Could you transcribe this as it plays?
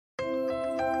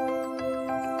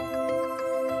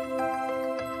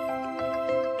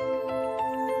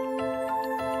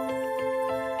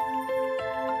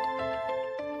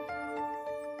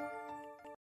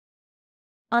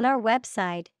On our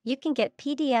website, you can get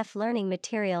PDF learning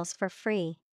materials for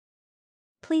free.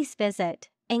 Please visit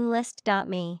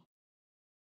englist.me.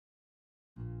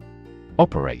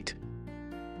 Operate.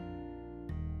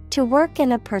 To work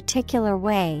in a particular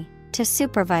way, to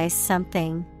supervise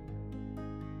something.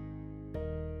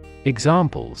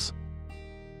 Examples: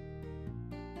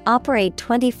 Operate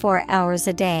 24 hours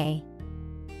a day.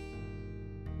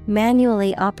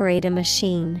 Manually operate a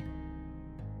machine.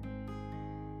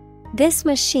 This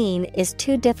machine is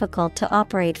too difficult to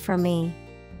operate for me.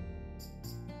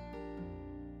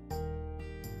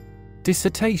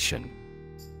 Dissertation.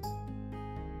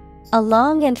 A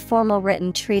long and formal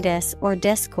written treatise or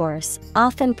discourse,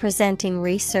 often presenting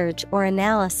research or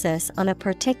analysis on a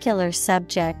particular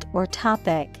subject or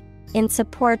topic, in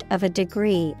support of a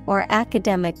degree or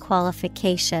academic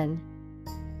qualification.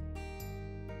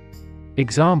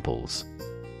 Examples: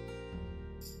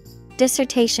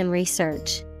 Dissertation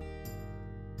research.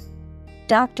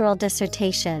 Doctoral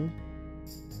dissertation.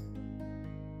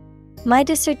 My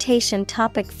dissertation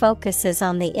topic focuses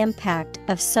on the impact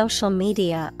of social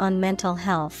media on mental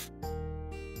health.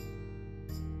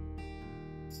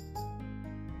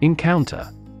 Encounter.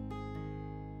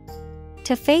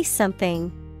 To face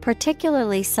something,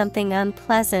 particularly something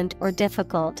unpleasant or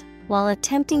difficult, while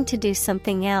attempting to do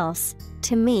something else,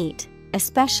 to meet,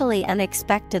 especially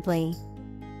unexpectedly.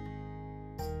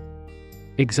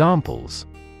 Examples: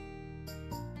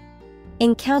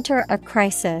 Encounter a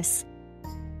crisis.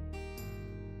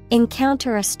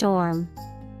 Encounter a storm.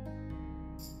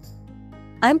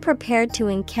 I'm prepared to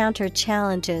encounter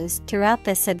challenges throughout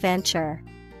this adventure.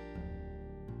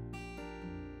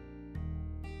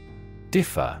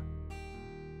 Differ.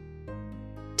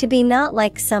 To be not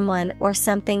like someone or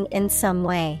something in some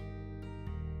way.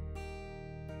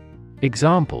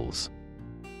 Examples: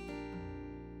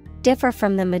 Differ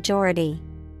from the majority.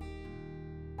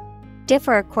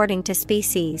 Differ according to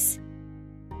species.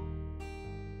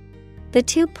 The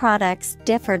two products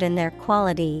differed in their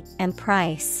quality and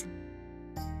price.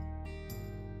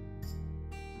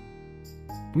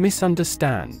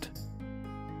 Misunderstand.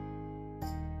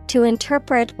 To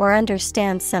interpret or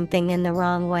understand something in the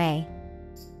wrong way.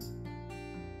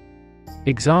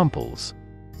 Examples: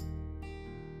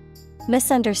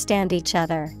 Misunderstand each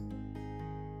other.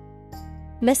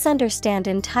 Misunderstand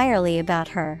entirely about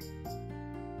her.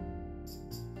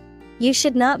 You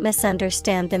should not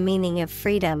misunderstand the meaning of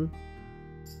freedom.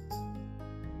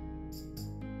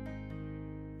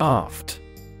 Aft.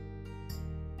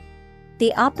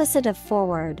 The opposite of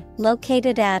forward,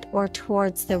 located at or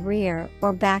towards the rear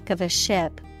or back of a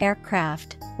ship,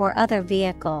 aircraft, or other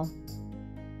vehicle.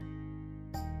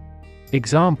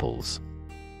 Examples: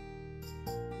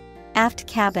 Aft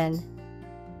cabin.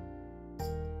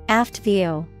 Aft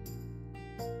view.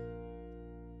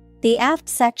 The aft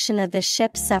section of the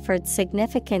ship suffered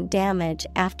significant damage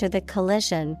after the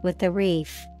collision with the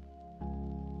reef.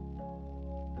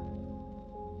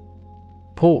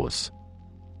 Pause.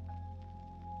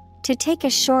 To take a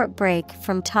short break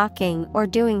from talking or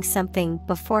doing something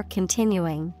before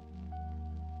continuing.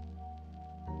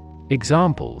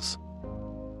 Examples: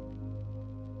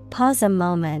 Pause a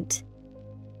moment.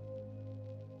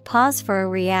 Pause for a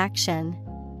reaction.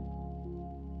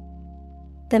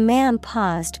 The man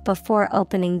paused before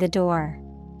opening the door.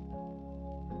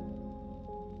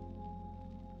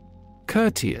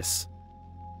 Courteous.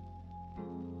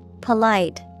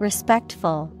 Polite,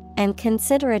 respectful, and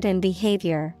considerate in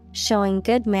behavior, showing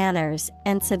good manners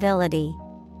and civility.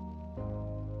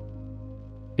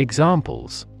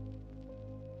 Examples: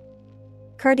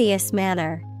 Courteous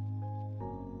manner.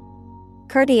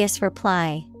 Courteous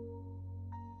reply.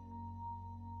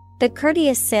 The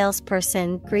courteous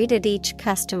salesperson greeted each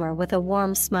customer with a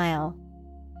warm smile.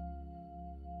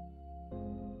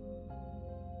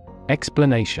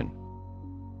 Explanation.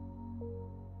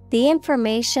 The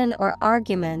information or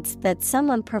arguments that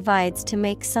someone provides to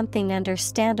make something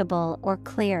understandable or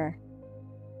clear.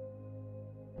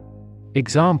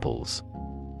 Examples: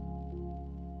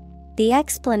 The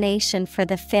explanation for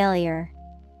the failure.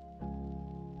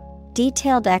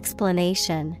 Detailed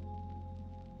explanation.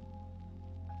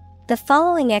 The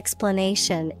following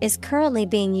explanation is currently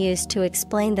being used to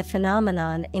explain the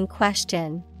phenomenon in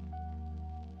question.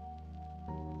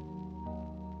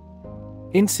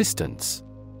 Insistence.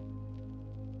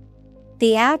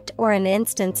 The act or an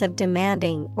instance of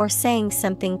demanding or saying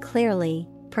something clearly,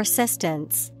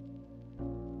 persistence.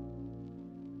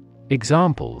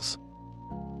 Examples: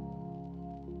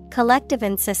 Collective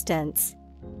insistence.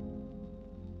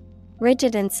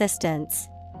 Rigid insistence.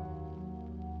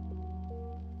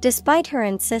 Despite her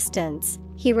insistence,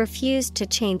 he refused to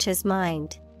change his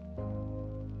mind.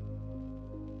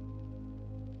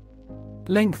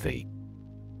 Lengthy.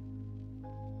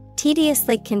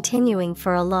 Tediously continuing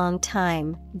for a long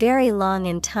time, very long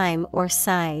in time or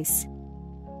size.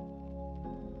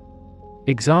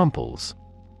 Examples.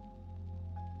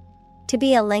 To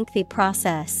be a lengthy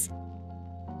process.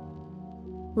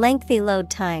 Lengthy load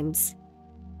times.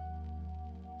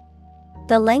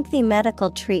 The lengthy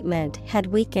medical treatment had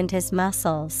weakened his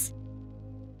muscles.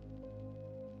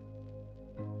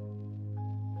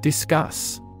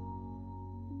 Discuss.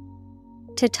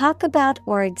 To talk about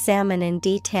or examine in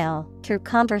detail, through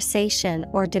conversation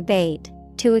or debate,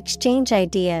 to exchange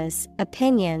ideas,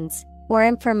 opinions, or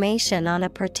information on a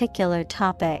particular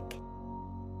topic.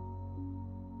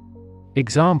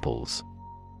 Examples.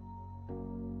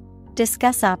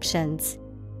 Discuss options.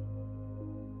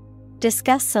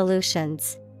 Discuss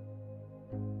solutions.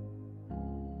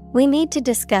 We need to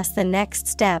discuss the next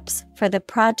steps for the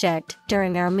project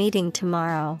during our meeting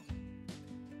tomorrow.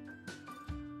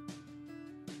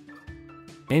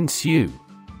 Ensue.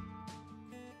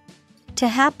 To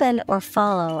happen or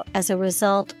follow as a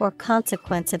result or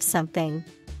consequence of something.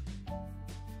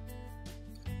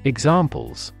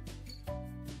 Examples.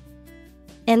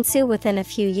 Ensue within a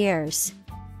few years.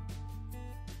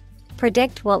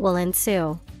 Predict what will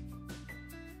ensue.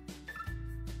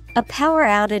 A power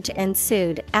outage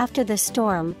ensued after the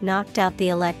storm knocked out the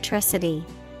electricity.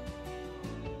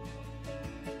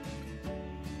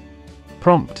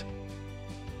 Prompt.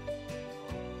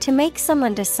 To make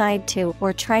someone decide to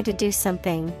or try to do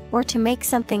something, or to make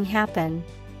something happen.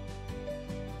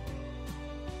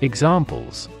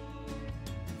 Examples.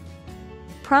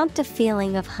 Prompt a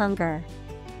feeling of hunger.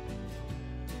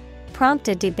 Prompt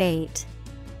a debate.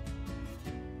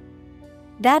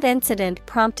 That incident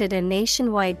prompted a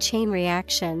nationwide chain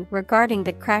reaction regarding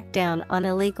the crackdown on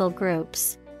illegal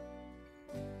groups.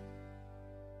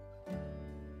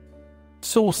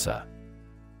 Saucer.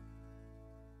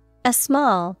 A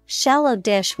small, shallow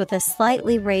dish with a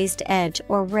slightly raised edge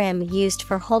or rim used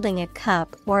for holding a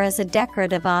cup or as a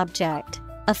decorative object,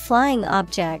 a flying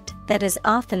object that is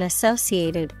often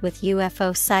associated with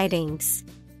UFO sightings.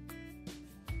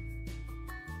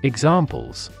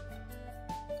 Examples.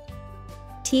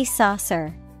 Tea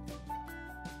saucer.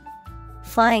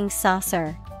 Flying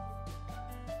saucer.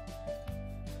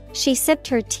 She sipped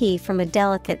her tea from a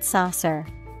delicate saucer.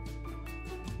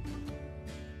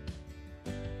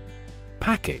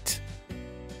 Packet.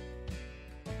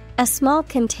 A small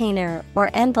container or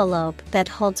envelope that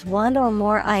holds one or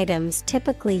more items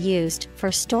typically used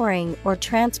for storing or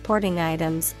transporting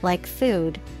items like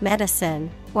food, medicine,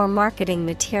 or marketing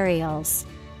materials.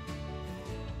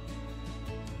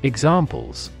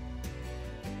 Examples.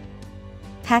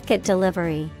 Packet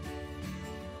delivery.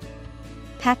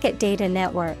 Packet data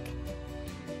network.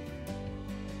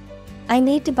 I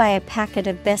need to buy a packet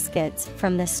of biscuits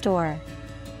from the store.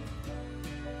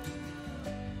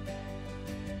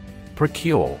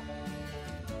 Procure.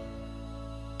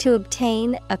 To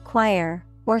obtain, acquire,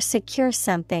 or secure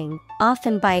something,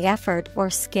 often by effort or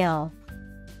skill.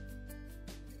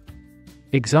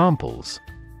 Examples.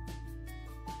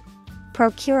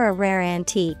 Procure a rare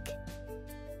antique.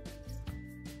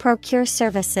 Procure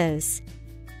services.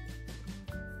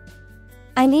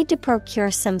 I need to procure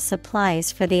some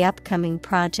supplies for the upcoming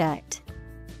project.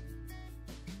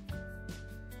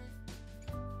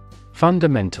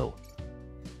 Fundamental.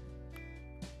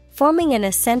 Forming an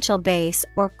essential base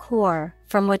or core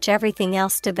from which everything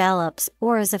else develops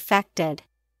or is affected.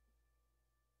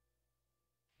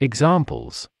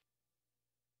 Examples.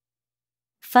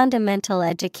 Fundamental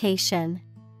education.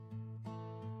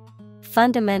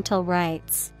 Fundamental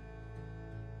rights.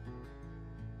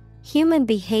 Human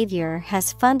behavior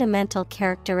has fundamental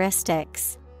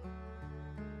characteristics.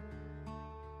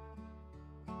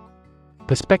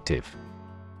 Perspective.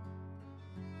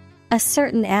 A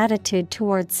certain attitude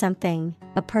towards something,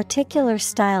 a particular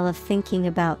style of thinking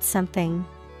about something.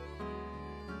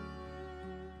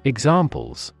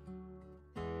 Examples.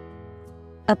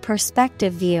 A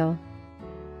perspective view.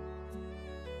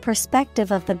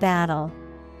 Perspective of the battle.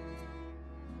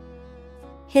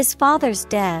 His father's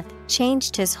death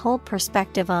changed his whole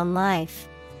perspective on life.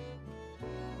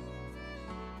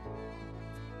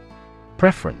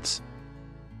 Preference.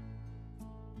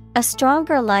 A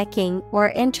stronger liking or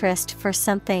interest for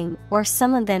something or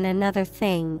someone than another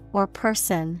thing or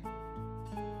person.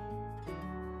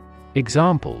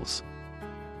 Examples.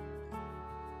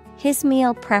 His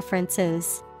meal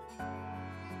preferences.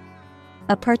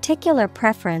 A particular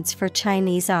preference for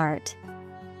Chinese art.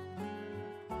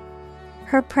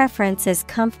 Her preference is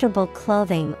comfortable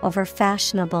clothing over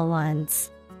fashionable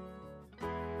ones.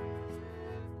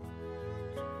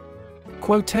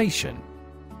 Quotation.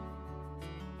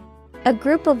 A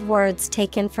group of words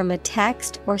taken from a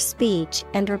text or speech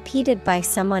and repeated by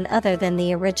someone other than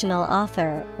the original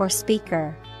author or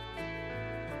speaker.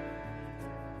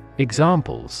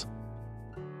 Examples: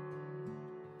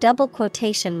 Double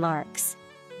quotation marks.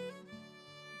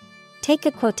 Take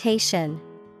a quotation.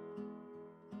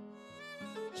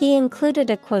 He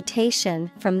included a quotation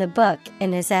from the book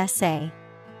in his essay.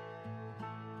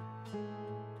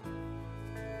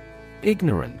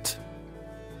 Ignorant.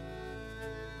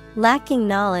 Lacking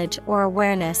knowledge or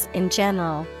awareness in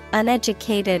general,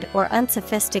 uneducated or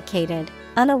unsophisticated,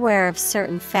 unaware of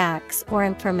certain facts or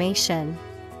information.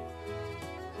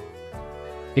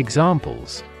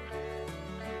 Examples: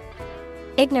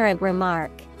 Ignorant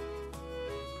remark.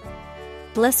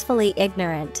 Blissfully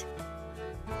ignorant.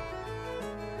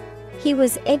 He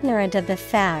was ignorant of the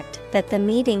fact that the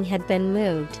meeting had been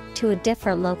moved to a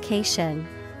different location.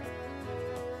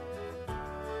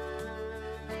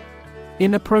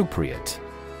 Inappropriate.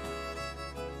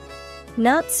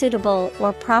 Not suitable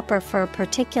or proper for a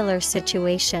particular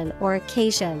situation or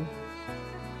occasion.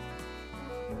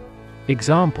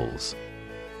 Examples: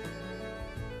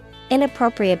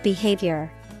 Inappropriate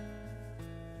behavior.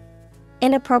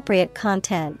 Inappropriate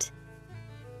content.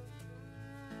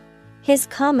 His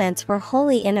comments were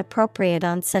wholly inappropriate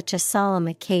on such a solemn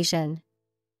occasion.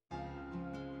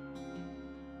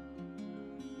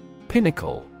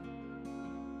 Pinnacle.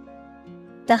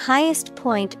 The highest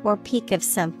point or peak of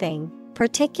something,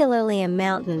 particularly a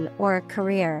mountain or a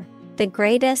career, the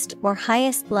greatest or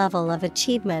highest level of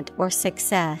achievement or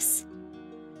success.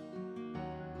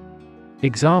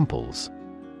 Examples: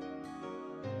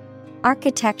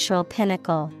 Architectural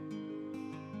pinnacle.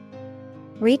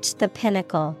 Reach the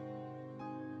pinnacle.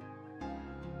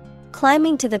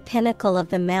 Climbing to the pinnacle of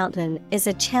the mountain is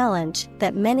a challenge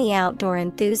that many outdoor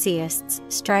enthusiasts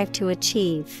strive to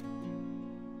achieve.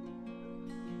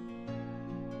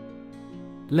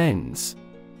 Lens.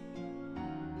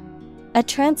 A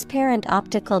transparent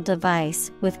optical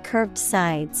device with curved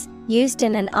sides, used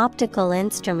in an optical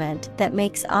instrument that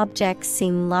makes objects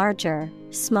seem larger,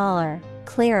 smaller,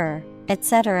 clearer,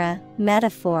 etc.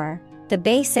 Metaphor: the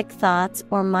basic thoughts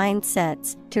or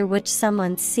mindsets through which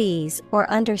someone sees or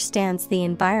understands the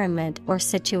environment or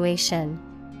situation.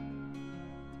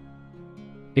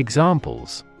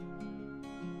 Examples: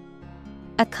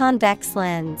 A convex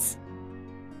lens.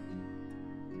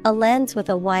 A lens with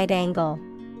a wide angle.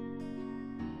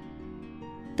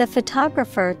 The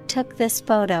photographer took this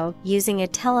photo using a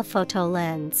telephoto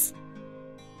lens.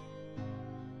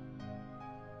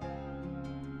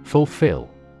 Fulfill.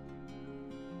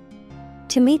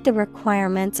 To meet the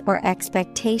requirements or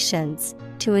expectations,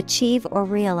 to achieve or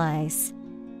realize.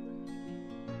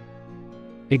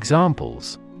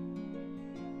 Examples: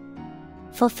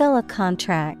 Fulfill a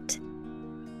contract.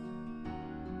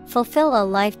 Fulfill a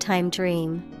lifetime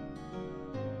dream.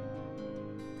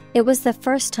 It was the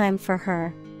first time for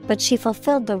her, but she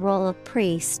fulfilled the role of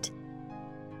priest.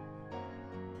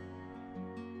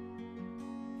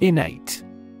 Innate.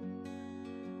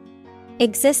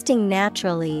 Existing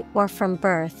naturally or from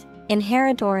birth,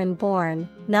 inherent or inborn,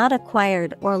 not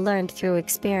acquired or learned through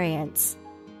experience.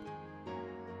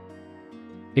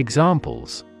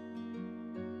 Examples: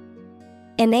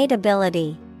 Innate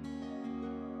ability.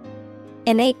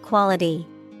 Innate quality.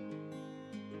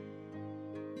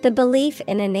 The belief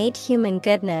in innate human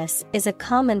goodness is a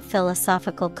common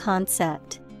philosophical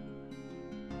concept.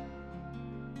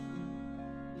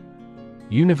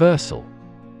 Universal.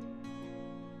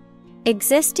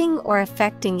 Existing or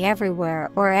affecting everywhere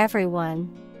or everyone.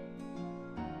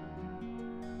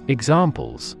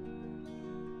 Examples: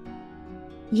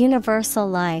 Universal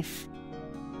life.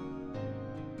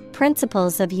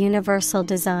 Principles of universal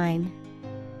design.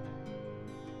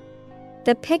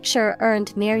 The picture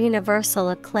earned near universal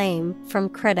acclaim from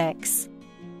critics.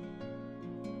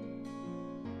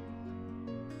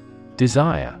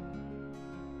 Desire.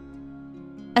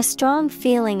 A strong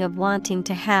feeling of wanting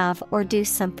to have or do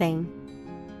something.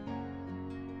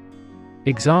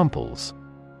 Examples: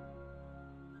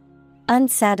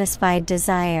 Unsatisfied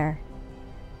desire.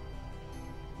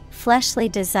 Fleshly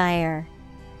desire.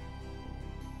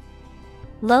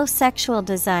 Low sexual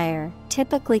desire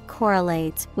typically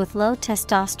correlates with low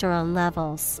testosterone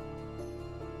levels.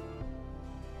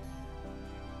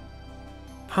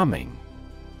 Humming.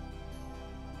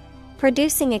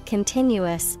 Producing a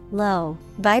continuous, low,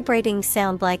 vibrating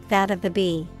sound like that of the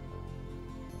bee.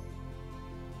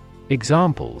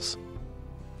 Examples: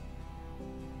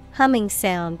 Humming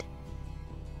sound.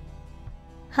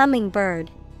 Hummingbird.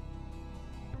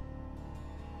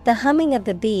 The humming of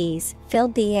the bees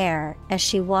filled the air as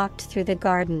she walked through the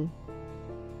garden.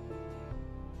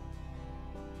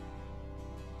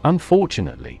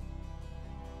 Unfortunately.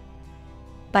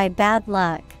 By bad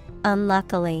luck,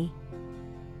 unluckily.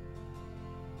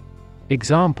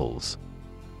 Examples: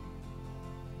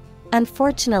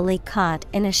 Unfortunately caught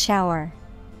in a shower.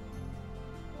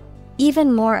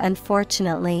 Even more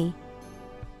unfortunately.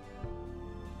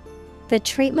 The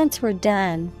treatments were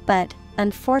done, but,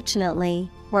 unfortunately,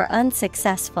 were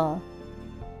unsuccessful.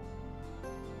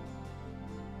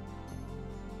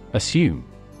 Assume.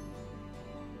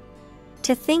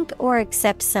 To think or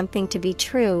accept something to be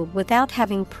true without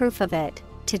having proof of it,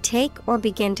 to take or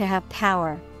begin to have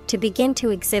power, to begin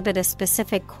to exhibit a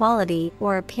specific quality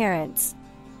or appearance.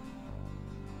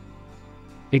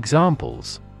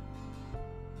 Examples: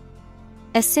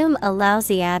 Assume a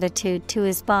lousy attitude to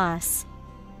his boss.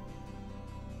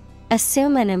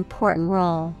 Assume an important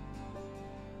role.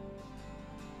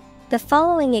 The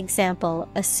following example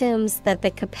assumes that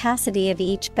the capacity of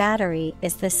each battery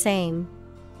is the same.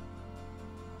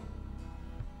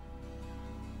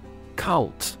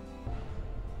 Cult.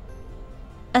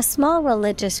 A small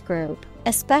religious group,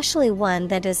 especially one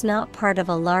that is not part of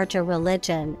a larger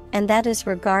religion and that is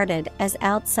regarded as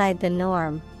outside the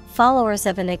norm, followers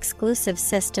of an exclusive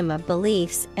system of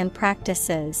beliefs and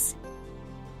practices.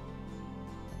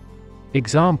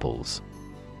 Examples: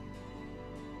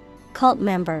 Cult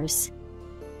members.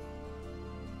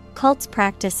 Cult's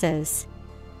practices.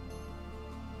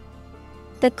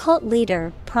 The cult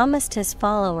leader promised his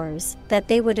followers that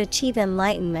they would achieve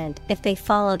enlightenment if they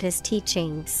followed his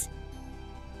teachings.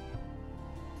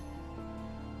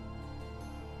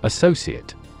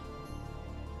 Associate.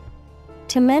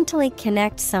 To mentally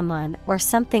connect someone or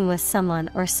something with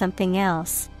someone or something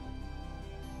else.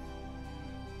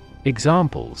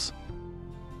 Examples: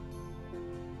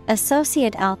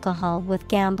 Associate alcohol with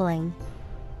gambling.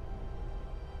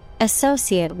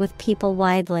 Associate with people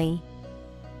widely.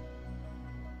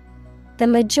 The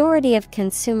majority of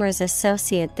consumers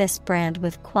associate this brand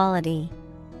with quality.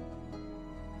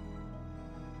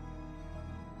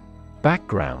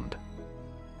 Background.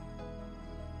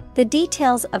 The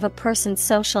details of a person's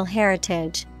social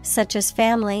heritage, such as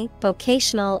family,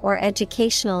 vocational or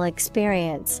educational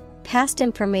experience, past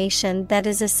information that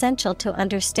is essential to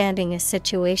understanding a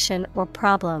situation or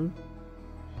problem.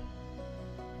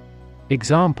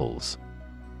 Examples: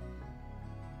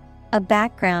 A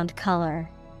background color.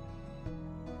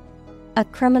 A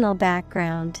criminal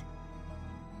background.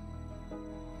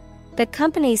 The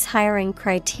company's hiring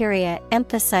criteria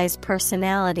emphasize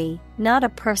personality, not a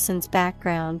person's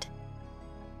background.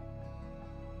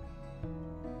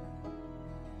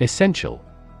 Essential.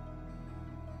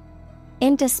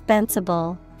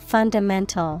 Indispensable,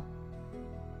 fundamental.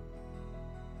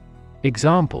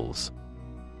 Examples: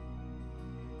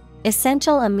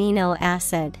 Essential amino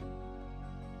acid.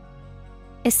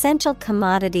 Essential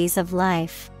commodities of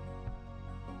life.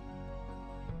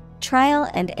 Trial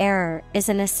and error is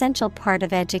an essential part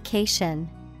of education.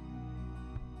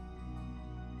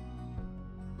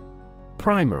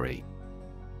 Primary.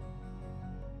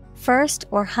 First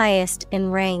or highest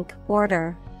in rank,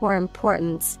 order, or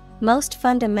importance, most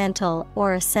fundamental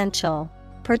or essential,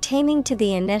 pertaining to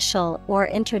the initial or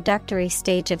introductory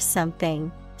stage of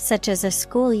something, such as a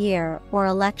school year or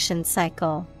election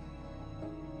cycle.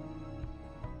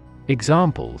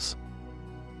 Examples: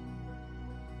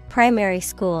 Primary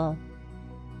school.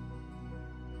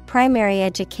 Primary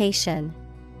education.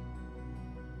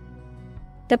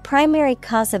 The primary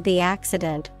cause of the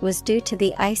accident was due to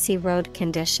the icy road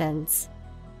conditions.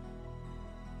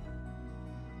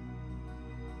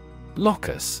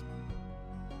 Locus.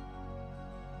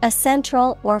 A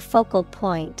central or focal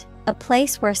point, a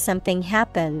place where something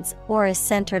happens or is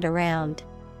centered around.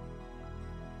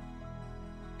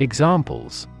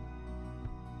 Examples: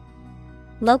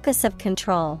 Locus of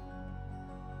control.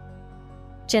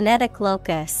 Genetic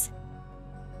locus.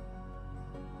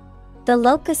 The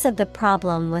locus of the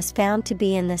problem was found to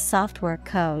be in the software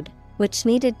code, which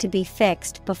needed to be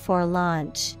fixed before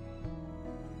launch.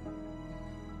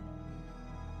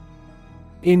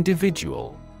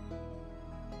 Individual.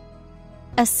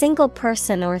 A single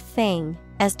person or thing,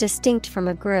 as distinct from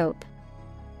a group.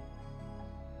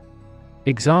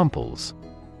 Examples: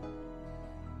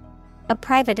 A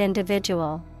private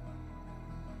individual.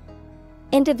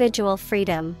 Individual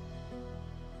freedom.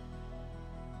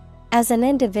 As an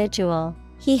individual,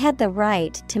 he had the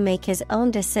right to make his own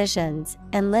decisions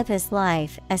and live his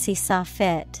life as he saw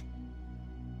fit.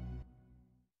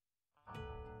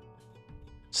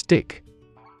 Stick.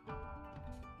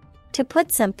 To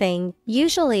put something,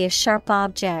 usually a sharp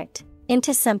object,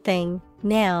 into something,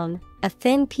 noun, a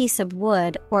thin piece of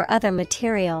wood or other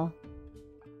material.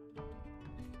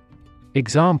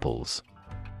 Examples: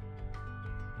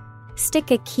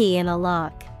 Stick a key in a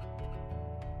lock.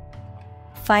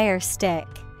 Fire stick.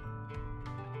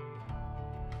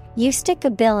 You stick a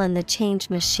bill in the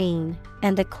change machine,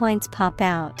 and the coins pop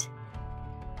out.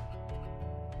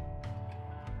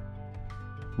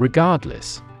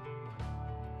 Regardless.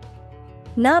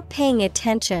 Not paying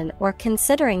attention or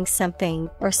considering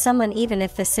something or someone even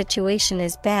if the situation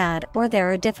is bad or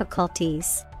there are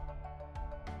difficulties.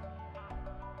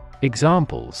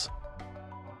 Examples: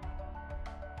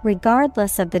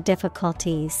 regardless of the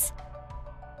difficulties.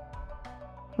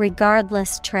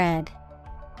 Regardless tread.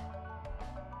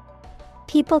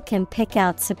 People can pick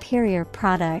out superior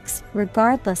products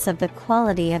regardless of the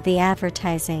quality of the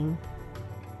advertising.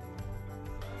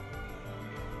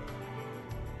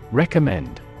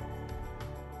 Recommend.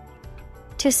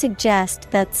 To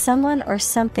suggest that someone or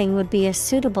something would be a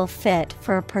suitable fit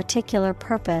for a particular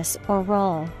purpose or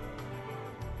role.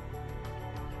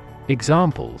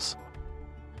 Examples: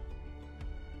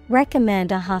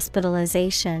 recommend a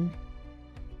hospitalization.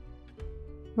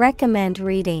 Recommend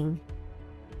reading.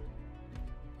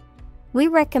 We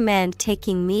recommend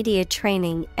taking media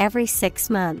training every 6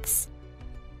 months.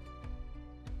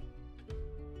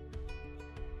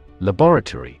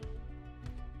 Laboratory.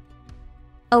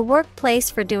 A workplace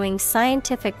for doing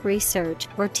scientific research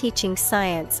or teaching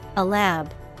science, a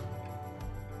lab.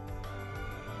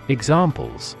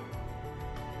 Examples: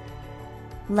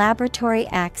 laboratory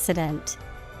accident.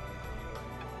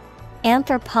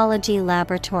 Anthropology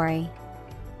laboratory.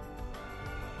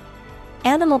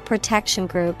 Animal protection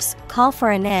groups call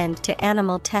for an end to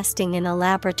animal testing in a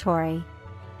laboratory.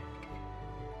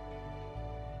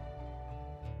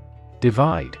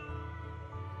 Divide.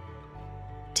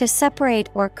 To separate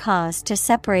or cause to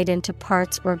separate into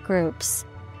parts or groups.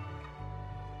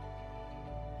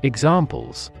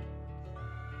 Examples: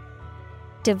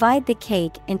 divide the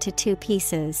cake into 2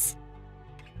 pieces.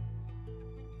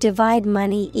 Divide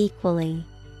money equally.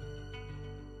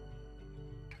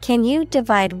 Can you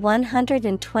divide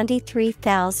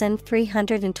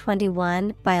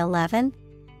 123,321 by 11?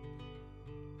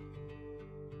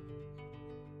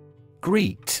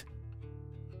 Greet.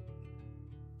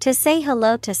 To say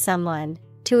hello to someone,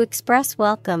 to express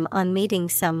welcome on meeting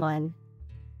someone.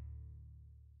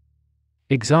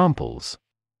 Examples: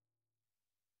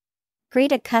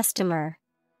 greet a customer.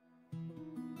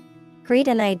 Greet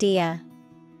an idea.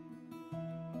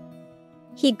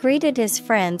 He greeted his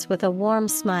friends with a warm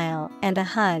smile and a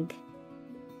hug.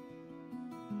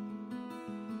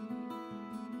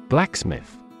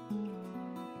 Blacksmith.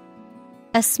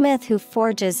 A smith who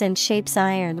forges and shapes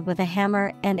iron with a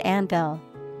hammer and anvil.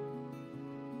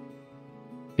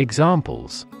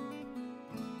 Examples: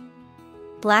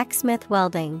 blacksmith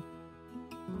welding.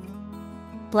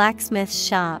 Blacksmith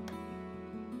shop.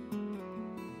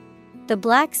 The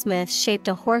blacksmith shaped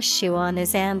a horseshoe on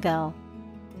his anvil.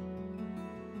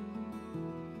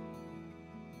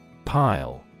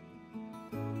 Pile.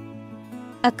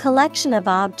 A collection of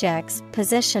objects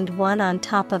positioned one on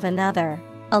top of another,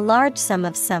 a large sum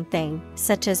of something,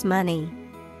 such as money.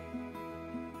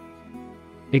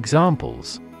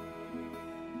 Examples: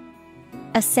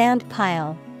 a sand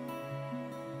pile.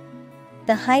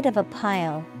 The height of a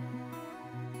pile.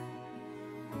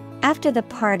 After the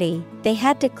party, they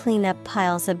had to clean up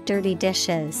piles of dirty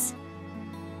dishes.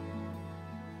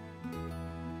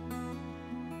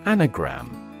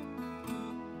 Anagram.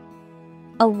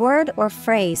 A word or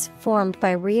phrase formed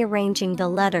by rearranging the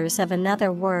letters of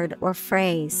another word or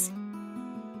phrase.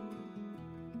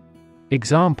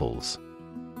 Examples: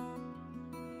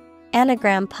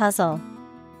 anagram puzzle.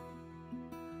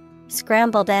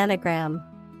 Scrambled anagram.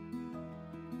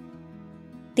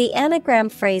 The anagram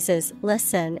phrases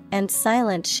listen and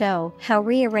silent show how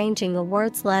rearranging a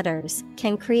word's letters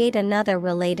can create another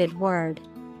related word.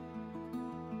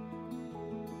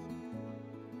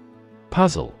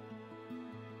 Puzzle.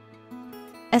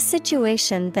 A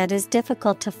situation that is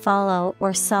difficult to follow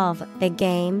or solve, a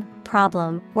game,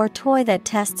 problem, or toy that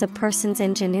tests a person's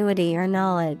ingenuity or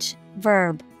knowledge.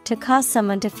 Verb, to cause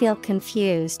someone to feel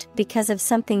confused because of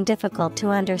something difficult to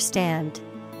understand.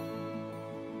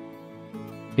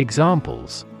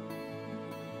 Examples: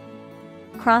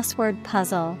 crossword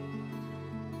puzzle.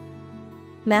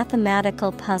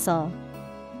 Mathematical puzzle.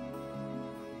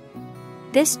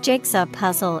 This jigsaw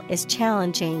puzzle is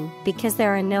challenging because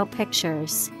there are no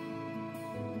pictures.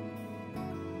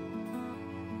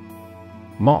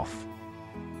 Moth.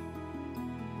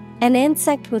 An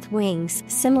insect with wings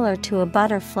similar to a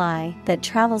butterfly that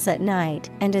travels at night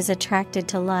and is attracted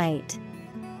to light.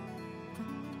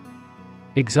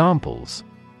 Examples: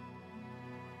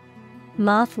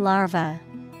 moth larva.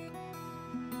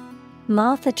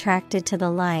 Moth attracted to the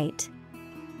light.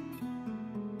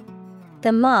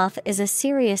 The moth is a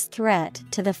serious threat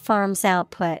to the farm's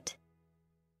output.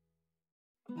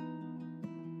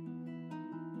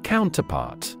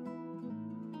 Counterpart.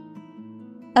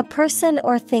 A person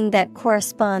or thing that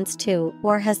corresponds to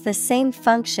or has the same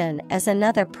function as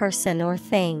another person or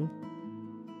thing.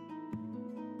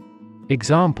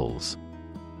 Examples: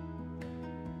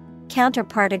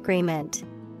 Counterpart agreement.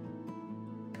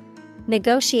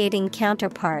 Negotiating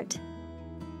counterpart.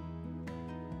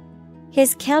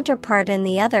 His counterpart in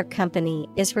the other company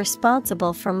is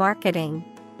responsible for marketing.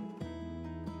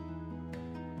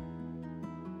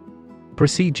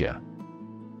 Procedure.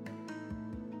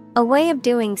 A way of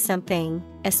doing something,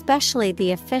 especially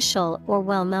the official or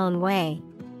well-known way.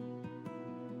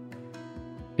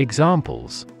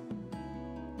 Examples: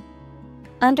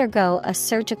 Undergo a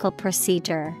surgical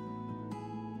procedure.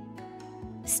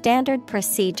 Standard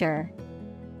procedure.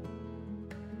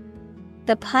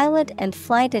 The pilot and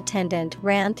flight attendant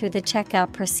ran through the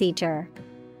checkout procedure.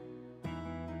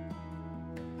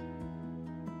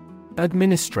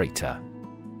 Administrator.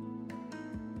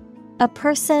 A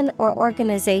person or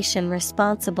organization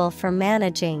responsible for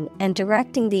managing and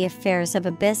directing the affairs of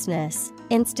a business,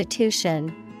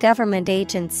 institution, government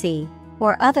agency,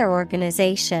 or other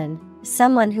organization,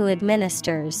 someone who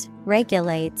administers,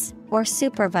 regulates, or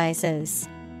supervises.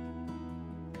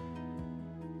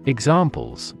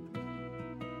 Examples: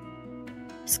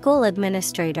 School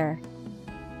administrator.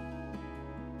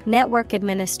 Network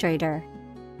administrator.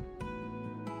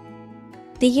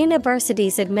 The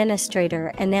university's administrator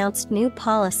announced new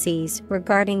policies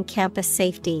regarding campus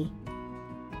safety.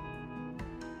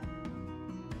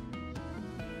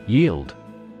 Yield.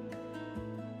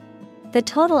 The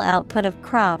total output of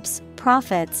crops,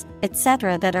 profits,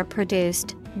 etc. that are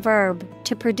produced. Verb,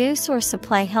 to produce or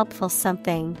supply helpful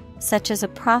something, such as a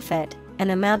profit, an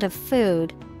amount of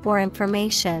food, or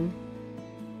information.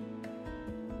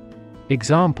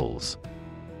 Examples: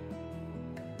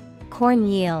 Corn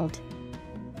yield.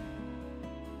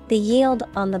 The yield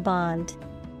on the bond.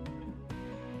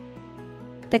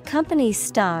 The company's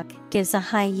stock gives a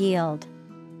high yield.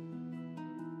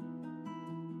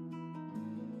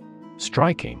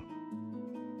 Striking.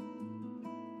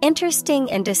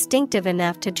 Interesting and distinctive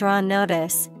enough to draw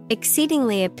notice,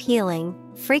 exceedingly appealing,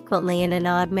 frequently in an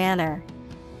odd manner.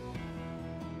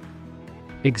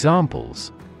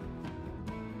 Examples: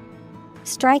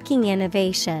 Striking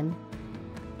innovation.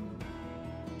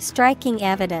 Striking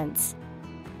evidence.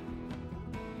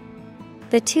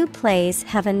 The two plays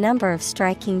have a number of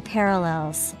striking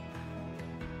parallels.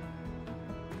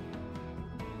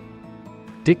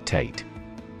 Dictate.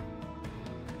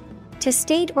 To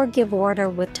state or give order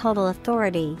with total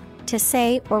authority, to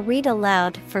say or read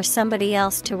aloud for somebody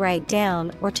else to write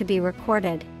down or to be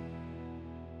recorded.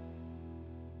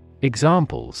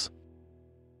 Examples: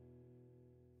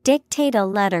 Dictate a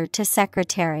letter to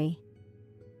secretary.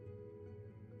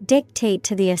 Dictate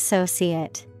to the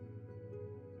associate.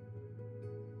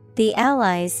 The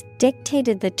Allies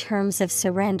dictated the terms of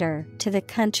surrender to the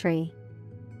country.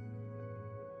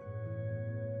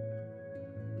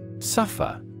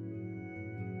 Suffer.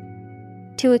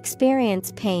 To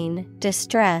experience pain,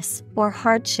 distress, or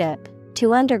hardship,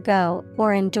 to undergo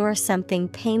or endure something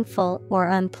painful or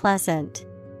unpleasant.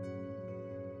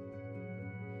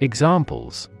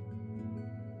 Examples: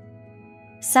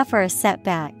 Suffer a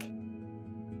setback.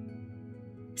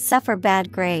 Suffer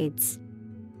bad grades.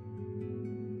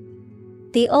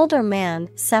 The older man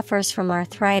suffers from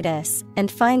arthritis and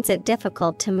finds it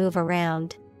difficult to move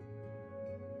around.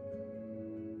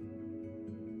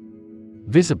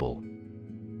 Visible.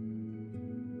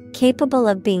 Capable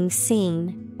of being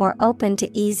seen or open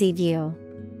to easy view.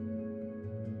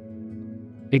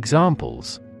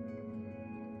 Examples: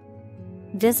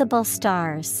 Visible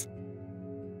stars.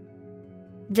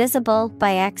 Visible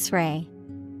by X-ray.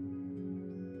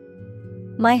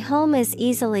 My home is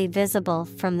easily visible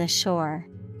from the shore.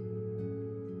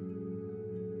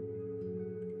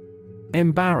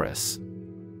 Embarrass.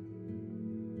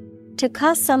 To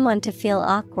cause someone to feel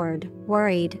awkward,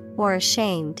 worried, or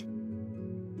ashamed.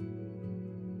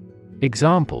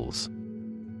 Examples: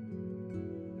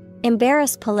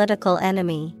 Embarrass political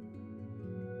enemy.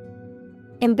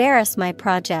 Embarrass my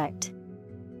project.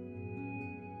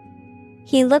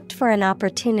 He looked for an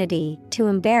opportunity to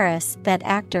embarrass that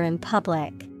actor in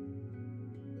public.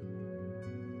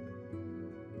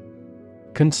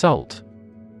 Consult.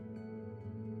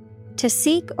 To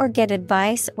seek or get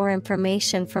advice or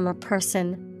information from a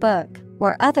person, book,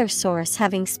 or other source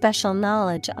having special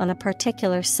knowledge on a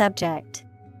particular subject.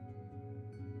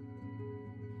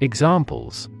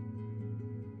 Examples: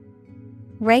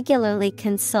 Regularly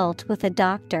consult with a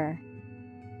doctor.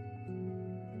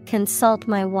 Consult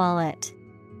my wallet.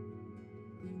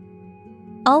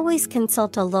 Always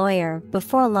consult a lawyer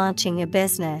before launching a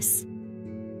business.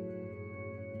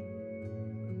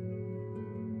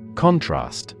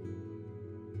 Contrast.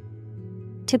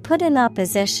 To put in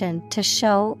opposition to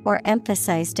show or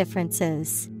emphasize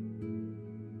differences.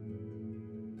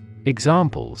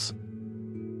 Examples.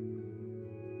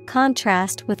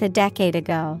 Contrast with a decade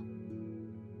ago.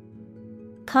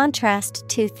 Contrast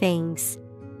two things.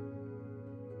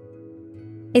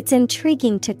 It's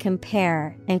intriguing to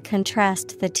compare and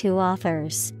contrast the two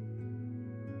authors.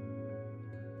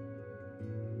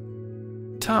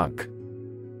 Tug.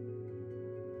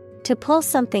 To pull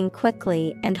something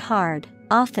quickly and hard,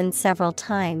 often several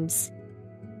times.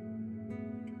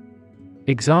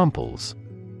 Examples.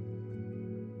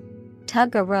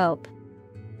 Tug a rope.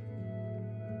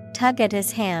 Tug at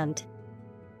his hand.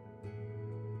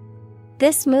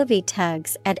 This movie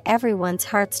tugs at everyone's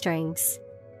heartstrings.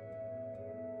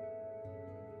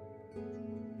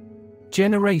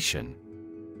 Generation.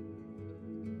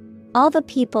 All the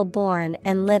people born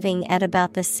and living at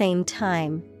about the same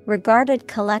time, regarded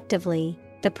collectively,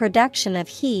 the production of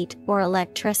heat or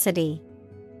electricity.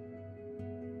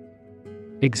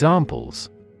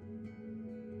 Examples.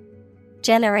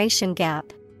 Generation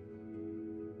gap.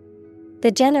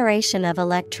 The generation of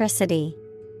electricity.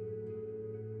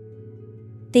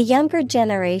 The younger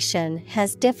generation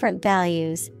has different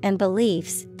values and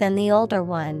beliefs than the older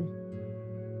one.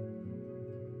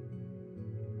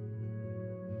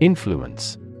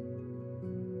 Influence.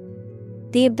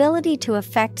 The ability to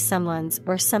affect someone's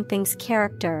or something's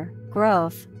character,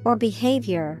 growth, or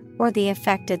behavior, or the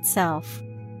effect itself.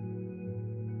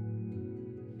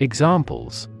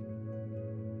 Examples.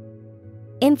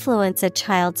 Influence a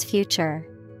child's future.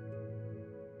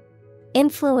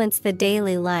 Influence the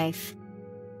daily life.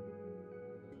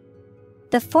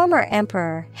 The former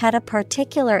emperor had a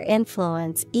particular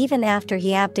influence even after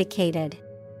he abdicated.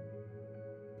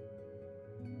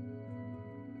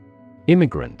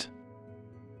 Immigrant.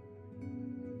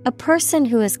 A person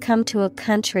who has come to a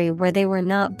country where they were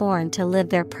not born to live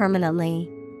there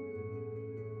permanently.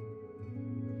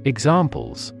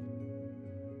 Examples.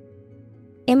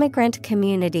 Immigrant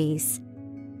communities.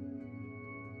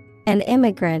 An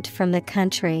immigrant from the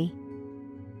country.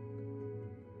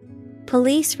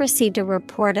 Police received a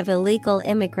report of illegal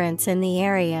immigrants in the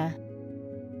area.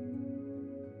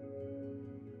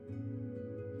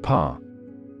 Par.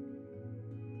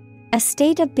 A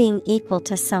state of being equal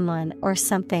to someone or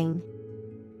something.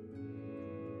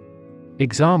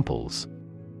 Examples.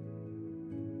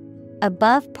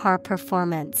 Above par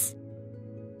performance.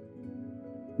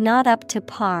 Not up to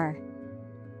par.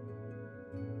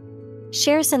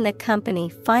 Shares in the company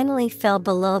finally fell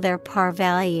below their par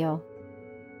value.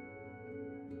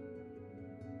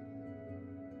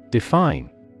 Define.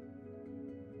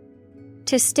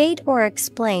 To state or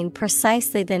explain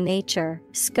precisely the nature,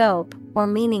 scope, or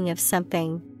meaning of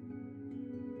something.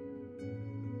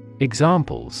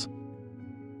 Examples.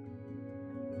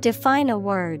 Define a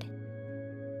word.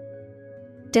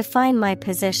 Define my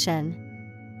position.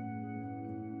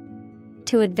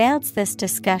 To advance this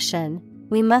discussion,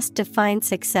 we must define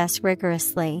success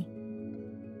rigorously.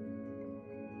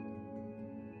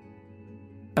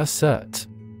 Assert.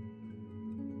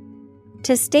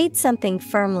 To state something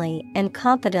firmly and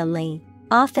confidently,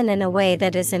 often in a way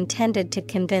that is intended to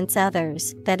convince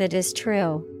others that it is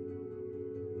true.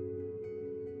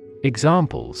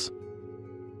 Examples.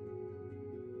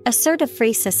 Assert a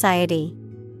free society.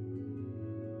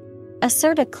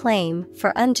 Assert a claim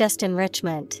for unjust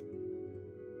enrichment.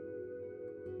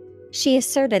 She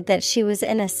asserted that she was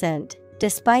innocent,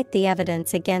 despite the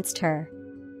evidence against her.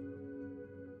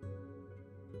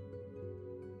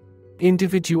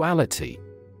 Individuality.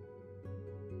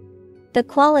 The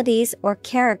qualities or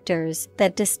characters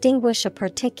that distinguish a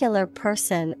particular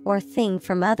person or thing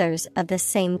from others of the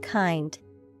same kind.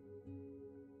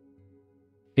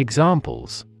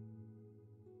 Examples.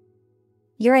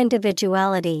 Your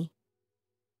individuality.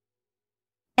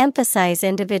 Emphasize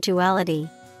individuality.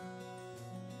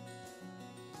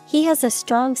 He has a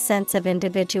strong sense of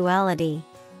individuality.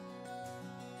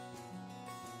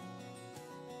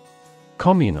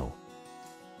 Communal.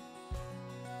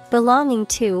 Belonging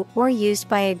to or used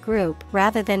by a group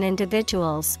rather than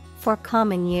individuals, for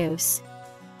common use.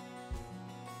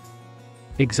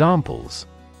 Examples.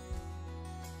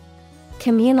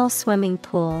 Communal swimming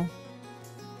pool.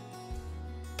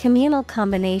 Communal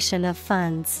combination of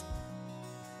funds.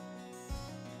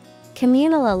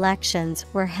 Communal elections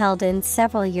were held in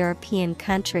several European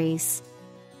countries.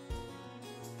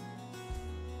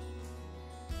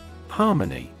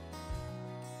 Harmony.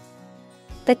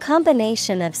 The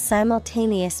combination of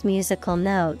simultaneous musical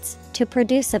notes to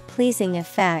produce a pleasing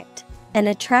effect, an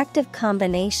attractive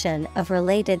combination of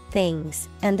related things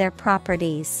and their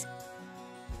properties.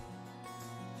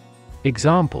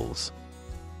 Examples: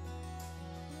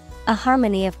 A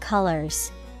harmony of colors.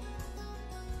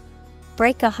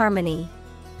 Break a harmony.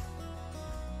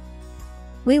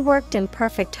 We worked in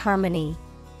perfect harmony.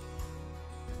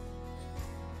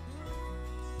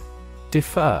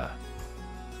 Defer.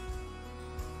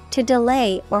 To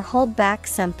delay or hold back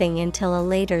something until a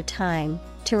later time,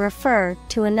 to refer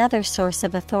to another source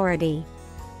of authority.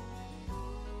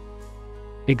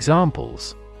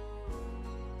 Examples: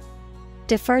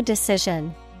 Defer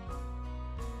decision.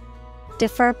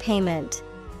 Defer payment.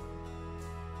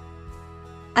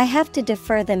 I have to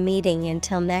defer the meeting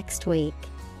until next week.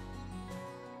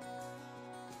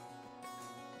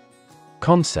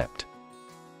 Concept.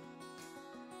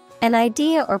 An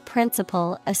idea or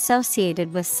principle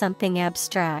associated with something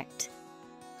abstract.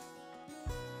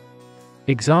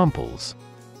 Examples: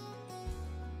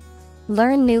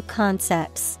 Learn new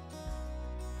concepts.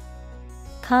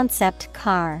 Concept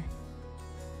car.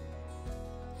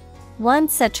 One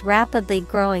such rapidly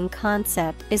growing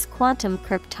concept is quantum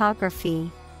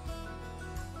cryptography.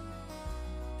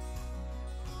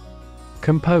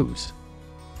 Compose.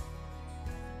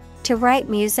 To write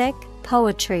music,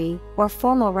 poetry, or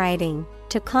formal writing,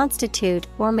 to constitute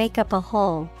or make up a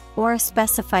whole, or a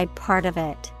specified part of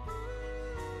it.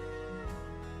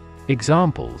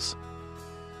 Examples: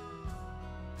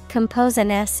 Compose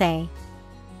an essay.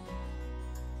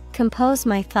 Compose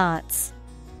my thoughts.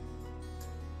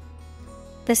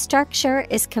 The structure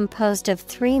is composed of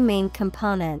 3 main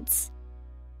components.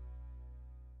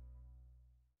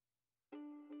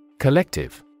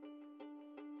 Collective.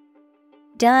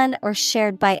 Done or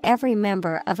shared by every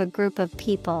member of a group of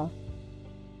people.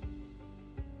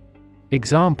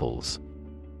 Examples: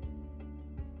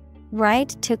 Right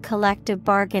to collective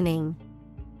bargaining.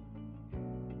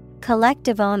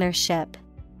 Collective ownership.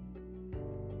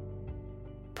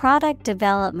 Product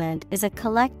development is a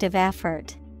collective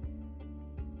effort.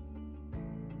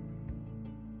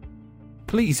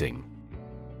 Pleasing.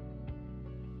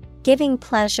 Giving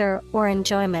pleasure or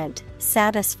enjoyment,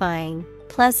 satisfying,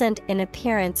 pleasant in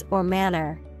appearance or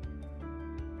manner.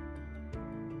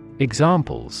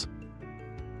 Examples: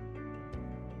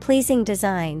 Pleasing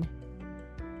design.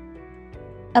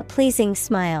 A pleasing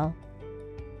smile.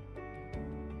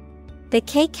 The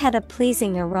cake had a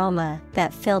pleasing aroma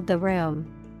that filled the room.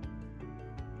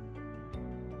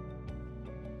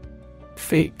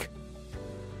 Fig.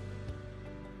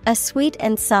 A sweet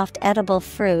and soft edible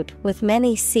fruit with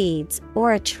many seeds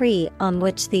or a tree on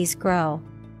which these grow.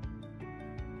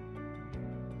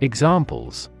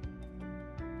 Examples: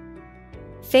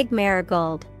 Fig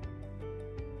marigold.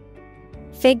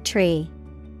 Fig tree.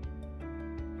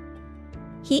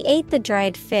 He ate the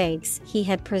dried figs he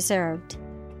had preserved.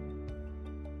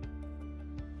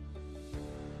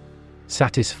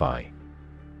 Satisfy.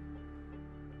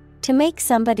 To make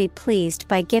somebody pleased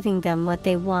by giving them what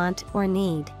they want or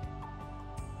need.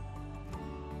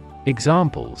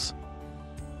 Examples: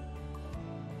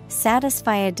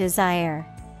 Satisfy a desire.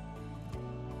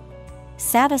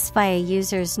 Satisfy a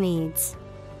user's needs.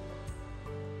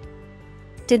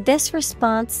 Did this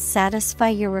response satisfy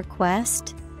your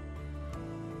request?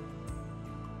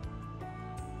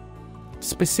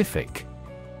 Specific.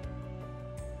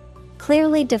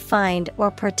 Clearly defined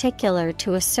or particular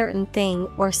to a certain thing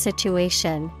or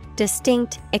situation,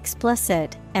 distinct,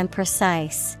 explicit, and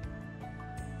precise.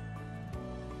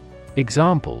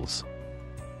 Examples: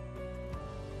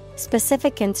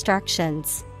 Specific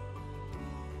instructions.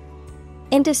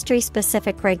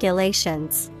 Industry-specific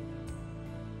regulations.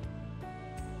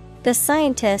 The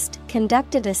scientist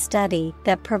conducted a study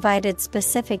that provided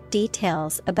specific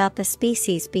details about the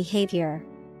species' behavior.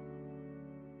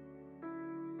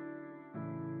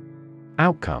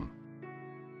 Outcome.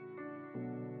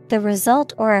 The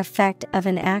result or effect of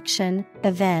an action,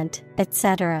 event,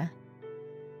 etc.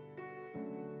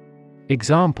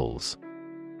 Examples: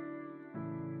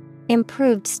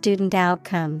 Improved student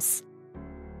outcomes.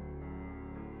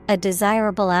 A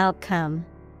desirable outcome.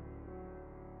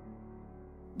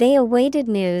 They awaited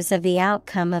news of the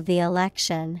outcome of the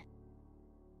election.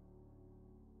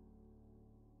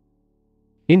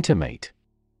 Intimate.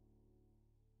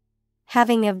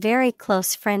 Having a very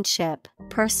close friendship,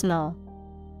 personal.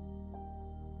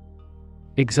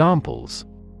 Examples: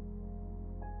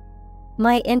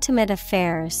 My intimate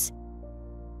affairs.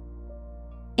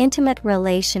 Intimate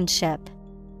relationship.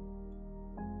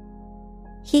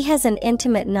 He has an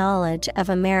intimate knowledge of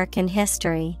American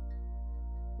history.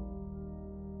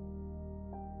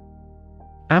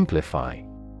 Amplify.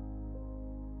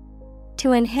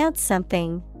 To enhance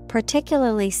something,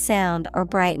 particularly sound or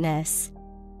brightness.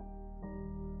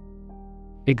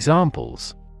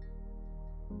 Examples: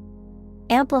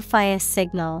 Amplify a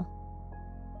signal.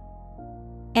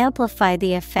 Amplify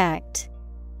the effect.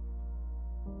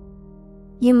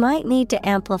 You might need to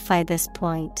amplify this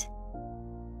point.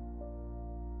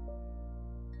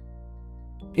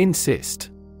 Insist.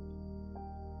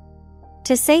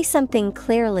 To say something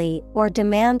clearly or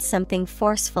demand something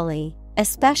forcefully,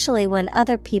 especially when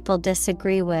other people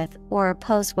disagree with or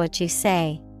oppose what you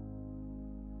say.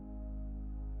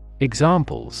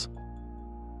 Examples: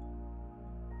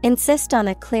 Insist on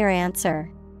a clear answer.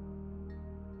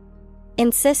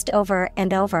 Insist over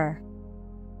and over.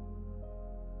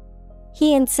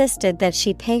 He insisted that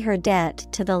she pay her debt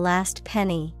to the last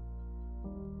penny.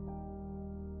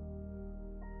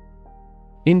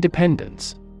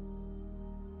 Independence.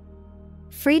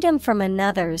 Freedom from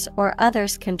another's or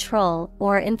others' control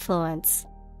or influence.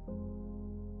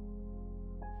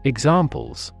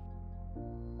 Examples: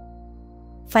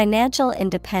 Financial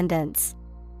independence.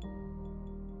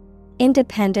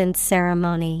 Independence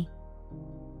ceremony.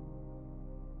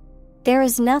 There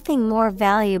is nothing more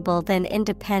valuable than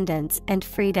independence and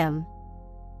freedom.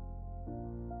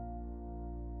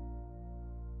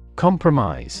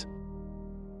 Compromise.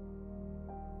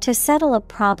 To settle a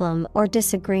problem or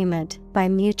disagreement by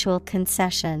mutual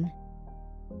concession.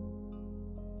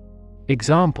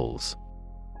 Examples: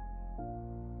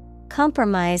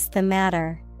 Compromise the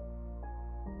matter.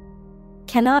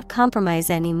 Cannot compromise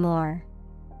anymore.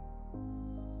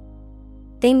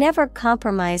 They never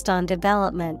compromised on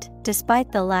development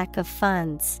despite the lack of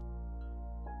funds.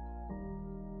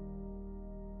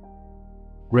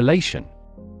 Relation.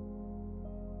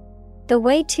 The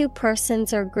way two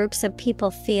persons or groups of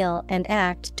people feel and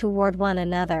act toward one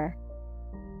another.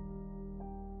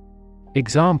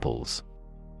 Examples: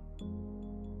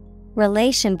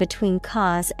 Relation between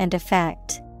cause and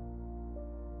effect.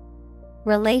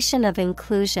 Relation of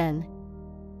inclusion.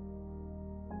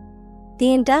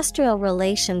 The industrial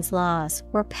relations laws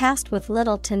were passed with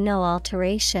little to no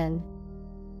alteration.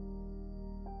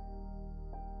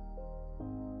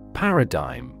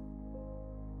 Paradigm.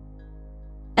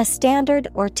 A standard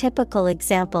or typical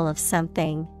example of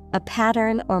something, a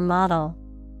pattern or model.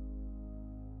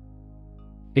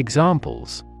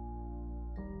 Examples: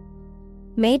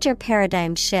 Major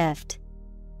paradigm shift.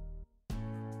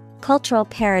 Cultural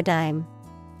paradigm.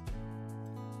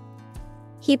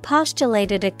 He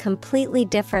postulated a completely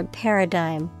different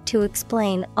paradigm to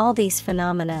explain all these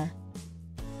phenomena.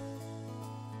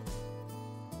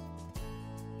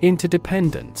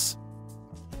 Interdependence.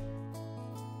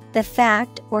 The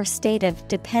fact or state of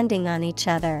depending on each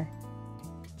other.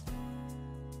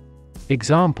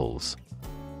 Examples: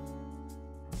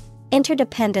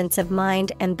 Interdependence of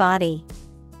mind and body.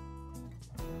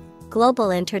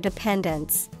 Global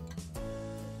interdependence.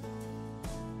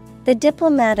 The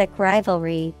diplomatic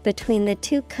rivalry between the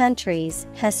two countries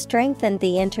has strengthened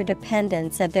the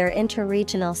interdependence of their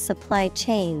interregional supply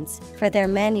chains for their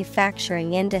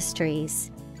manufacturing industries.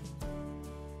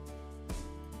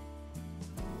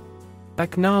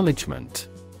 Acknowledgement.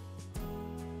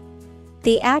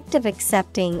 The act of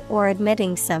accepting or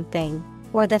admitting something,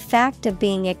 or the fact of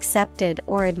being accepted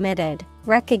or admitted,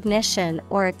 recognition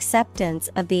or acceptance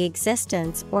of the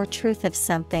existence or truth of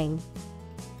something.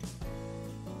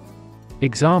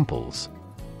 Examples: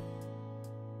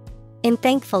 In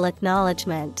thankful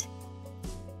acknowledgement.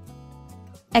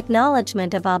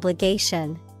 Acknowledgement of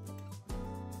obligation.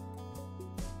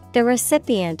 The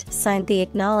recipient signed the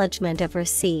acknowledgement of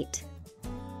receipt.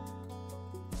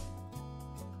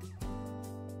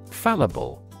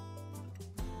 Fallible.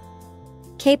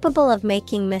 Capable of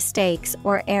making mistakes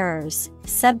or errors,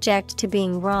 subject to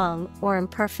being wrong or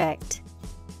imperfect.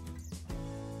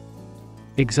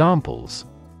 Examples: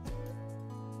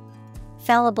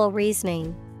 Fallible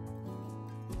reasoning.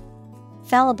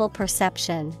 Fallible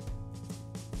perception.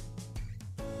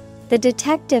 The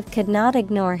detective could not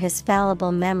ignore his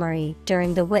fallible memory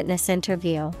during the witness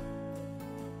interview.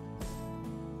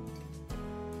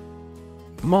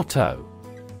 Motto.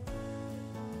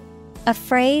 A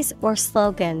phrase or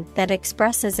slogan that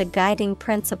expresses a guiding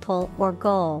principle or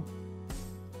goal.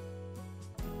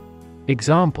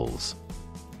 Examples: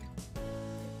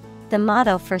 The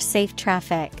motto for safe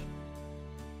traffic.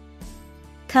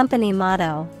 Company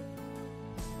motto.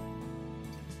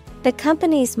 The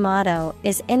company's motto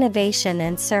is innovation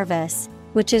and service,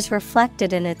 which is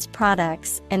reflected in its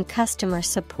products and customer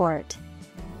support.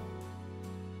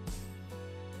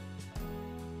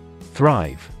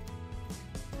 Thrive.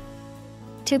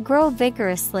 To grow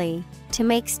vigorously, to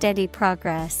make steady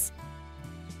progress.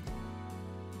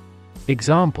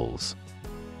 Examples: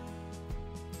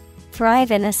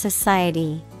 Thrive in a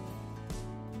society.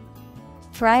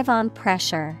 Thrive on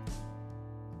pressure.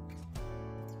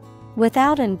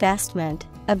 Without investment,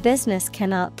 a business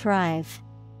cannot thrive.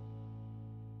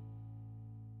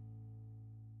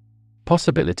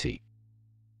 Possibility: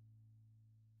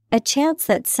 A chance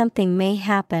that something may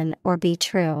happen or be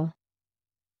true.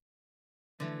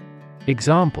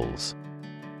 Examples: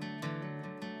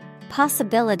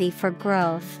 Possibility for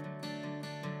growth.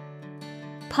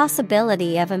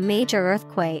 Possibility of a major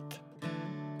earthquake.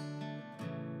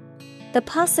 The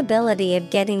possibility of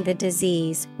getting the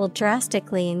disease will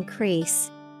drastically increase.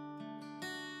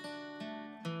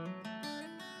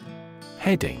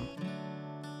 Heading: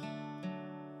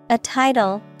 A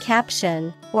title,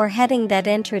 caption, or heading that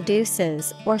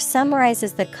introduces or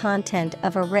summarizes the content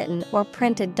of a written or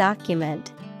printed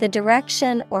document, the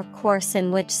direction or course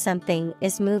in which something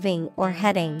is moving or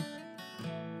heading.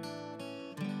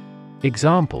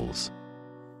 Examples: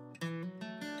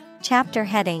 Chapter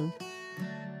heading.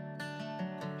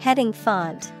 Heading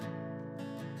font.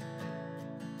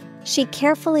 She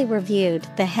carefully reviewed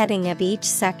the heading of each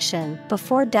section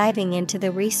before diving into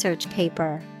the research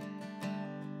paper.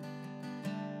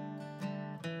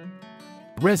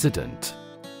 Resident: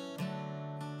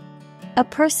 A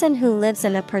person who lives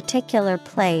in a particular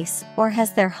place or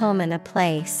has their home in a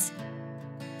place.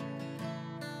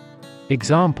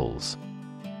 Examples: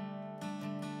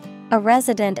 A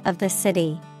resident of the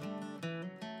city.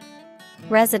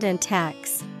 Resident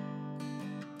tax.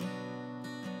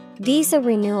 Visa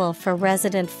renewal for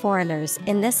resident foreigners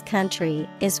in this country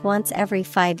is once every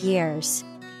 5 years.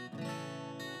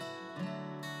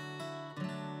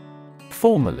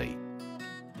 Formerly: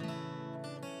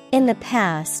 In the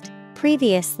past,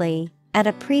 previously, at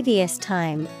a previous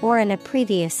time or in a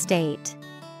previous state.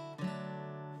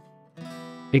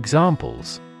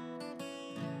 Examples: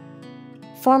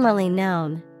 Formerly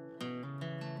known.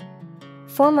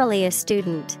 Formerly a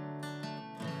student.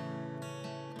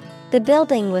 The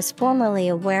building was formerly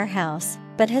a warehouse,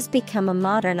 but has become a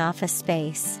modern office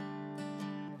space.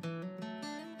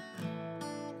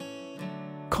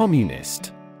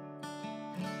 Communist: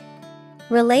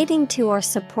 Relating to or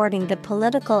supporting the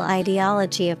political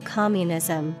ideology of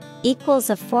communism, equals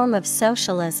a form of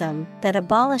socialism that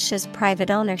abolishes private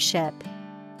ownership.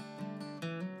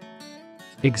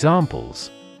 Examples: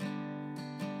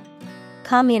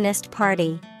 Communist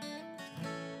Party.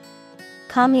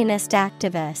 Communist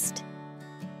activist.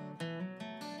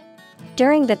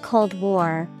 During the Cold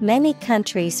War, many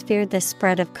countries feared the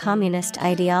spread of communist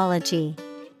ideology.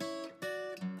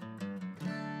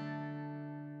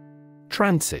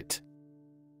 Transit: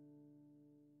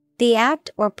 The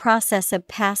act or process of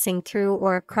passing through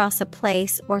or across a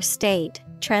place or state,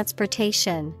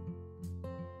 transportation.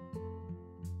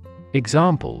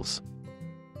 Examples: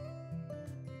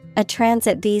 A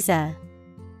transit visa.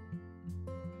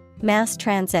 Mass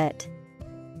transit.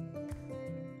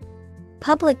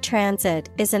 Public transit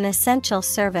is an essential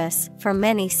service for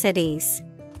many cities.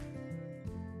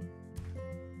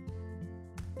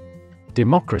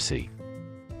 Democracy: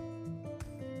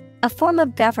 A form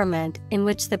of government in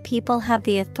which the people have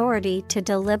the authority to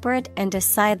deliberate and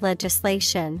decide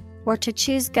legislation, or to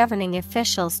choose governing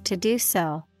officials to do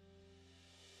so.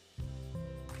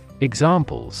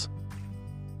 Examples: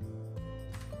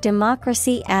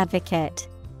 Democracy advocate.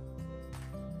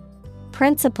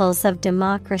 Principles of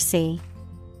democracy.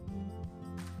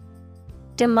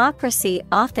 Democracy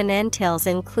often entails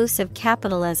inclusive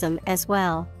capitalism as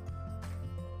well.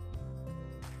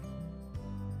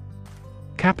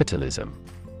 Capitalism: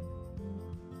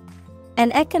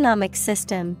 An economic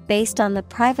system based on the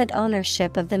private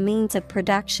ownership of the means of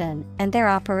production and their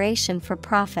operation for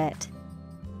profit.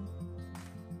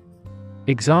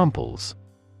 Examples: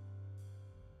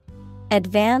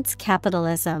 Advance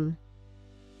capitalism.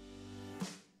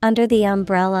 Under the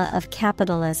umbrella of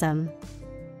capitalism.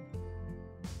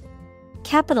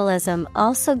 Capitalism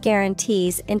also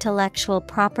guarantees intellectual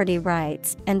property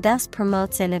rights and thus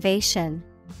promotes innovation.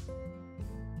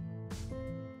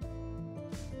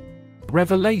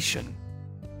 Revelation: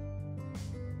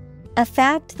 A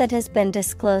fact that has been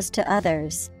disclosed to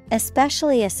others,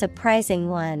 especially a surprising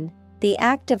one, the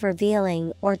act of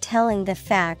revealing or telling the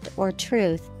fact or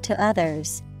truth to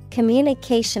others,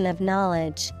 communication of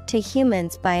knowledge to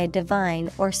humans by a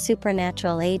divine or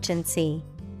supernatural agency.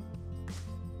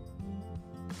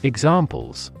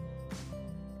 Examples: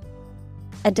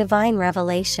 A divine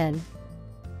revelation.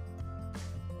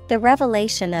 The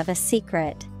revelation of a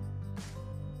secret.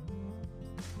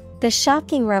 The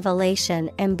shocking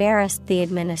revelation embarrassed the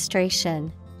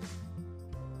administration.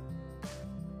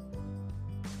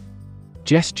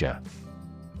 Gesture.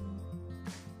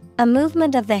 A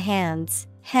movement of the hands,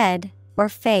 head, or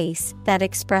face that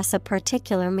express a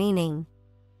particular meaning.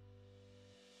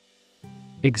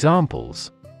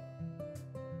 Examples.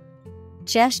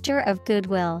 Gesture of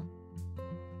goodwill.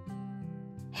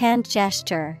 Hand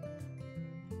gesture.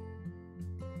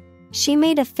 She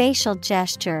made a facial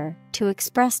gesture to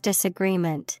express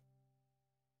disagreement.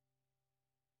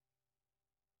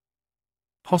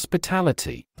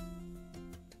 Hospitality.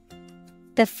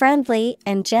 The friendly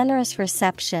and generous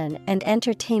reception and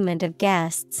entertainment of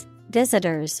guests,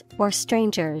 visitors, or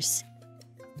strangers.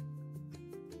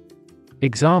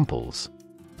 Examples.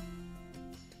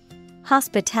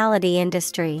 Hospitality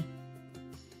industry.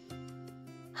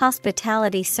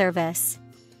 Hospitality service.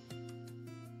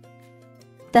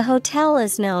 The hotel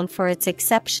is known for its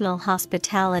exceptional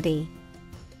hospitality.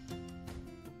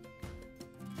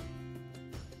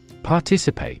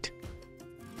 Participate.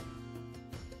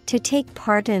 To take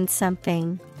part in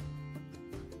something.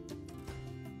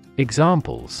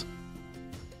 Examples.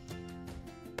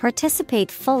 Participate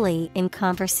fully in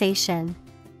conversation.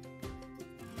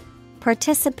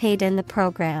 Participate in the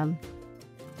program.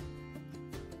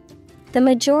 The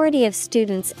majority of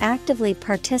students actively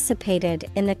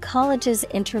participated in the college's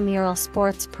intramural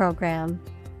sports program.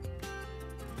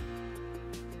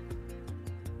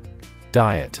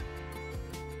 Diet.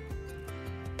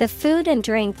 The food and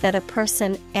drink that a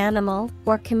person, animal,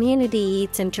 or community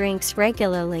eats and drinks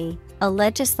regularly, a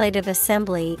legislative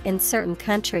assembly in certain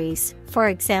countries, for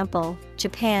example,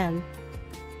 Japan.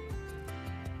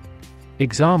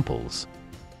 Examples.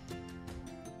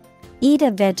 Eat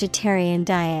a vegetarian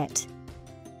diet.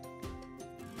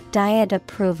 Diet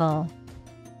approval.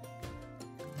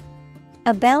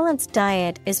 A balanced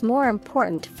diet is more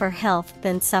important for health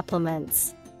than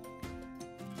supplements.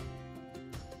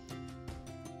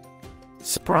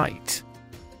 Sprite.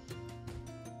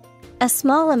 A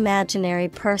small imaginary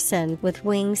person with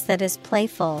wings that is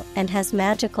playful and has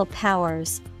magical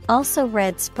powers, also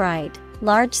red sprite,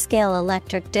 large-scale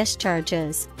electric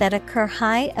discharges that occur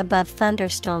high above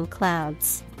thunderstorm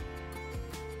clouds.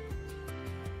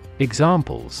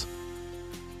 Examples.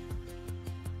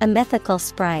 A mythical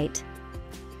sprite.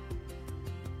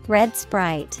 Red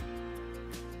sprite.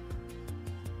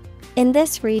 In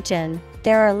this region,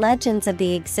 there are legends of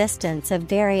the existence of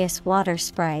various water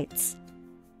sprites.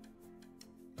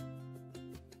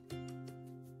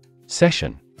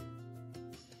 Session.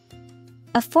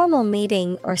 A formal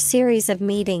meeting or series of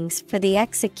meetings for the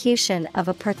execution of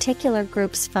a particular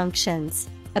group's functions,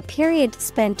 a period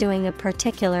spent doing a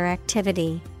particular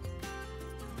activity.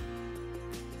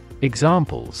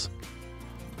 Examples.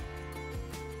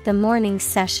 The morning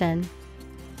session.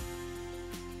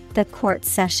 The court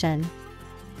session.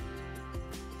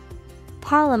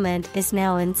 Parliament is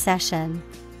now in session.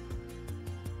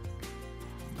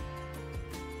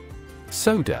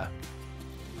 Soda.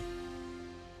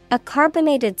 A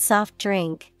carbonated soft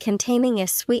drink containing a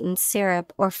sweetened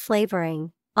syrup or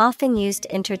flavoring, often used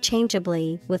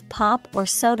interchangeably with pop or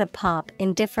soda pop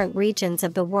in different regions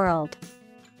of the world.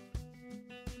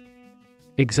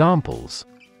 Examples.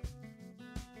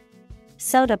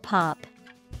 Soda pop.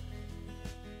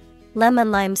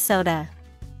 Lemon lime soda.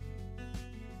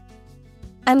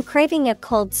 I'm craving a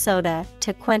cold soda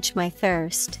to quench my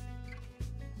thirst.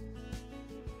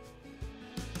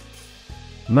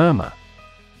 Murmur.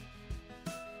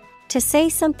 To say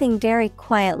something very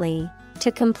quietly,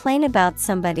 to complain about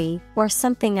somebody or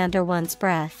something under one's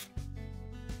breath.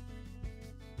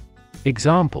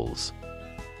 Examples.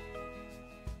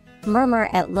 Murmur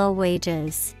at low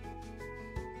wages.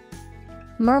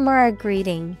 Murmur a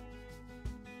greeting.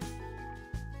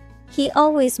 He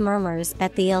always murmurs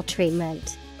at the ill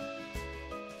treatment.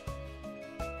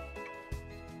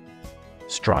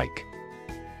 Strike.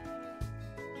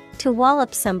 To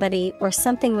wallop somebody or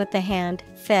something with the hand,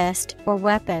 fist, or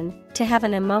weapon, to have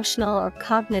an emotional or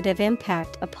cognitive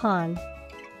impact upon.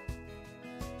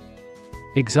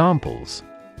 Examples.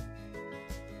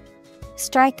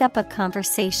 Strike up a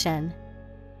conversation.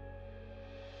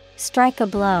 Strike a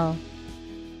blow.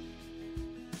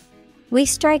 We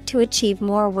strike to achieve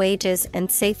more wages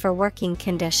and safer working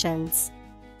conditions.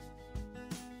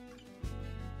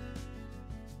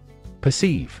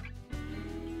 Perceive.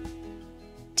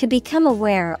 To become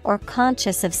aware or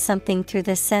conscious of something through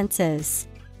the senses.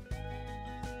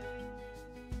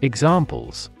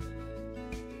 Examples.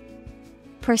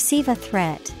 Perceive a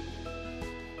threat.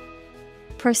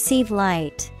 Perceive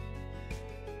light.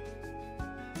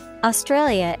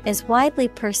 Australia is widely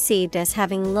perceived as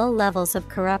having low levels of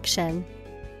corruption.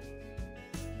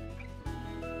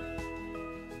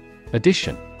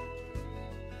 Addition.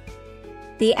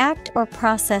 The act or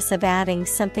process of adding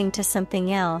something to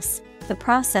something else, the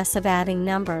process of adding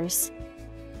numbers.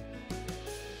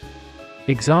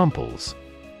 Examples: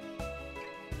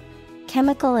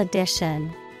 Chemical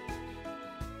addition.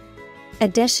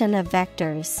 Addition of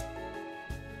vectors.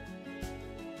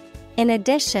 In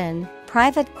addition,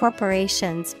 private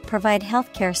corporations provide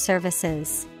healthcare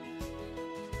services.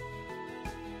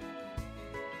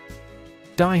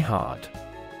 Die hard.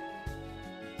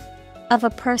 Of a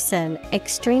person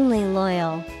extremely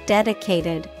loyal,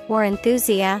 dedicated, or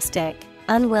enthusiastic,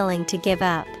 unwilling to give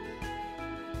up.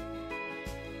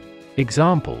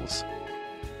 Examples: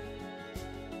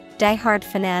 Die-hard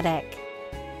fanatic.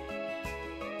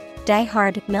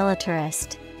 Die-hard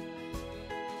militarist.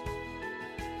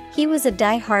 He was a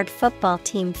die-hard football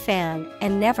team fan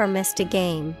and never missed a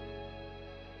game.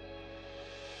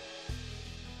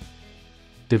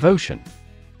 Devotion.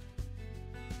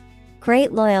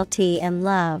 Great loyalty and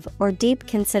love or deep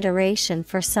consideration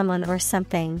for someone or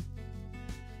something.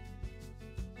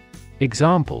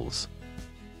 Examples: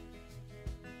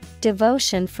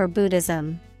 Devotion for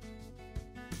Buddhism.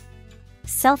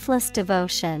 Selfless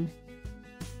devotion.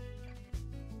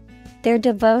 Their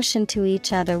devotion to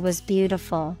each other was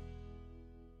beautiful.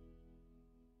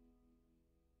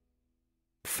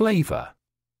 Flavor.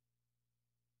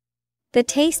 The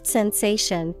taste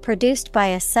sensation produced by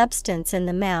a substance in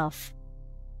the mouth.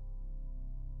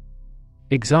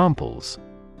 Examples: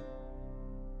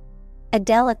 A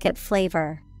delicate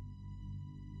flavor.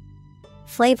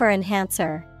 Flavor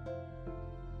enhancer.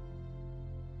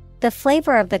 The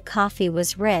flavor of the coffee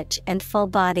was rich and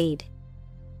full-bodied.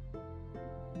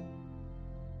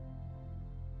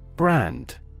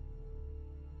 Brand.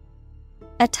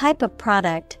 A type of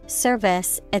product,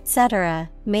 service, etc.,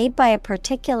 made by a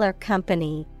particular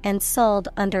company and sold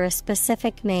under a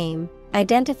specific name,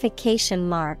 identification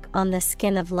mark on the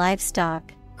skin of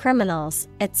livestock, criminals,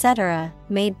 etc.,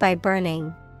 made by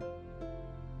burning.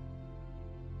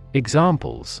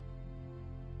 Examples: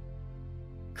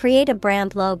 Create a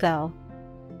brand logo.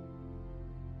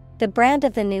 The brand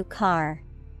of the new car.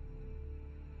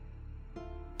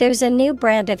 There's a new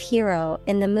brand of hero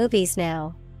in the movies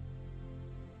now.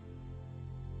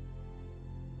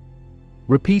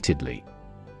 Repeatedly.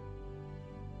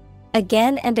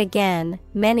 Again and again,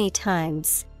 many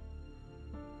times.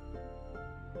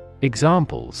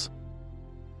 Examples: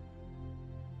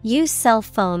 Use cell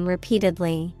phone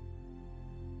repeatedly.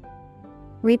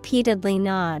 Repeatedly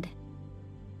nod.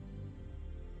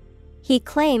 He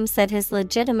claims that his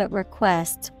legitimate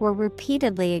requests were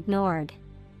repeatedly ignored.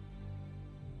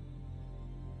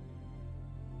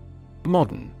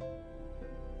 Modern.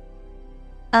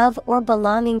 Of or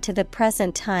belonging to the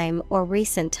present time or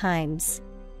recent times.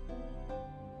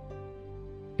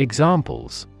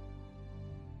 Examples: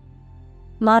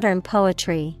 Modern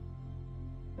poetry.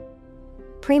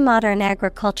 Pre-modern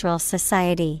agricultural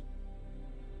society.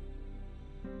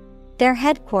 Their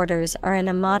headquarters are in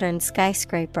a modern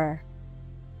skyscraper.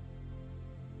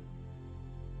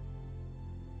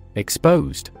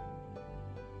 Exposed.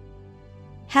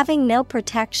 Having no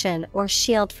protection or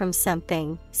shield from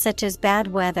something, such as bad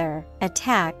weather,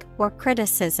 attack, or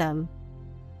criticism.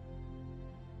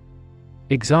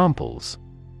 Examples: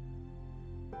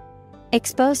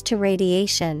 Exposed to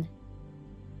radiation.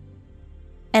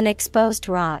 An exposed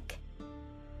rock.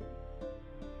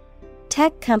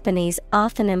 Tech companies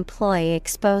often employ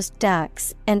exposed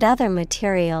ducts and other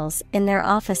materials in their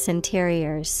office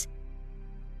interiors.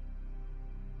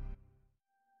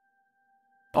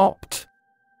 Opt.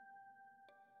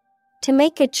 To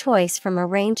make a choice from a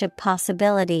range of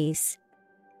possibilities.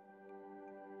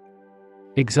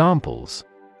 Examples: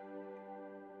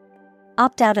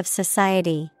 Opt out of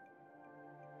society.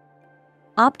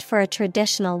 Opt for a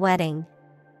traditional wedding.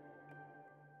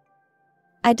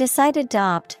 I decided to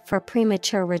opt for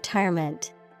premature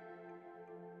retirement.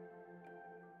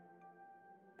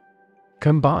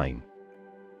 Combine.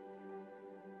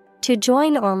 To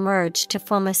join or merge to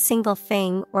form a single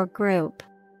thing or group.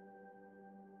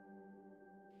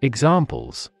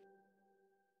 Examples: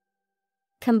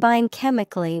 Combine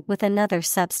chemically with another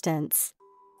substance.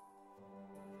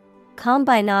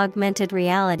 Combine augmented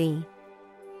reality.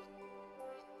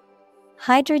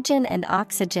 Hydrogen and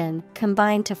oxygen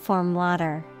combine to form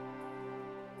water.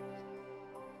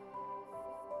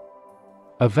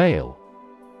 Avail.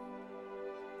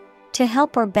 To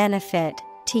help or benefit,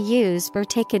 to use or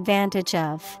take advantage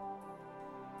of.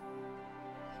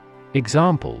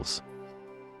 Examples: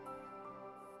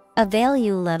 Avail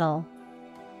you little.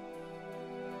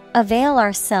 Avail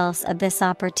ourselves of this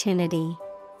opportunity.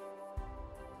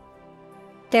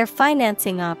 Their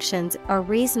financing options are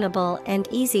reasonable and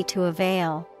easy to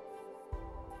avail.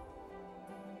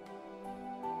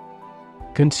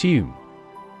 Consume.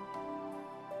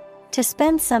 To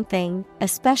spend something,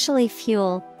 especially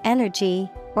fuel, energy,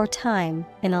 or time,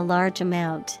 in a large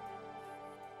amount.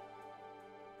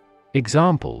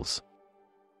 Examples: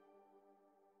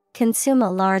 Consume a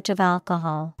large of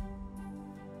alcohol.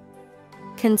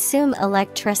 Consume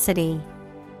electricity.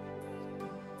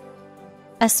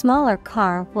 A smaller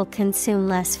car will consume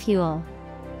less fuel.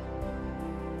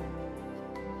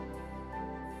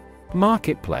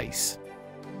 Marketplace.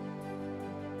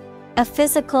 A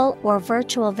physical or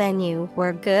virtual venue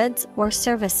where goods or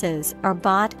services are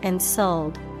bought and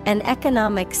sold, an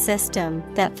economic system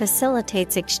that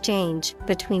facilitates exchange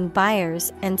between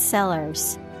buyers and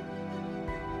sellers.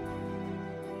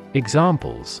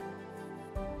 Examples: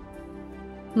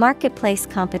 Marketplace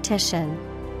competition.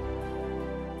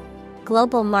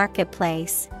 Global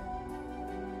marketplace.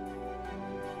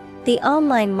 The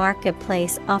online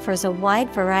marketplace offers a wide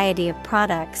variety of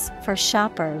products for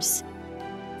shoppers.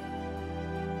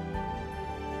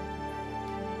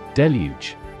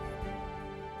 Deluge.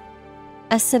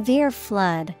 A severe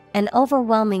flood, an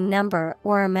overwhelming number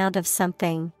or amount of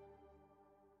something.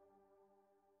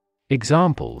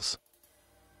 Examples: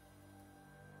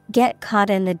 Get caught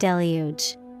in the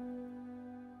deluge.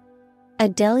 A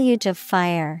deluge of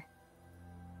fire.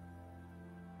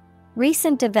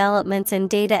 Recent developments in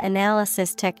data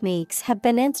analysis techniques have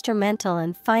been instrumental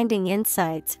in finding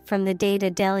insights from the data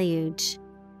deluge.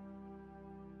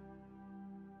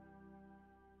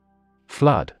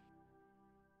 Flood.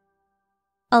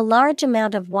 A large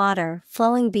amount of water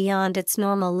flowing beyond its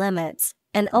normal limits,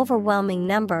 an overwhelming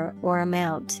number or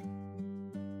amount.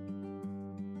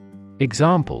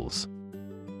 Examples: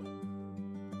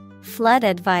 Flood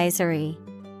advisory.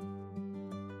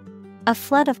 A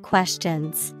flood of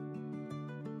questions.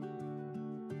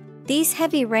 These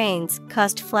heavy rains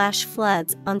caused flash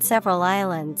floods on several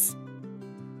islands.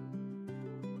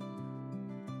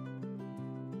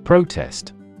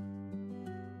 Protest.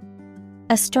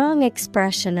 A strong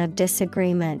expression of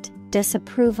disagreement,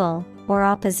 disapproval, or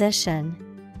opposition.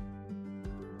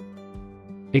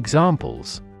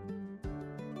 Examples: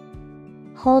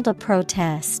 Hold a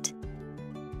protest.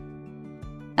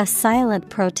 A silent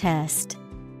protest.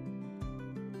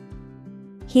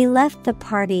 He left the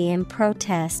party in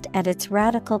protest at its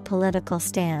radical political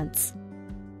stance.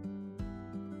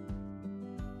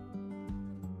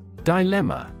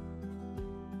 Dilemma.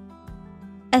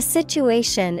 A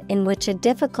situation in which a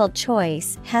difficult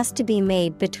choice has to be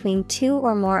made between two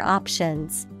or more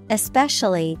options,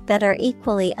 especially that are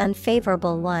equally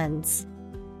unfavorable ones.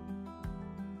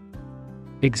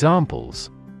 Examples: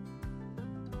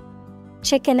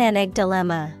 Chicken and egg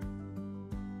dilemma.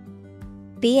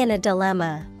 Be in a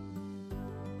dilemma.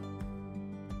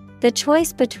 The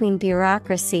choice between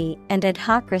bureaucracy and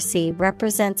adhocracy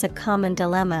represents a common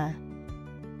dilemma.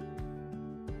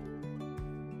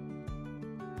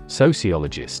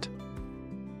 Sociologist.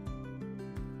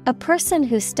 A person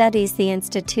who studies the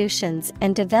institutions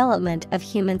and development of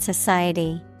human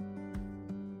society.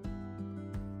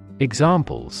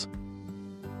 Examples: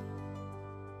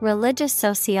 Religious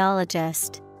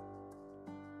sociologist.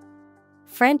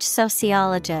 French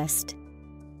sociologist.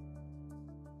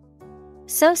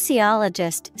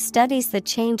 Sociologist studies the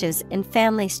changes in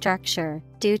family structure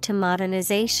due to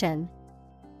modernization.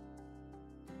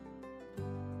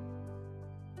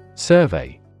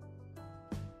 Survey.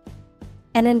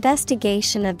 An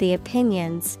investigation of the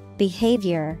opinions,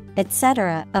 behavior,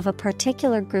 etc. of a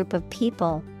particular group of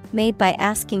people, made by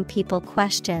asking people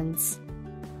questions.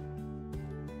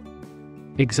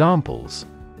 Examples: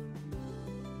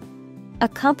 A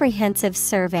comprehensive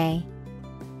survey.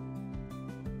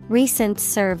 Recent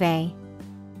survey.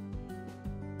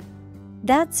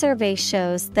 That survey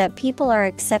shows that people are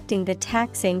accepting the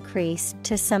tax increase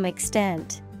to some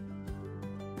extent.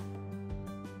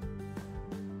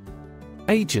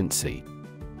 Agency.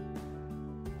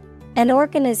 An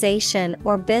organization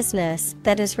or business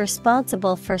that is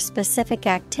responsible for specific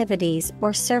activities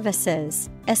or services,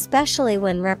 especially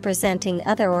when representing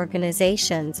other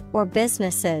organizations or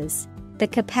businesses. The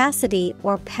capacity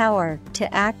or power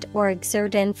to act or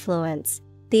exert influence,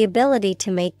 the ability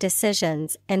to make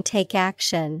decisions and take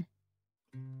action.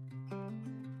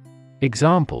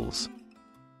 Examples: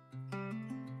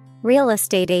 Real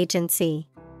estate agency.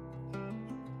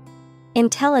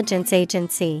 Intelligence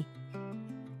agency.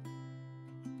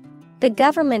 The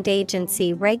government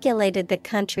agency regulated the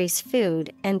country's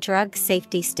food and drug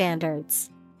safety standards.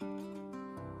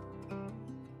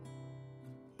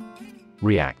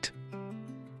 React.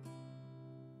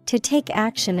 To take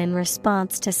action in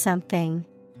response to something.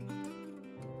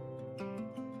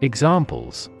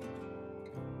 Examples: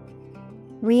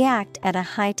 React at a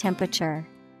high temperature.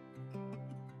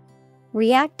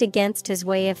 React against his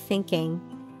way of thinking.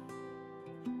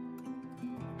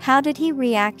 How did he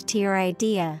react to your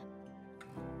idea?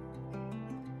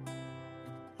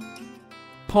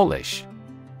 Polish.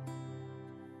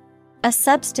 A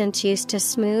substance used to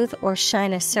smooth or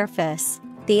shine a surface,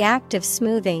 the act of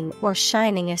smoothing or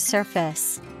shining a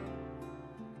surface.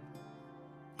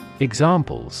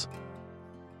 Examples: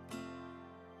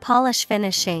 Polish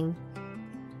finishing.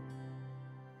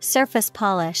 Surface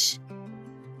polish.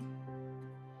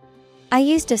 I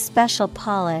used a special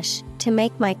polish to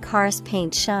make my car's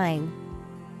paint shine.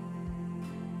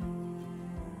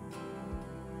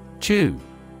 Chew.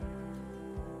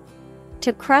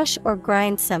 To crush or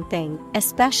grind something,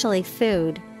 especially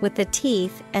food, with the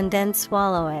teeth and then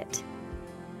swallow it.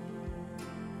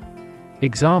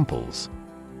 Examples: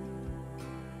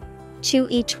 Chew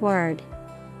each word.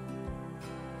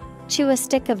 Chew a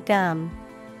stick of gum.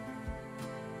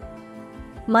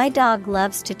 My dog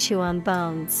loves to chew on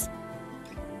bones.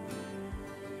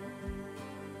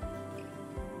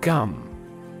 Gum.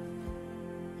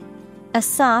 A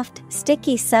soft,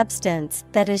 sticky substance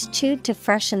that is chewed to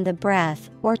freshen the breath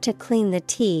or to clean the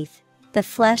teeth, the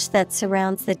flesh that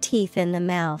surrounds the teeth in the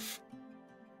mouth.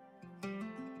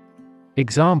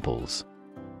 Examples: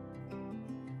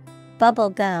 Bubble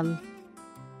gum.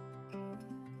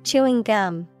 Chewing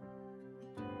gum.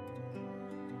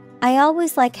 I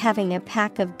always like having a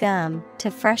pack of gum to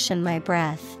freshen my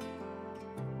breath.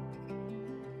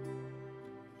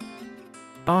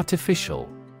 Artificial.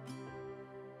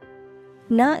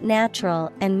 Not natural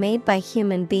and made by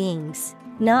human beings,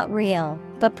 not real,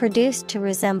 but produced to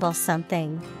resemble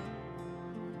something.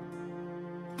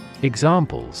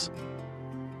 Examples: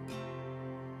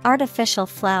 Artificial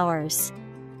flowers.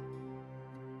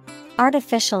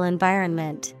 Artificial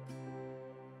environment.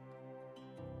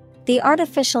 The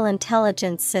artificial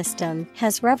intelligence system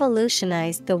has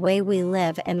revolutionized the way we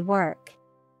live and work.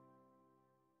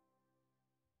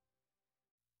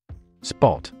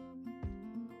 Spot.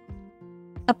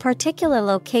 A particular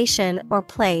location or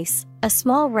place, a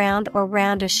small round or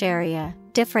roundish area,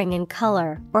 differing in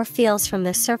color or feels from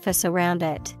the surface around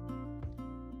it.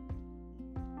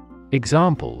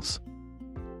 Examples: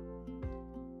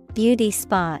 Beauty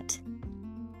spot.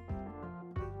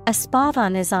 A spot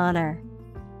on his honor.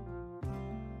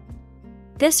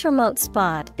 This remote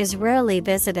spot is rarely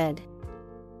visited.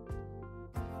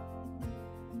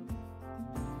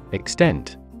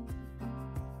 Extent.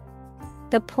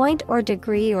 The point or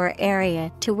degree or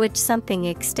area to which something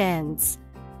extends.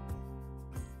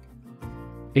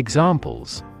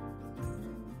 Examples: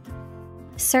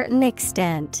 Certain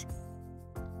extent.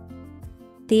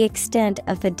 The extent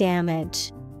of the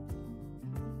damage.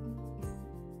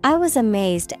 I was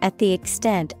amazed at the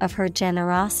extent of her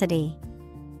generosity.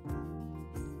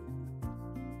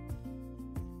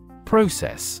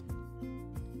 Process.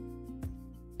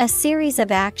 A series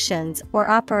of actions or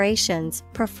operations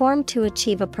performed to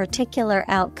achieve a particular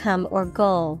outcome or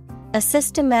goal, a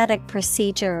systematic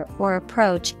procedure or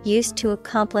approach used to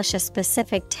accomplish a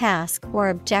specific task or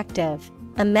objective,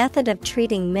 a method of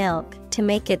treating milk to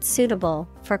make it suitable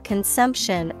for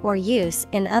consumption or use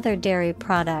in other dairy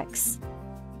products.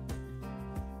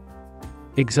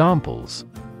 Examples: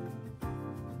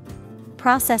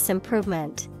 Process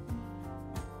improvement.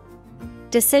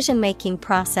 Decision-making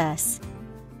process.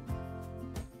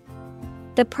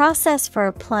 The process for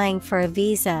applying for a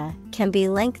visa can be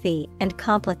lengthy and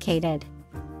complicated.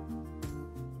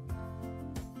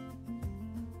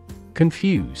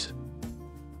 Confuse.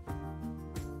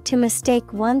 To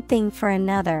mistake one thing for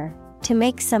another, to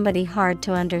make somebody hard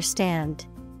to understand.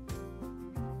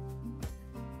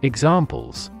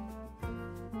 Examples: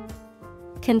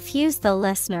 Confuse the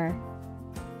listener.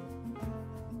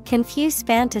 Confuse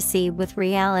fantasy with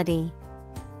reality.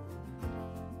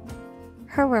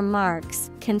 Her remarks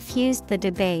confused the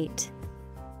debate.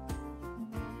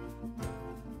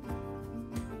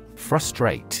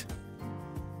 Frustrate.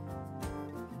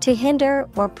 To hinder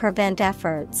or prevent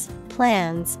efforts,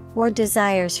 plans, or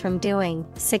desires from doing,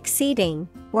 succeeding,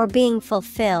 or being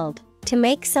fulfilled, to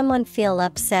make someone feel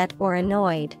upset or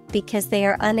annoyed because they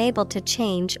are unable to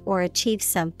change or achieve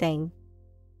something.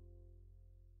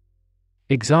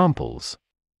 Examples: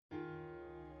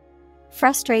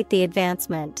 Frustrate the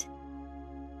advancement.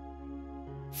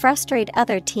 Frustrate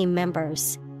other team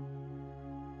members.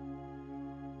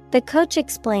 The coach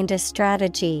explained a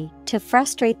strategy to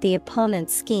frustrate the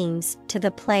opponent's schemes to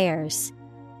the players.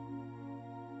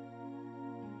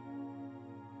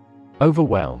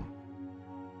 Overwhelm.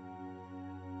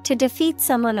 To defeat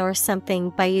someone or something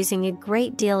by using a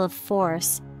great deal of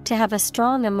force, to have a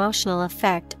strong emotional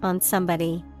effect on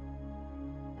somebody.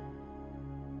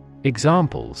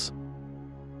 Examples: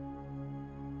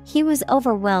 He was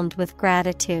overwhelmed with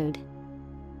gratitude.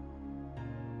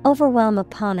 Overwhelm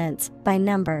opponents by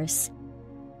numbers.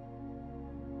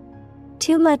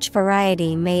 Too much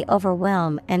variety may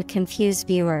overwhelm and confuse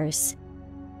viewers.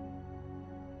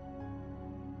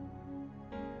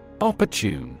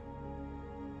 Opportune.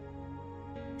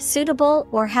 Suitable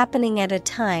or happening at a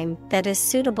time that is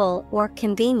suitable or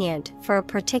convenient for a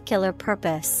particular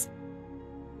purpose.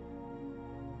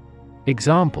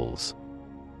 Examples: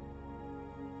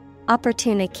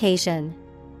 Opportune occasion.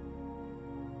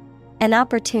 An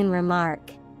opportune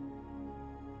remark.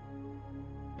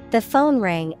 The phone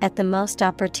rang at the most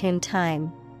opportune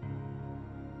time.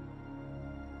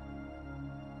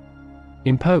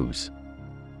 Impose.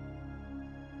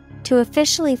 To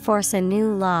officially force a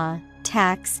new law,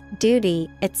 tax, duty,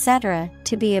 etc.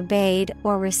 to be obeyed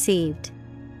or received.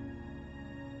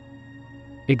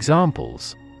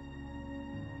 Examples: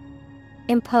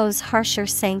 Impose harsher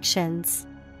sanctions.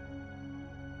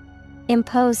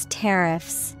 Impose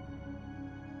tariffs.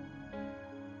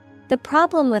 The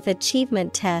problem with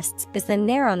achievement tests is the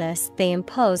narrowness they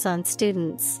impose on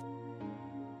students.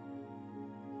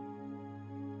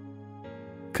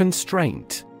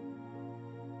 Constraint.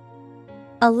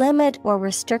 A limit or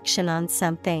restriction on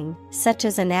something, such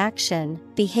as an action,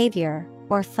 behavior,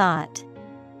 or thought.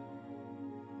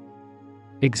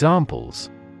 Examples: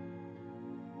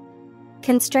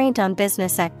 Constraint on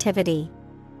business activity.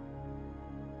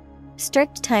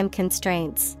 Strict time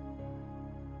constraints.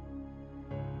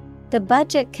 The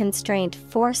budget constraint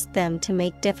forced them to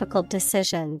make difficult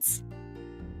decisions.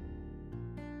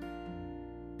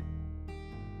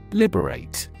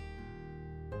 Liberate.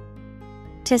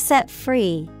 To set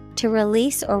free, to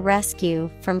release or rescue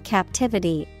from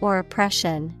captivity or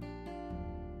oppression.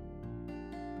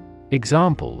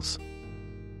 Examples: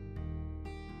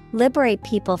 Liberate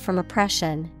people from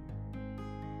oppression.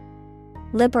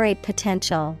 Liberate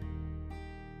potential.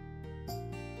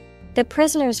 The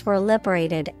prisoners were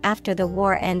liberated after the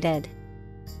war ended.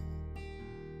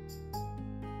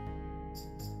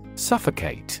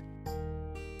 Suffocate.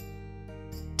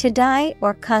 To die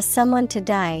or cause someone to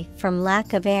die from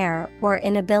lack of air or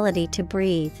inability to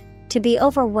breathe. To be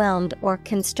overwhelmed or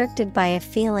constricted by a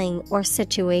feeling or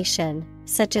situation,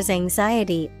 such as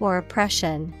anxiety or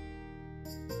oppression.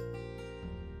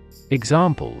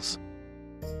 Examples: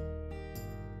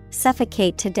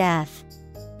 Suffocate to death.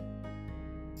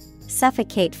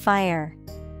 Suffocate fire.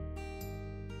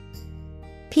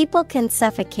 People can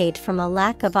suffocate from a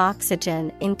lack of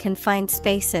oxygen in confined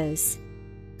spaces.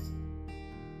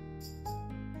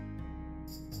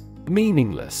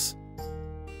 Meaningless.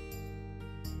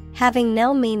 Having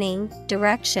no meaning,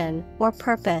 direction, or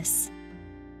purpose.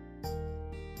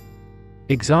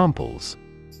 Examples: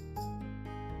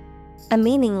 A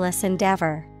meaningless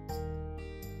endeavor.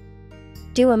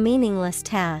 Do a meaningless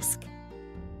task.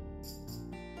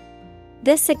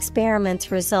 This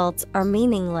experiment's results are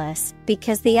meaningless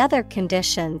because the other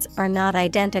conditions are not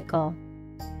identical.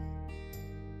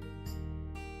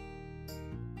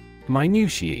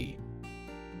 Minutiae.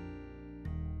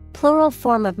 Plural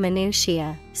form of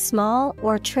minutiae, small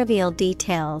or trivial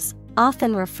details,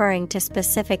 often referring to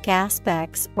specific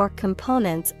aspects or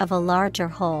components of a larger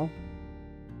whole.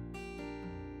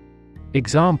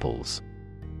 Examples: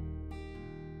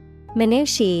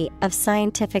 Minutiae of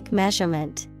scientific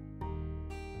measurement.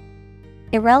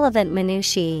 Irrelevant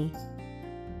minutiae.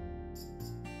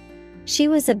 She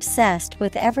was obsessed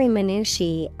with every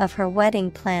minutiae of her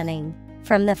wedding planning,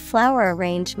 from the flower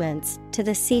arrangements to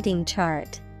the seating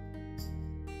chart.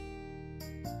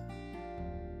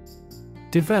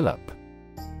 Develop.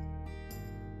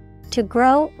 To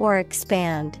grow or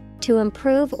expand, to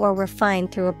improve or refine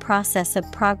through a process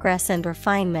of progress and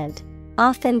refinement,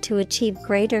 often to achieve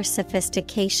greater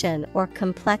sophistication or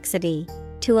complexity,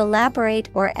 to elaborate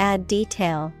or add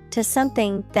detail to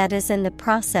something that is in the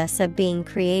process of being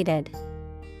created.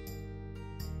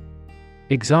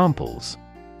 Examples: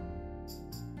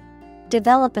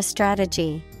 Develop a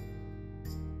strategy.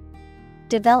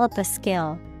 Develop a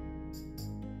skill.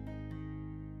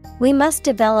 We must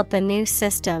develop a new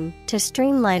system to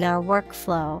streamline our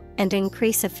workflow and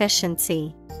increase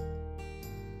efficiency.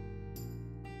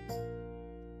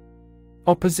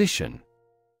 Opposition.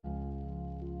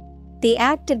 The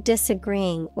act of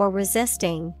disagreeing or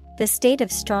resisting, the state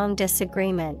of strong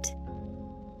disagreement.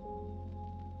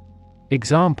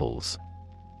 Examples: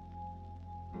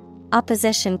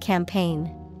 Opposition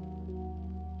campaign.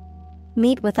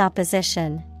 Meet with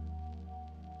opposition.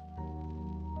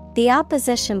 The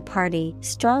opposition party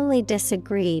strongly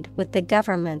disagreed with the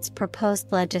government's proposed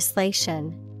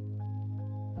legislation.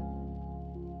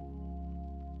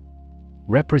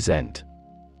 Represent.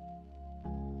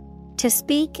 To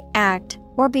speak, act,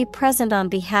 or be present on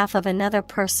behalf of another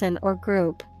person or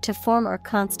group, to form or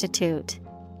constitute.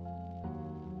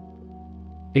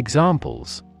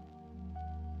 Examples: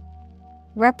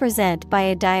 Represent by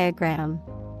a diagram.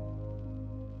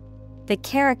 The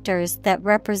characters that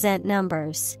represent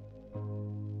numbers.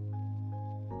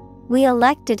 We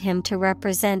elected him to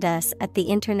represent us at the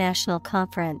international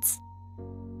conference.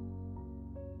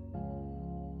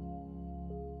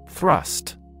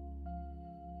 Thrust.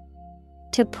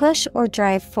 To push or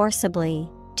drive forcibly,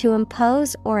 to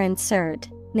impose or insert.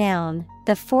 Noun,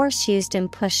 the force used in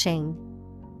pushing.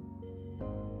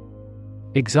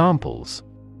 Examples: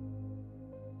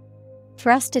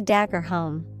 Thrust a dagger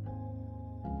home.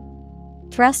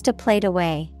 Thrust a plate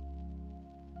away.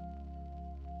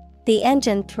 The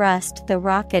engine thrust the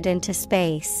rocket into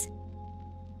space.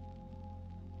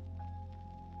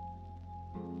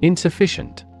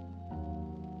 Insufficient.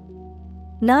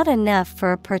 Not enough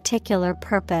for a particular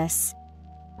purpose.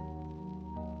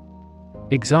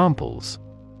 Examples: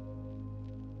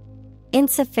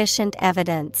 Insufficient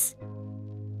evidence.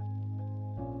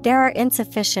 There are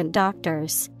insufficient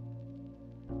doctors.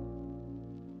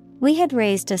 We had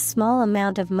raised a small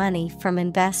amount of money from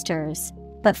investors,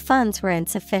 but funds were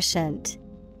insufficient.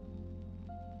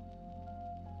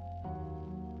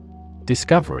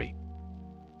 Discovery.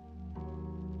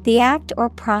 The act or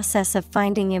process of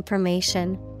finding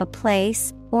information, a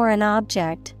place, or an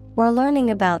object, or learning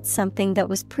about something that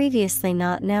was previously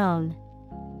not known.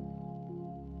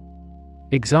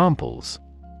 Examples: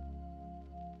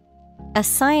 A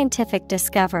scientific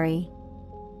discovery.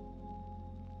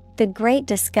 The great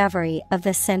discovery of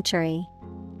the century.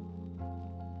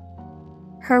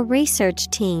 Her research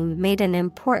team made an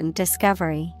important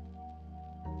discovery.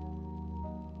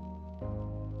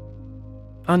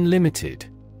 Unlimited.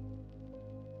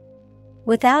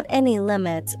 Without any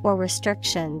limits or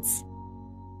restrictions.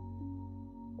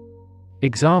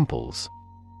 Examples: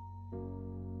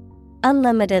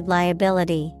 Unlimited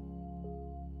liability.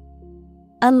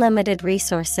 Unlimited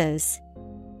resources.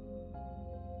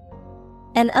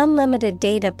 An unlimited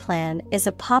data plan is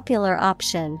a popular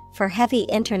option for heavy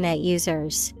internet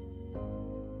users.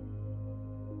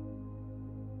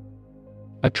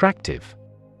 Attractive.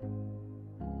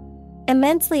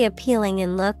 Immensely appealing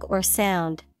in look or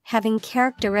sound, having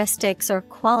characteristics or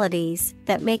qualities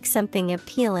that make something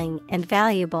appealing and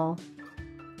valuable.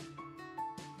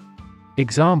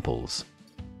 Examples: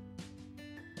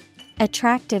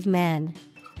 Attractive men.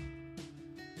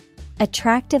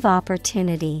 Attractive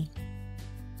opportunity.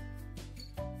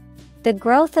 The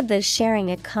growth of the sharing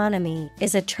economy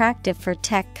is attractive for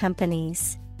tech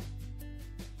companies.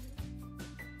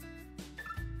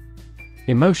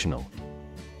 Emotional.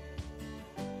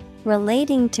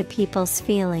 Relating to people's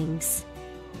feelings.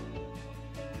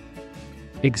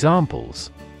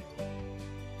 Examples: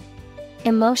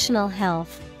 Emotional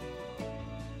health.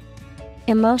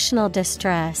 Emotional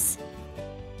distress.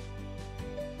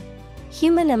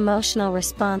 Human emotional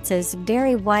responses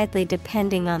vary widely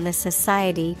depending on the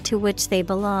society to which they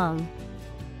belong.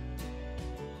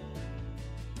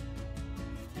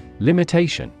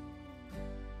 Limitation.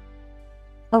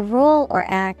 A rule or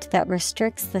act that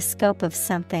restricts the scope of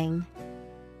something.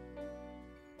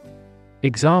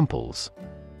 Examples: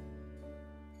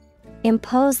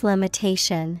 Impose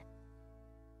limitation.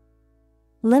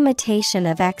 Limitation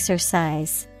of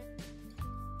exercise.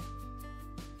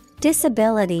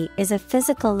 Disability is a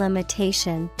physical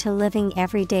limitation to living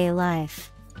everyday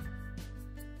life.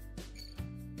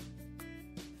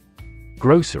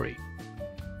 Grocery.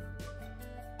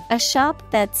 A shop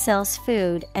that sells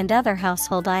food and other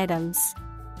household items.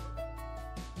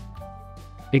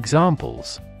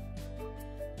 Examples: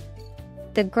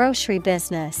 The grocery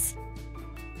business.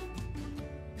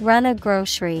 Run a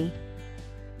grocery.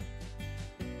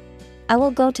 I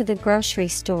will go to the grocery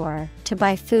store to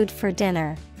buy food for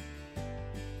dinner.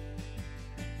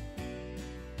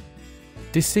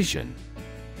 Decision.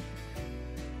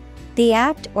 The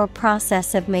act or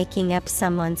process of making up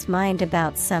someone's mind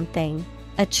about something,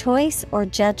 a choice or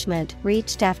judgment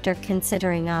reached after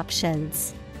considering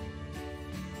options.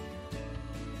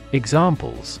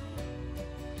 Examples: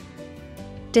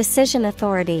 Decision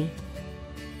authority.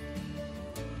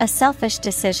 A selfish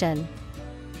decision.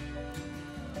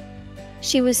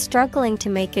 She was struggling to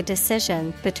make a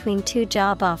decision between two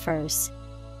job offers.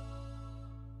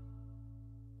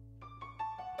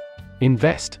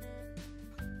 Invest.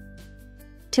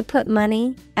 To put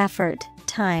money, effort,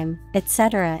 time,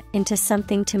 etc. into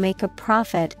something to make a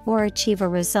profit or achieve a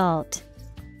result.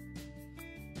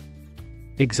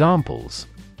 Examples: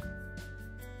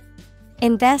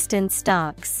 invest in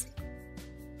stocks.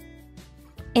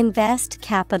 Invest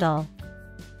capital.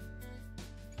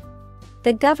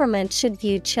 The government should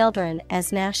view children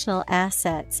as national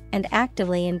assets and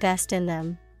actively invest in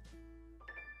them.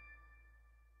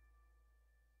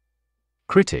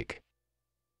 Critic.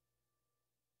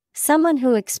 Someone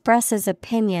who expresses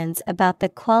opinions about the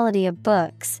quality of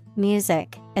books,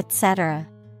 music, etc.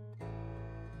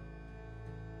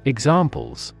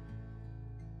 Examples: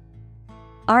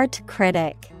 art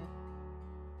critic.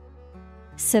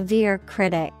 Severe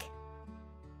critic.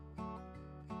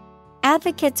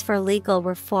 Advocates for legal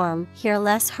reform hear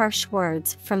less harsh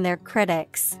words from their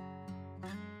critics.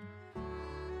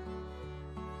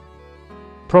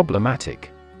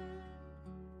 Problematic.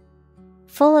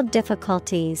 Full of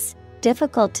difficulties,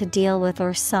 difficult to deal with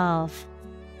or solve.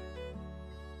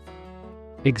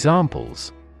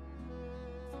 Examples: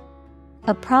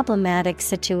 a problematic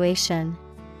situation.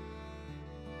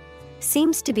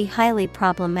 Seems to be highly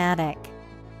problematic.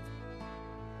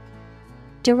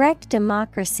 Direct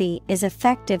democracy is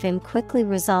effective in quickly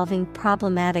resolving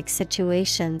problematic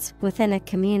situations within a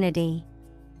community.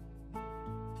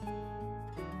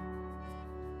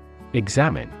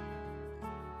 Examine.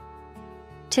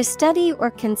 To study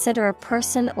or consider a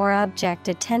person or object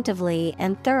attentively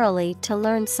and thoroughly to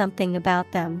learn something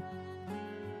about them.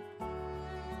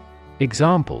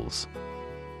 Examples: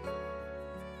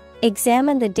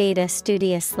 examine the data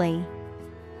studiously.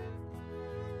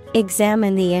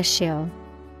 Examine the issue.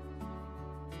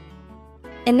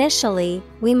 Initially,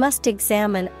 we must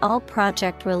examine all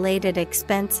project-related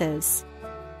expenses.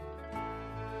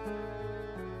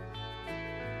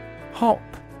 Hop.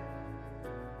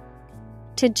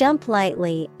 To jump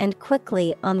lightly and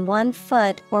quickly on one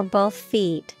foot or both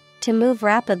feet, to move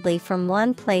rapidly from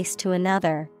one place to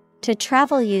another, to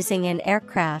travel using an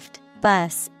aircraft,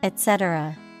 bus,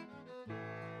 etc.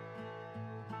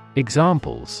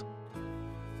 Examples: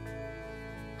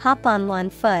 hop on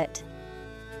one foot.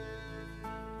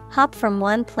 Hop from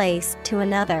one place to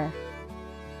another.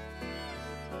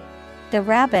 The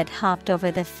rabbit hopped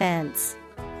over the fence.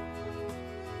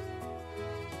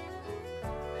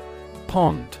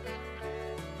 Pond.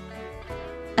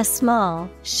 A small,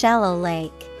 shallow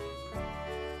lake.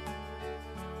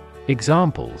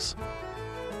 Examples: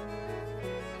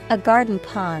 a garden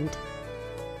pond.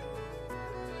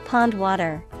 Pond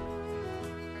water.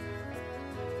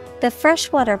 The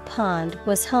freshwater pond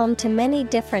was home to many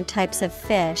different types of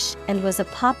fish and was a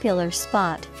popular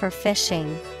spot for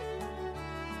fishing.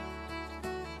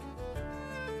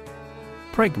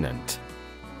 Pregnant.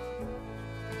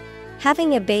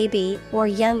 Having a baby or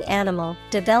young animal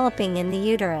developing in the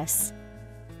uterus.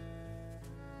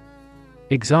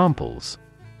 Examples: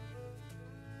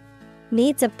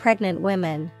 needs of pregnant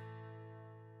women.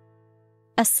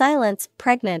 A silence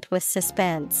pregnant with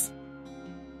suspense.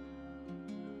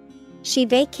 She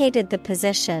vacated the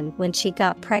position when she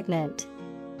got pregnant.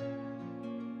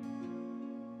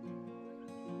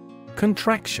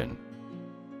 Contraction.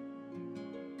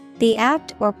 The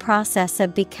act or process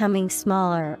of becoming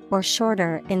smaller or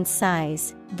shorter in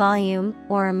size, volume,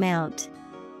 or amount.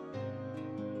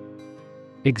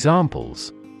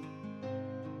 Examples: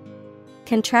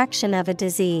 contraction of a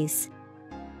disease.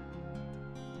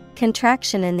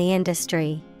 Contraction in the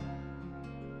industry.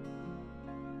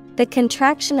 The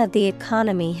contraction of the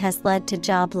economy has led to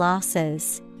job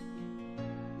losses.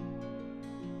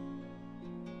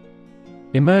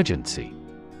 Emergency.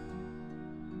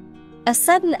 A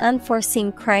sudden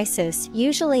unforeseen crisis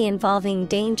usually involving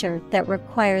danger that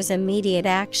requires immediate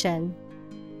action.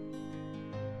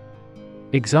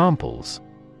 Examples: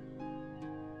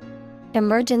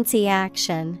 emergency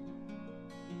action.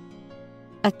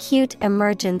 Acute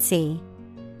emergency.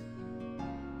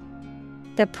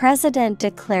 The president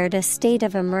declared a state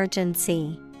of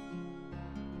emergency.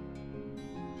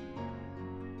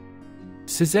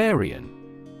 Caesarean.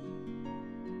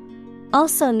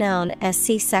 Also known as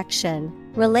C-section,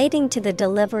 relating to the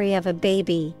delivery of a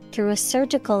baby through a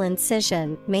surgical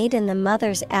incision made in the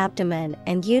mother's abdomen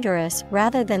and uterus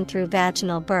rather than through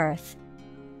vaginal birth.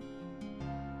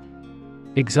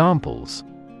 Examples: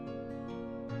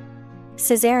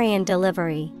 Caesarean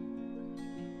delivery.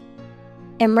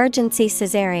 Emergency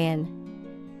caesarean.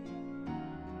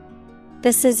 The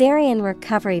cesarean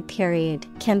recovery period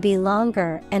can be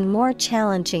longer and more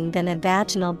challenging than a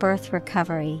vaginal birth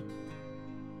recovery.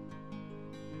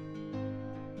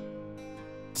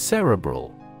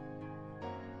 Cerebral.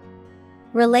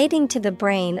 Relating to the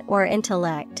brain or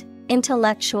intellect,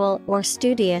 intellectual or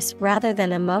studious rather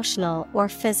than emotional or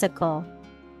physical.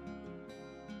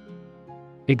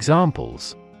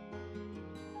 Examples: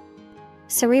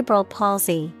 cerebral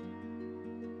palsy,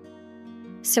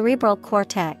 cerebral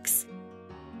cortex.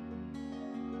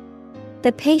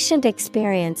 The patient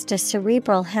experienced a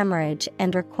cerebral hemorrhage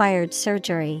and required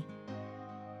surgery.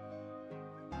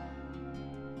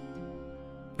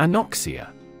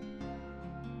 Anoxia.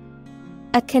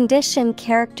 A condition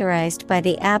characterized by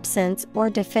the absence or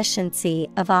deficiency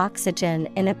of oxygen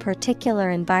in a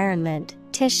particular environment,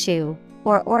 tissue,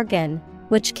 or organ,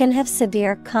 which can have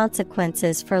severe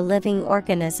consequences for living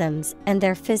organisms and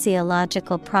their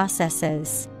physiological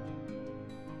processes.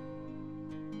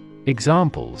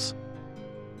 Examples: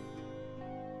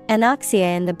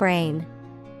 anoxia in the brain,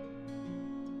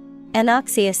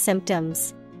 anoxia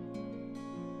symptoms.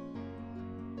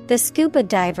 The scuba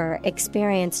diver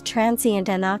experienced transient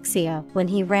anoxia when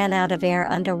he ran out of air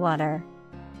underwater.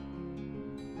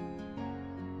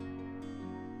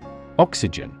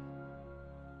 Oxygen.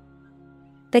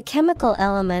 The chemical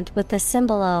element with the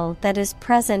symbol O that is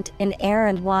present in air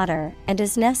and water and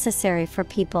is necessary for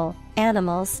people,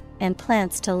 animals, and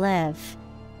plants to live.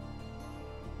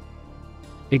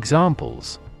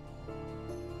 Examples: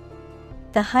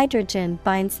 the hydrogen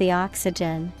binds the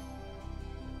oxygen.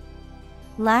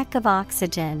 Lack of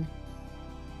oxygen.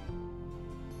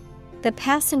 The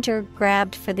passenger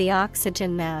grabbed for the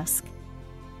oxygen mask.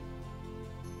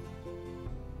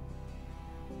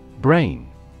 Brain.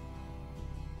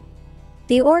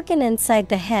 The organ inside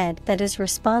the head that is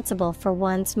responsible for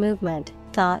one's movement,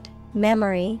 thought,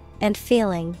 memory, and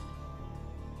feeling.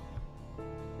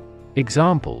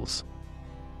 Examples: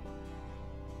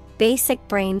 basic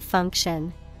brain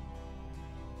function.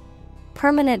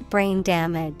 Permanent brain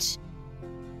damage.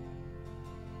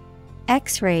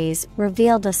 X-rays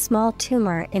revealed a small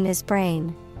tumor in his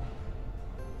brain.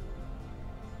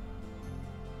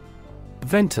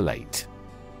 Ventilate.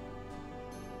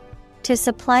 To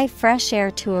supply fresh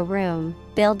air to a room,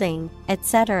 building,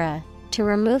 etc., to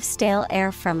remove stale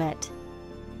air from it.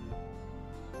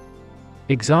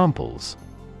 Examples: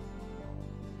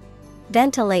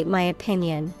 ventilate my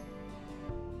opinion.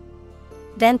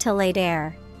 Ventilate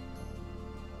air.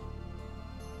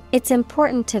 It's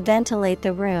important to ventilate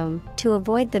the room to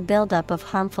avoid the buildup of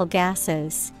harmful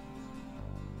gases.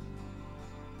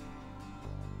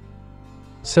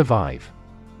 Survive.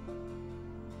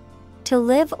 To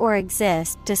live or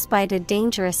exist despite a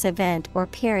dangerous event or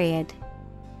period.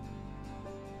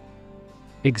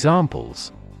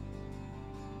 Examples: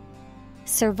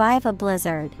 survive a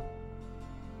blizzard.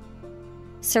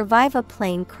 Survive a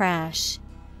plane crash.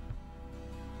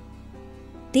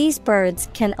 These birds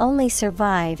can only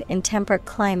survive in temperate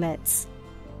climates.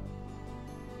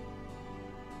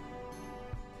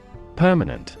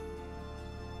 Permanent.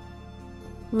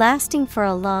 Lasting for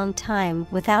a long time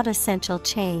without essential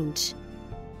change.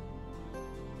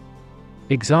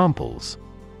 Examples: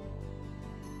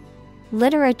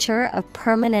 literature of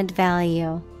permanent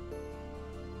value.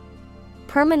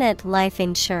 Permanent life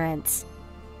insurance.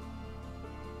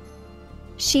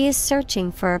 She is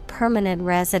searching for a permanent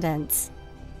residence.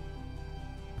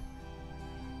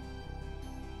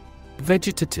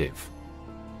 Vegetative.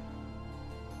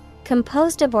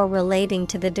 Composed of or relating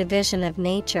to the division of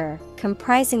nature,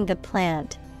 comprising the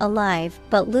plant, alive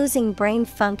but losing brain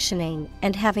functioning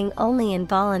and having only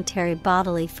involuntary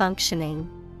bodily functioning.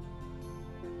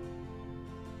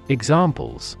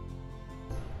 Examples: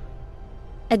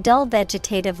 a dull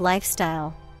vegetative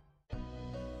lifestyle.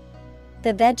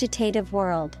 The vegetative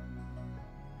world.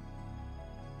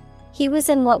 He was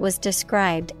in what was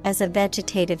described as a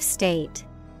vegetative state.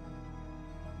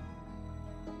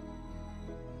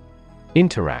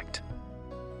 Interact.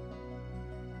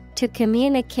 To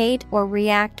communicate or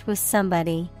react with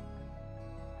somebody.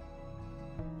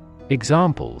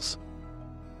 Examples: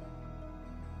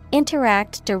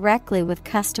 interact directly with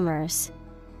customers.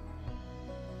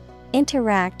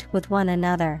 Interact with one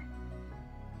another.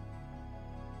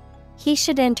 He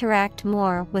should interact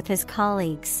more with his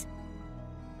colleagues.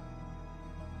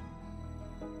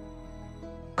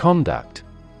 Conduct.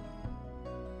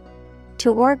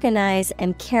 To organize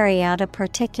and carry out a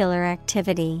particular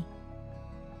activity.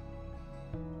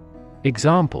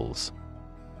 Examples: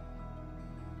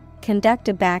 conduct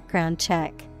a background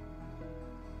check.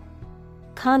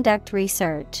 Conduct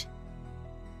research.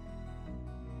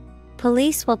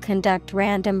 Police will conduct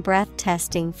random breath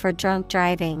testing for drunk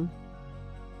driving.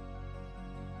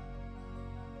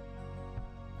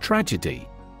 Tragedy.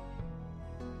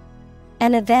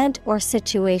 An event or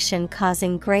situation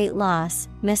causing great loss,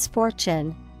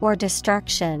 misfortune, or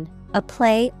destruction. A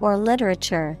play or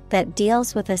literature that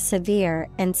deals with a severe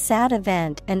and sad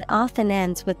event and often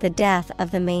ends with the death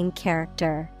of the main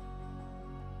character.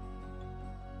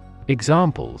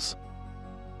 Examples: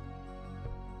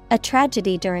 A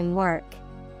tragedy during work.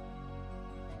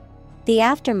 The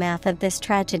aftermath of this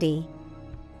tragedy.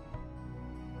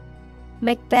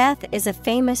 Macbeth is a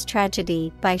famous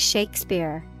tragedy by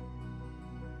Shakespeare.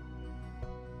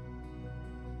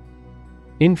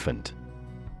 Infant.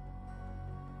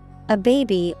 A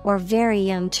baby or very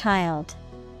young child.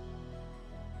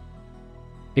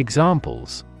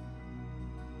 Examples: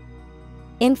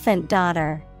 Infant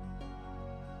daughter.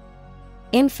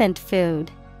 Infant food.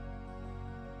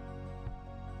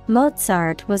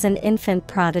 Mozart was an infant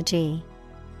prodigy.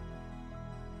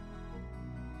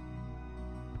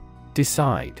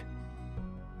 Decide.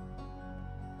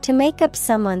 To make up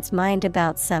someone's mind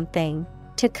about something.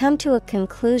 To come to a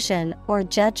conclusion or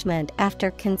judgment after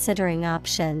considering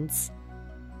options.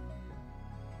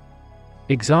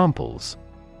 Examples: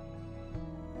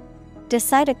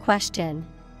 Decide a question.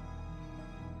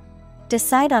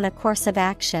 Decide on a course of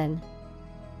action.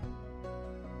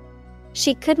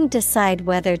 She couldn't decide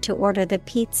whether to order the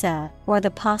pizza or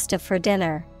the pasta for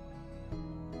dinner.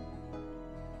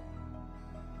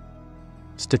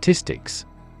 Statistics.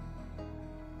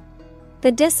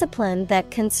 The discipline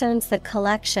that concerns the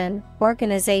collection,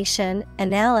 organization,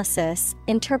 analysis,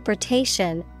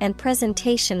 interpretation, and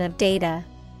presentation of data.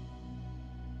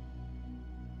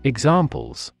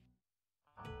 Examples: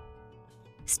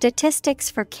 Statistics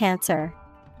for cancer.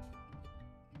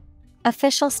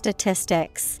 Official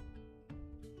statistics.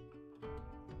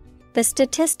 The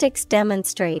statistics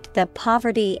demonstrate that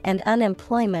poverty and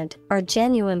unemployment are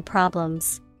genuine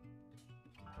problems.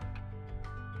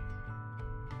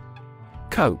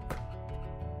 Cope.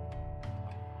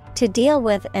 To deal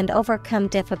with and overcome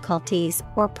difficulties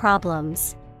or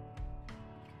problems.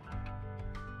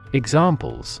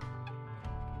 Examples: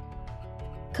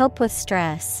 Cope with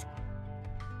stress.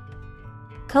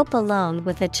 Cope alone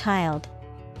with a child.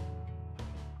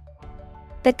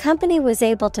 The company was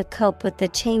able to cope with the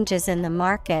changes in the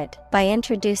market by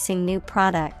introducing new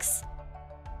products.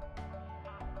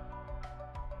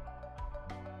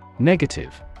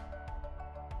 Negative.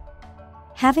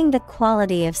 Having the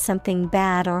quality of something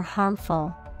bad or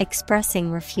harmful,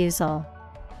 expressing refusal.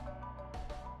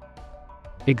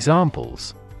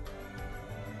 Examples: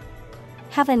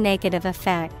 Have a negative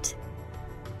effect.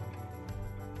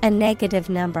 A negative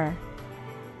number.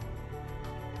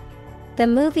 The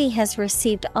movie has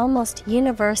received almost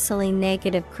universally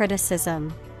negative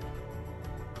criticism.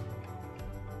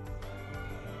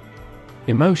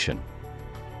 Emotion.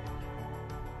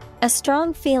 A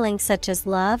strong feeling such as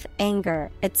love,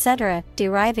 anger, etc.,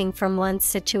 deriving from one's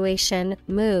situation,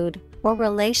 mood, or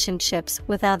relationships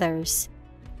with others.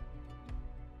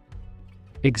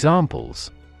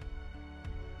 Examples: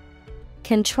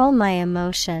 Control my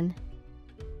emotion.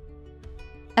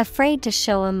 Afraid to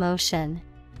show emotion.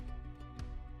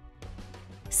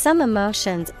 Some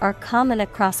emotions are common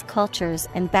across cultures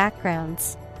and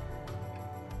backgrounds.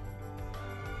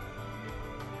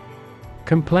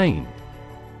 Complain.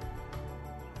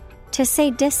 To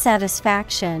say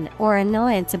dissatisfaction or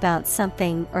annoyance about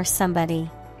something or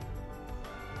somebody.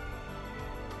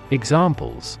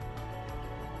 Examples: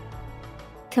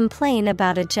 Complain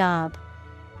about a job.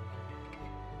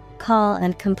 Call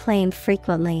and complain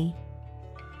frequently.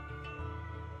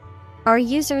 Our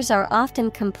users are often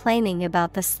complaining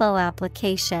about the slow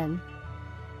application.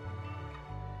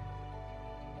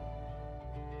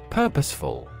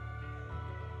 Purposeful.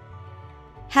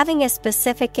 Having a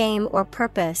specific aim or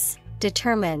purpose,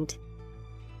 determined.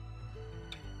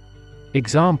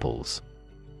 Examples: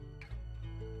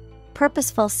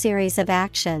 Purposeful series of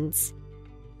actions.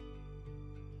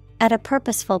 At a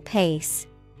purposeful pace.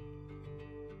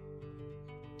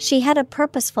 She had a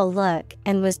purposeful look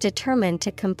and was determined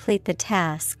to complete the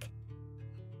task.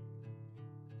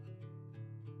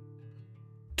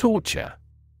 Torture.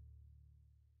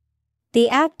 The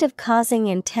act of causing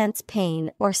intense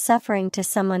pain or suffering to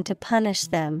someone to punish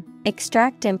them,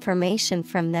 extract information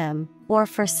from them, or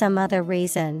for some other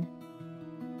reason.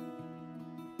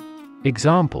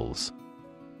 Examples: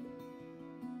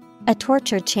 A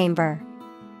torture chamber.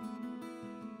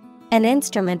 An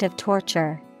instrument of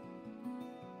torture.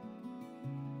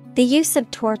 The use of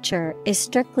torture is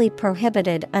strictly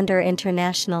prohibited under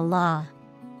international law.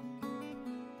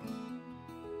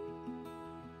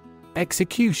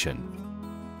 Execution.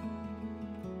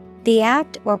 The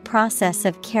act or process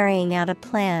of carrying out a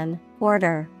plan,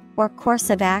 order, or course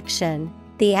of action,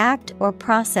 the act or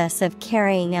process of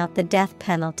carrying out the death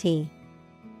penalty.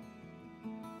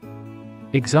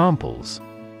 Examples: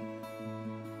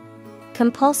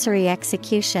 compulsory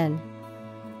execution,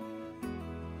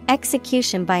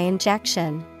 execution by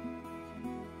injection.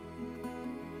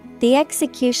 The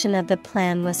execution of the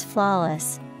plan was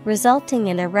flawless, resulting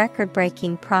in a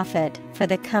record-breaking profit for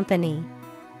the company.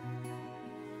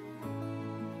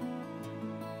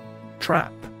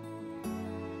 Trap.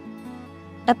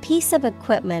 A piece of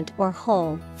equipment or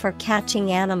hole for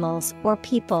catching animals or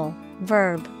people.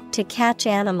 Verb, to catch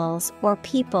animals or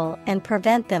people and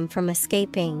prevent them from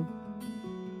escaping.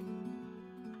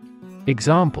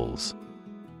 Examples: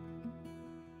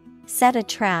 set a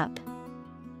trap,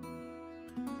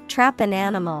 trap an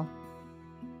animal.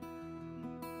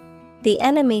 The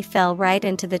enemy fell right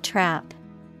into the trap.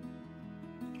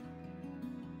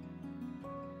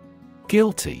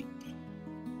 Guilty.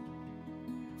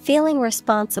 Feeling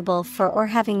responsible for or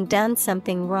having done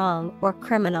something wrong or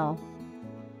criminal.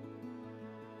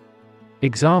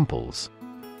 Examples: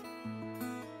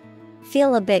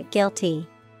 feel a bit guilty,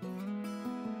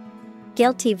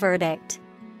 guilty verdict.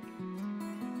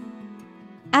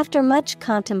 After much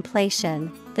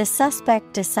contemplation, the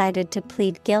suspect decided to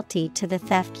plead guilty to the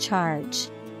theft charge.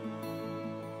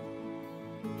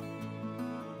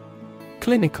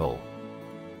 Clinical.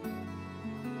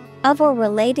 Of or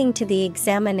relating to the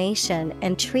examination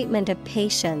and treatment of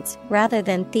patients rather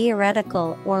than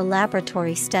theoretical or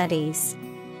laboratory studies.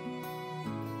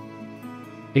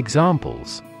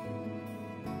 Examples: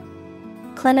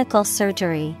 clinical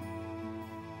surgery,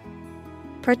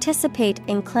 participate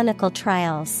in clinical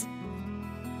trials.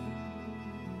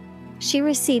 She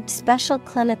received special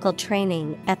clinical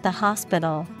training at the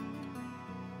hospital.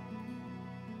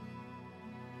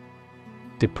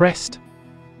 Depressed.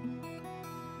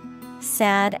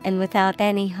 Sad and without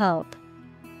any hope.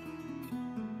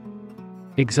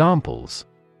 Examples: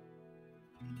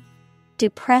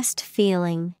 depressed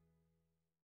feeling.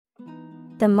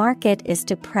 The market is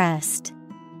depressed.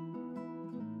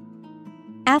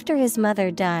 After his mother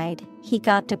died, he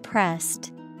got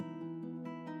depressed.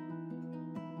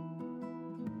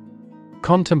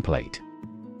 Contemplate.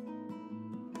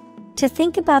 To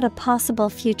think about a possible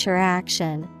future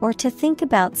action or to think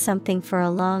about something for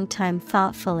a long time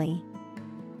thoughtfully.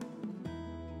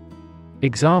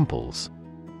 Examples: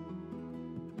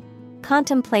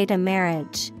 contemplate a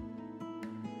marriage.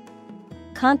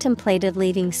 Contemplated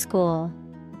leaving school.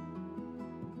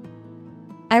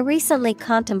 I recently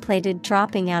contemplated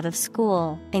dropping out of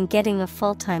school and getting a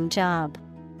full-time job.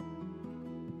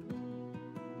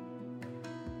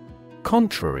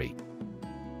 Contrary.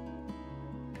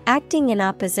 Acting in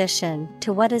opposition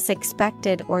to what is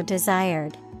expected or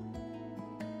desired.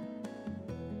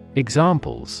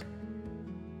 Examples: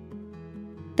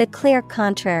 the clear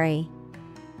contrary.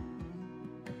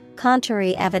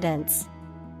 Contrary evidence.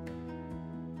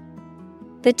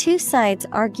 The two sides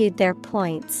argued their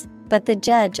points, but the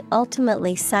judge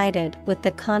ultimately sided with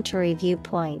the contrary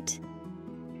viewpoint.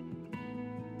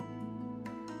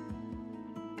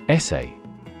 Essay.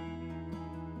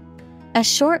 A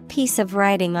short piece of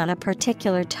writing on a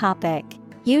particular topic,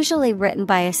 usually written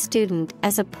by a student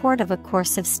as a part of a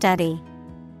course of study.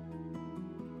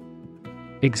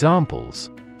 Examples: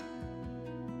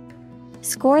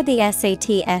 score the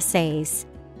SAT essays.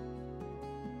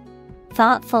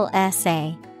 Thoughtful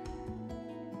essay.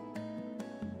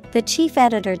 The chief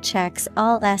editor checks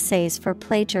all essays for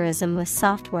plagiarism with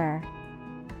software.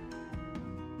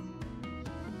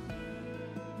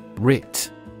 Writ.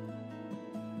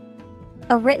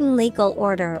 A written legal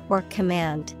order or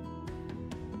command.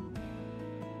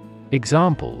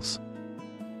 Examples: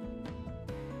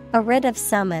 a writ of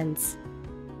summons.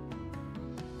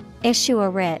 Issue a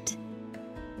writ.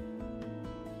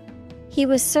 He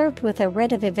was served with a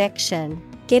writ of eviction,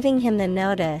 giving him the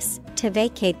notice to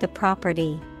vacate the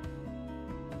property.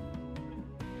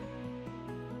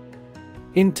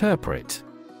 Interpret.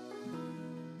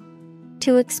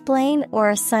 To explain or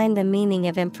assign the meaning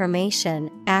of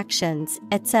information, actions,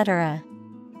 etc.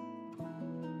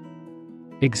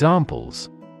 Examples: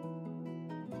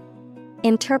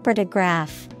 interpret a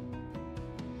graph.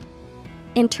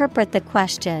 Interpret the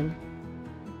question.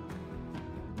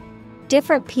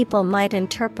 Different people might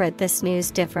interpret this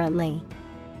news differently.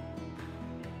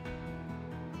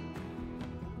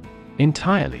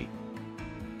 Entirely.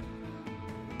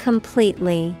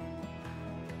 Completely.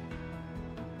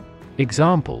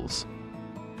 Examples: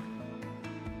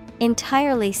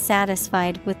 entirely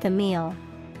satisfied with the meal.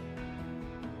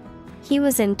 He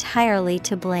was entirely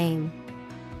to blame.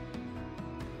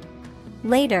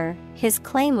 Later, his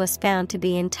claim was found to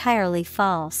be entirely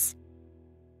false.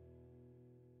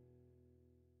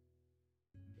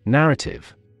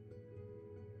 Narrative.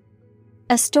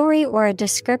 A story or a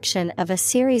description of a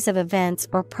series of events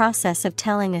or process of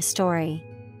telling a story.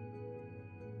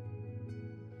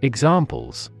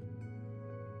 Examples: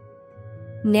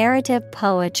 Narrative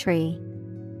poetry.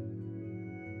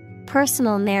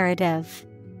 Personal narrative.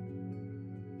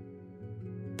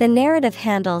 The narrative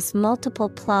handles multiple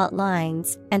plot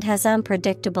lines and has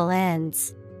unpredictable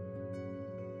ends.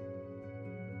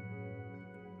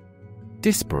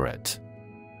 Disparate.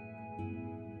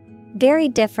 Very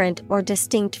different or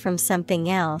distinct from something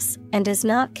else and is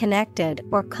not connected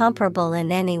or comparable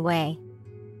in any way.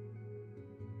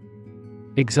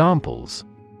 Examples: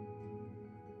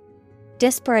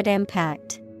 Disparate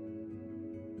impact.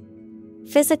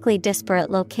 Physically disparate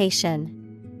location.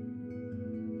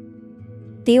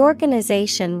 The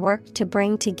organization worked to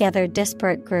bring together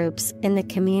disparate groups in the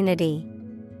community.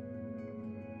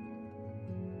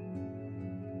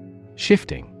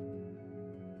 Shifting.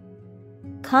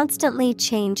 Constantly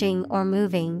changing or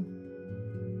moving.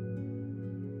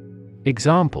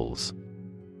 Examples: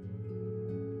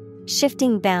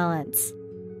 Shifting balance.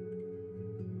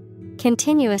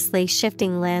 Continuously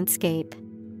shifting landscape.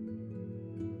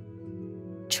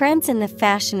 Trends in the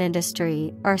fashion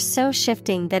industry are so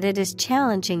shifting that it is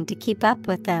challenging to keep up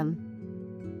with them.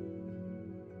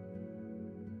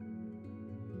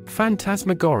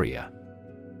 Phantasmagoria.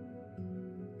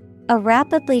 A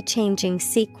rapidly changing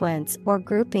sequence or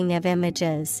grouping of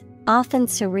images, often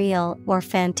surreal or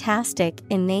fantastic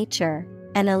in nature,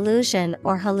 an illusion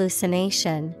or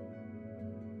hallucination.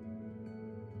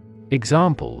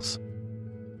 Examples: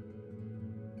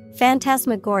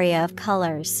 Phantasmagoria of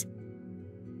colors.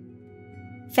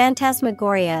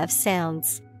 Phantasmagoria of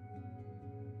sounds.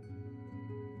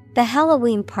 The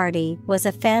Halloween party was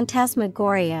a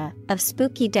phantasmagoria of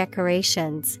spooky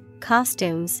decorations,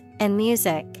 costumes, and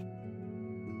music.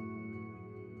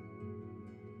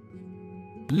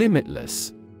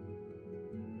 Limitless.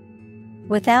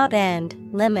 Without end,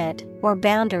 limit, or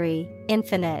boundary,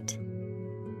 infinite.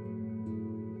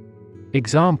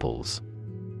 Examples: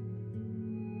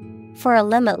 For a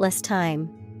limitless time.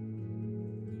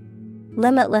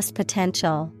 Limitless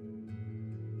potential.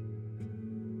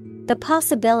 The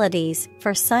possibilities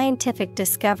for scientific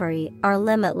discovery are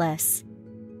limitless.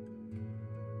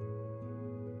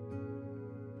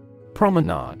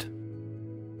 Promenade.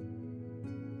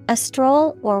 A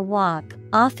stroll or walk,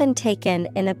 often taken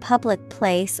in a public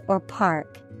place or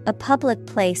park, a public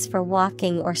place for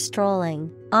walking or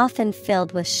strolling, often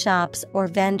filled with shops or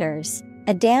vendors,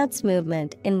 a dance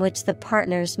movement in which the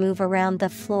partners move around the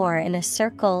floor in a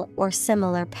circle or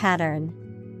similar pattern.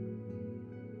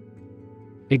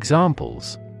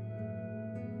 Examples: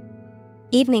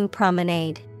 Evening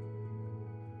promenade.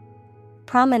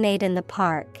 Promenade in the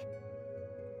park.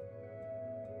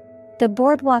 The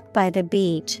boardwalk by the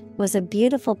beach was a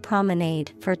beautiful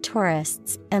promenade for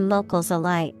tourists and locals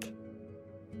alike.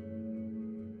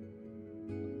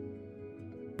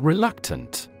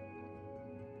 Reluctant.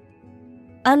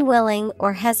 Unwilling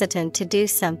or hesitant to do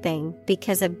something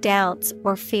because of doubts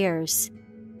or fears.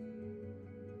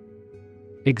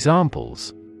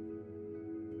 Examples: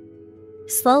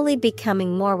 Slowly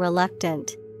becoming more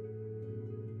reluctant.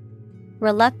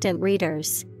 Reluctant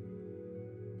readers.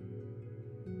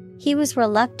 He was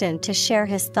reluctant to share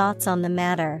his thoughts on the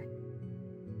matter.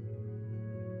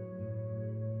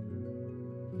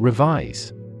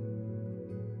 Revise.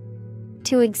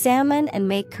 To examine and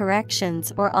make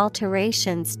corrections or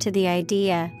alterations to the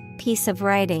idea, piece of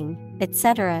writing,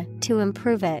 etc., to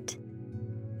improve it.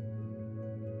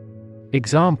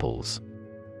 Examples: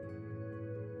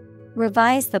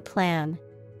 Revise the plan.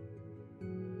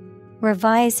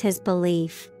 Revise his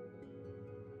belief.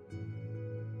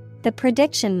 The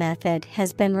prediction method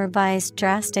has been revised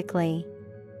drastically.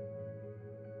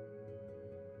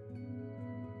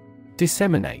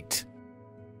 Disseminate.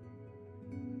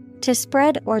 To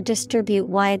spread or distribute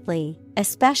widely,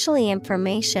 especially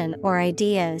information or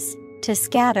ideas, to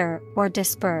scatter or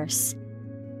disperse.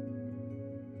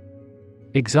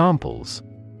 Examples: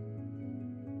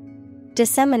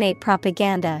 Disseminate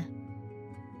propaganda.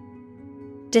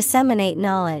 Disseminate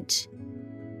knowledge.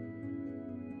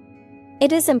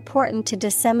 It is important to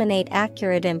disseminate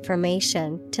accurate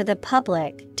information to the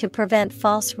public to prevent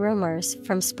false rumors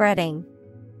from spreading.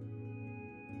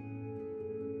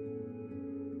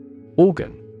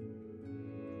 Organ.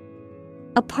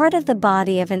 A part of the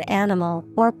body of an animal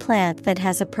or plant that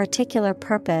has a particular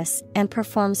purpose and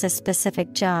performs a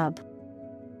specific job.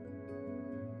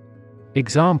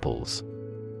 Examples: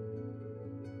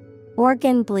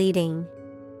 organ bleeding,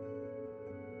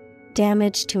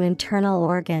 damage to internal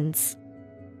organs.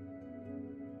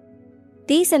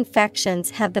 These infections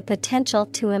have the potential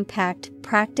to impact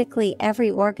practically every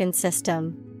organ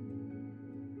system.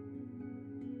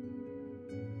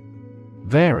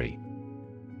 Vary.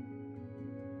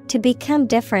 To become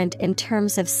different in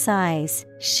terms of size,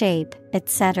 shape,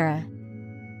 etc.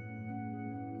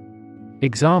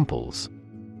 Examples: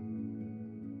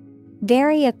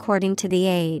 vary according to the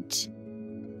age.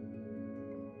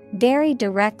 Vary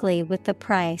directly with the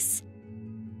price.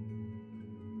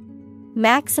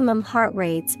 Maximum heart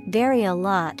rates vary a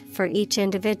lot for each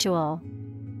individual.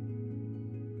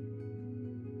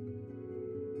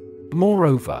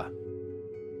 Moreover.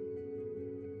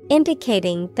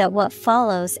 Indicating that what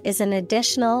follows is an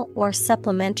additional or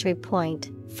supplementary point.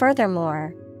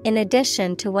 Furthermore, in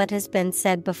addition to what has been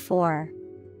said before.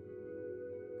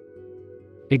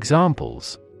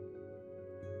 Examples: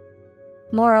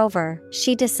 moreover,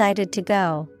 she decided to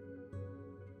go.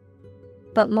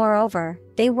 But moreover,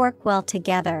 they work well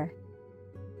together.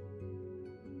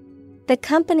 The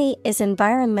company is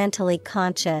environmentally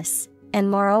conscious,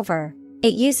 and moreover,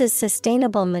 it uses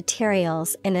sustainable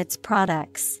materials in its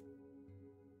products.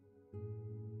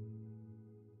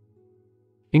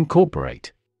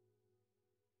 Incorporate.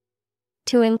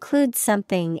 To include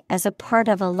something as a part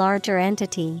of a larger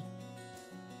entity.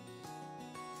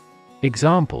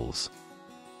 Examples: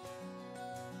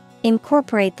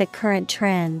 incorporate the current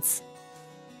trends.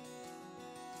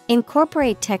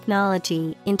 Incorporate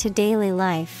technology into daily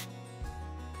life.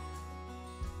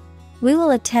 We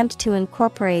will attempt to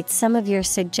incorporate some of your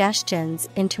suggestions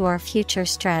into our future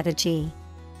strategy.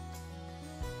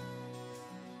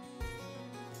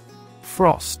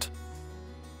 Frost.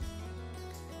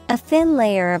 A thin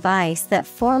layer of ice that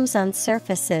forms on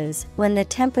surfaces when the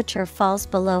temperature falls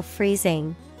below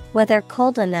freezing, whether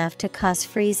cold enough to cause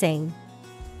freezing.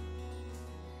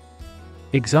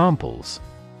 Examples: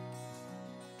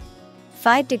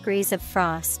 5 degrees of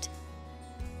frost.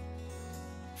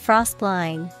 Frost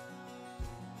line.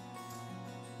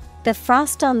 The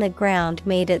frost on the ground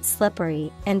made it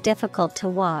slippery and difficult to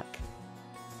walk.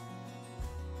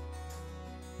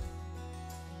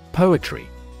 Poetry.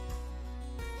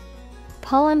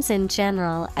 Poems in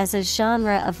general as a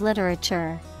genre of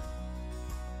literature.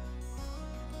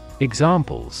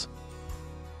 Examples: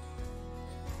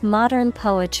 modern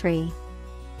poetry.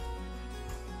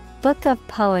 Book of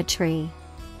poetry.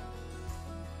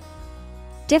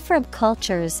 Different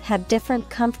cultures have different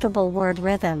comfortable word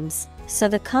rhythms, so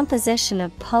the composition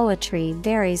of poetry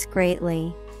varies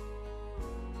greatly.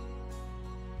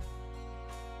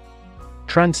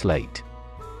 Translate.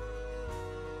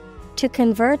 To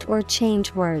convert or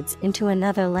change words into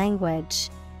another language.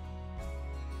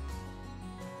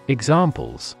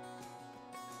 Examples: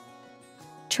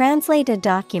 translate a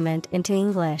document into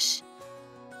English.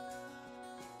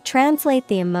 Translate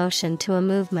the emotion to a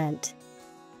movement.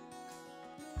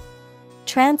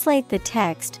 Translate the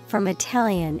text from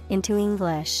Italian into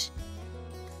English.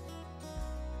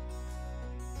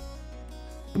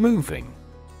 Moving.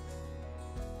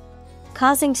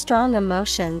 Causing strong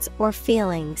emotions or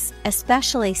feelings,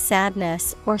 especially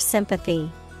sadness or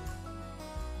sympathy.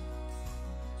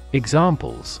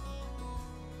 Examples: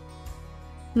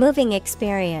 moving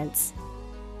experience.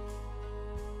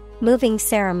 Moving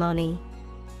ceremony.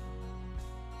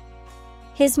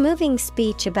 His moving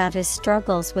speech about his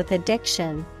struggles with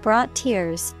addiction brought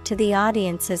tears to the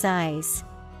audience's eyes.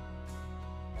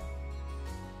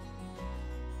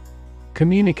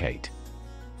 Communicate.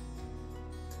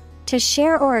 To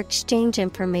share or exchange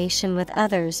information with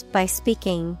others by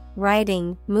speaking,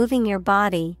 writing, moving your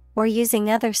body, or using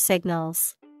other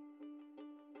signals.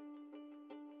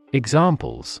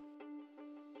 Examples: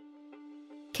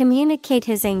 communicate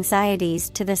his anxieties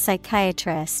to the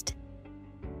psychiatrist.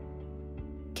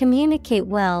 Communicate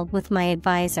well with my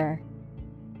advisor.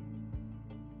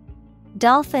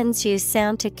 Dolphins use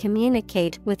sound to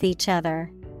communicate with each other.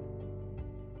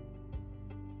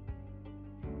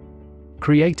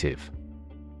 Creative.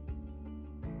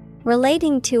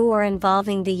 Relating to or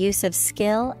involving the use of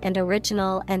skill and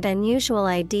original and unusual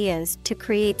ideas to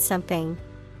create something.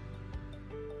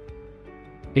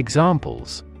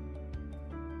 Examples: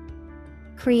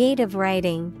 creative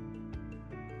writing.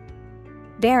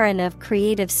 Barren of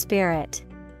creative spirit.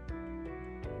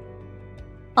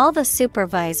 All the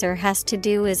supervisor has to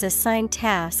do is assign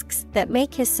tasks that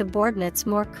make his subordinates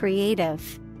more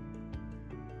creative.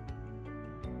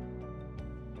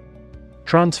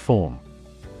 Transform.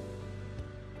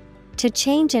 To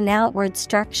change an outward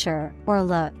structure or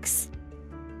looks.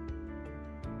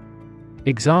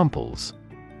 Examples: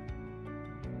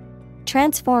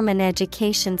 transform an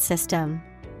education system.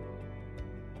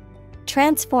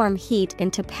 Transform heat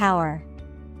into power.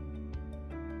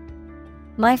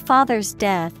 My father's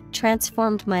death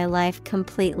transformed my life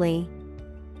completely.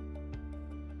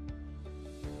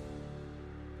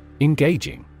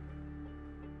 Engaging.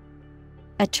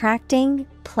 Attracting,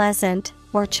 pleasant,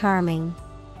 or charming.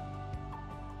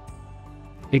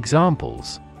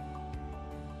 Examples: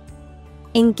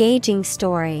 engaging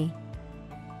story.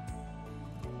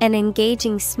 An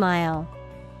engaging smile.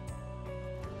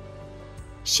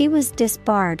 She was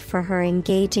disbarred for her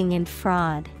engaging in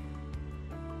fraud.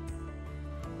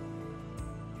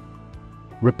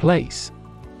 Replace.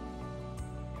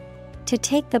 To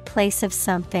take the place of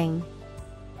something.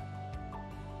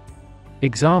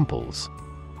 Examples: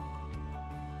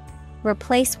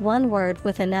 replace one word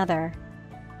with another.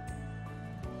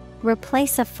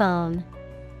 Replace a phone.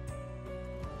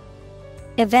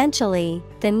 Eventually,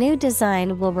 the new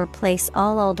design will replace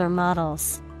all older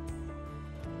models.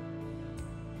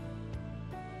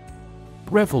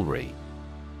 Revelry.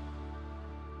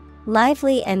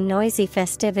 Lively and noisy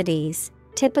festivities,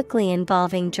 typically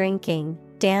involving drinking,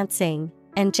 dancing,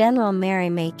 and general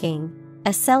merrymaking,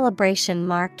 a celebration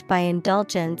marked by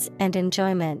indulgence and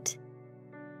enjoyment.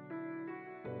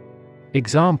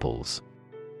 Examples: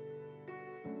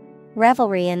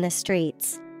 revelry in the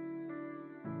streets.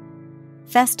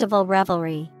 Festival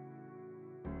revelry.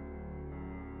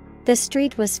 The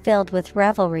street was filled with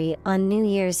revelry on New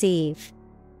Year's Eve.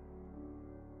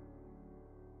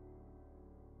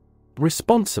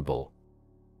 Responsible.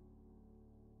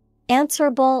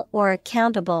 Answerable or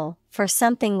accountable for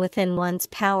something within one's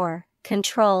power,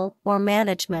 control, or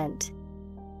management.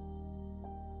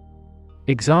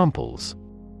 Examples: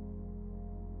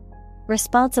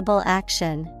 responsible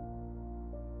action.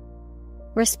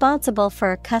 Responsible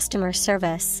for customer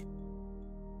service.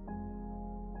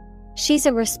 She's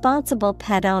a responsible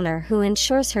pet owner who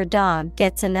ensures her dog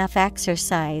gets enough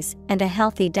exercise and a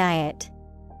healthy diet.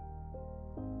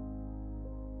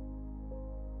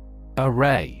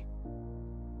 Array.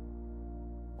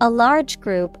 A large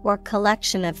group or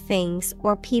collection of things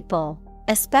or people,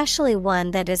 especially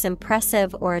one that is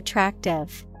impressive or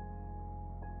attractive.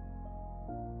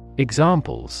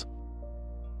 Examples: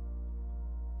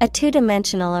 a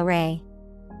two-dimensional array.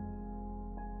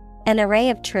 An array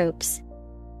of troops.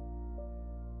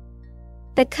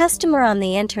 The customer on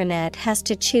the internet has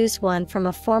to choose one from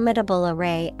a formidable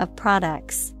array of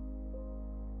products.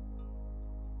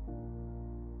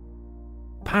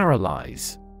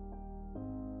 Paralyze.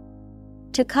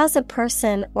 To cause a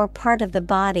person or part of the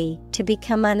body to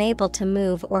become unable to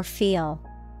move or feel.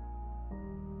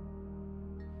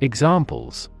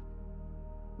 Examples: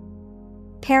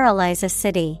 paralyze a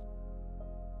city.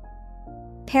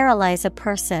 Paralyze a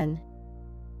person.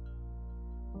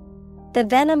 The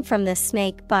venom from the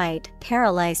snake bite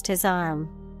paralyzed his arm.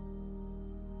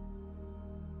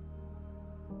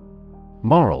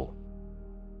 Moral.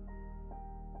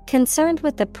 Concerned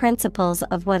with the principles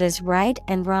of what is right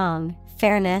and wrong,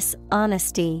 fairness,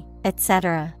 honesty,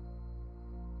 etc.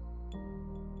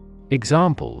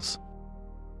 Examples: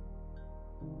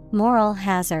 moral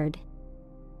hazard.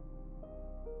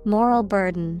 Moral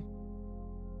burden.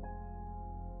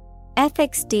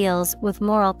 Ethics deals with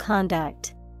moral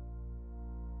conduct.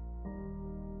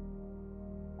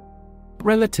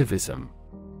 Relativism.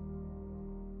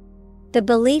 The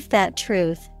belief that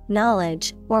truth,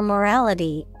 knowledge, or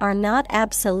morality are not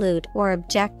absolute or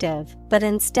objective, but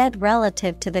instead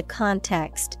relative to the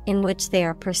context in which they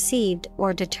are perceived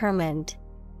or determined.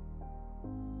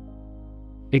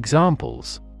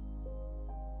 Examples: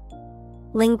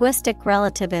 linguistic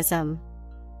relativism.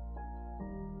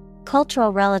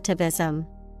 Cultural relativism.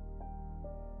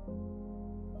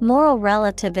 Moral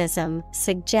relativism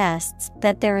suggests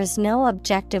that there is no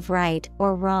objective right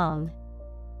or wrong.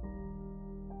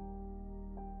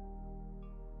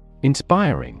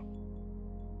 Inspiring.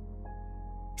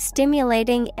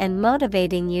 Stimulating and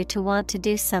motivating you to want to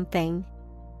do something.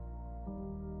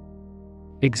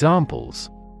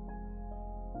 Examples: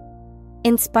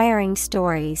 inspiring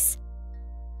stories.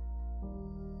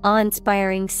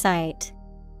 Awe-inspiring sight.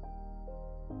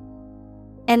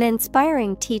 An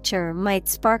inspiring teacher might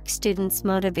spark students'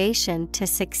 motivation to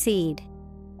succeed.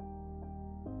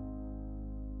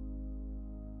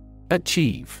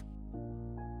 Achieve.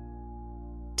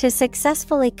 To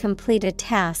successfully complete a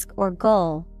task or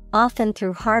goal, often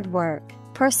through hard work,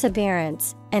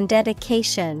 perseverance, and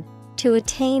dedication, to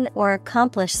attain or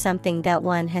accomplish something that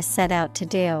one has set out to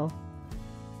do.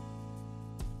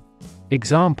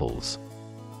 Examples: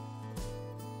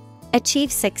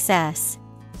 achieve success.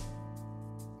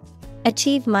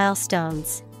 Achieve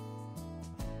milestones.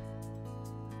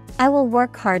 I will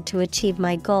work hard to achieve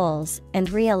my goals and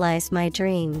realize my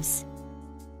dreams.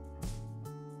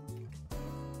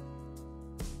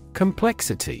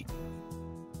 Complexity.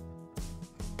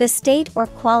 The state or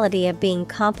quality of being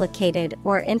complicated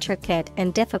or intricate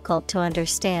and difficult to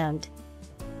understand.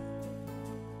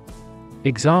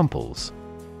 Examples: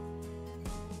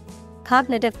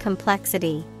 Cognitive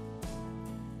complexity.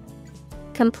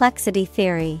 Complexity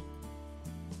theory.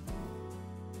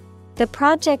 The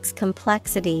project's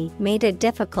complexity made it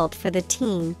difficult for the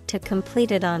team to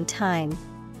complete it on time.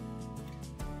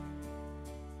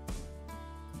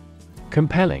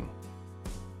 Compelling.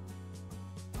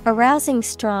 Arousing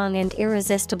strong and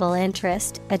irresistible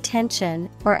interest, attention,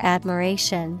 or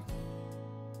admiration.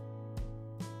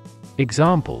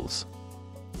 Examples: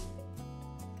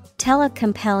 Tell a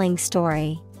compelling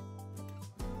story.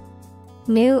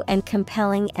 New and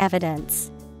compelling evidence.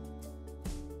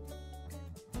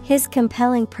 His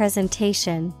compelling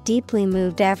presentation deeply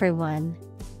moved everyone.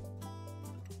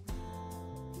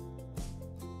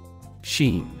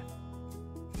 Sheen.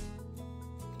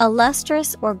 A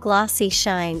lustrous or glossy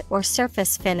shine or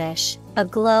surface finish, a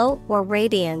glow or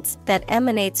radiance that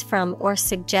emanates from or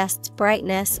suggests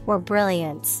brightness or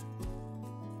brilliance.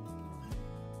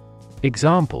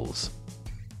 Examples: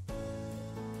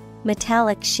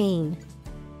 Metallic sheen.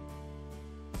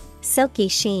 Silky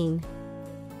sheen.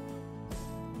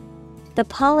 The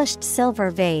polished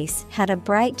silver vase had a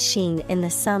bright sheen in the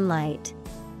sunlight.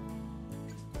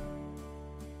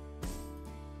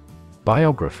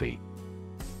 Biography.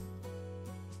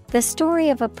 The story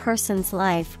of a person's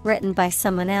life written by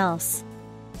someone else.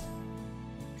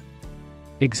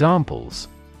 Examples: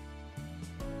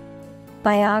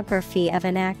 Biography of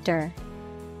an actor.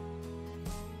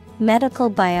 Medical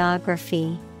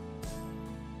biography.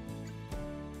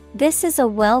 This is a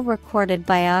well-recorded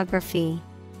biography.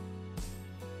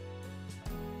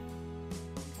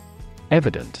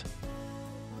 Evident.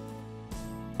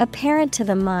 Apparent to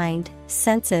the mind,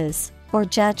 senses, or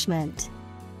judgment.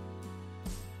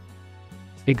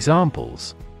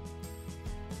 Examples: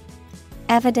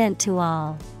 Evident to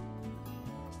all.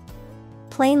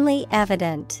 Plainly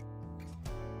evident.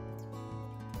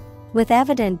 With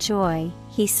evident joy,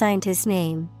 he signed his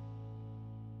name.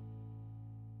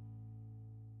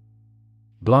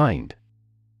 Blind.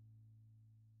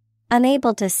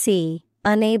 Unable to see,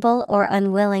 unable or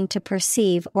unwilling to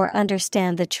perceive or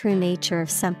understand the true nature of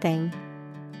something.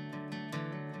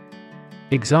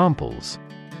 Examples: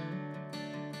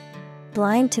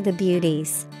 Blind to the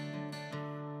beauties.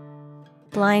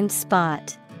 Blind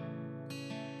spot.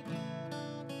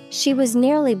 She was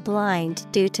nearly blind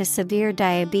due to severe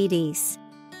diabetes.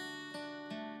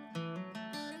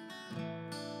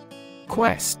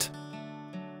 Quest.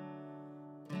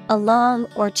 A long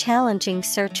or challenging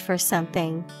search for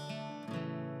something.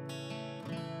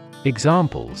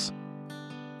 Examples: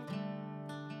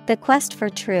 The quest for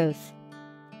truth.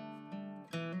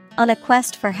 On a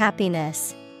quest for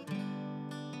happiness.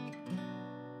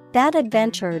 That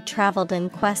adventurer traveled in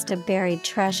quest of buried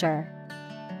treasure.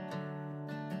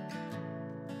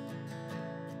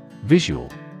 Visual.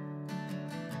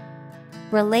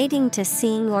 Relating to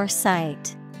seeing or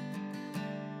sight.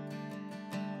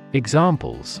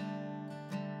 Examples: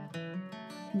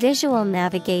 Visual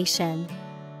navigation.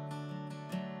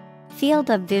 Field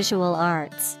of visual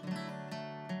arts.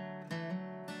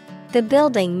 The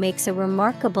building makes a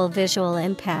remarkable visual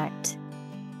impact.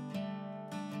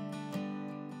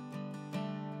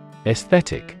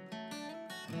 Aesthetic.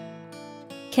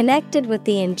 Connected with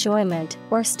the enjoyment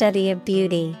or study of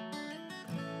beauty.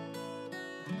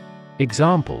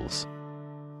 Examples: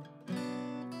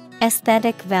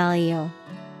 Aesthetic value.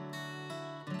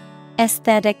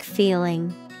 Aesthetic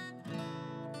feeling.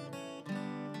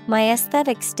 My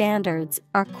aesthetic standards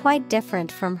are quite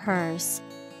different from hers.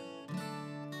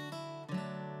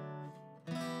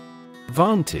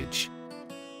 Vantage.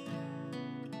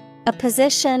 A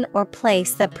position or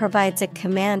place that provides a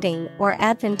commanding or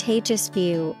advantageous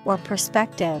view or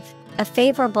perspective, a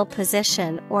favorable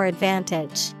position or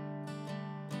advantage.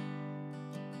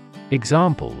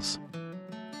 Examples: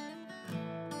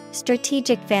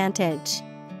 Strategic vantage.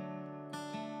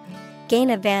 Gain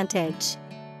advantage.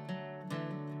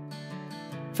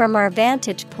 From our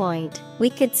vantage point, we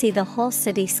could see the whole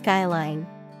city skyline.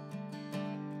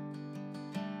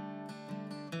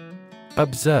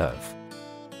 Observe.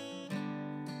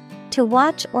 To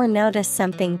watch or notice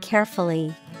something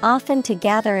carefully, often to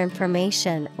gather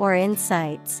information or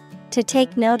insights, to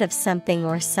take note of something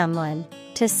or someone,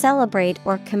 to celebrate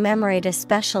or commemorate a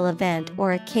special event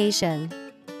or occasion.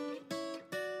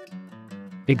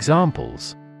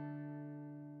 Examples.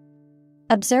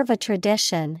 Observe a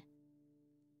tradition.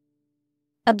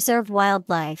 Observe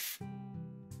wildlife.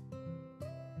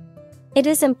 It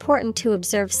is important to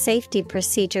observe safety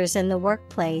procedures in the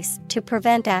workplace to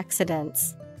prevent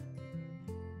accidents.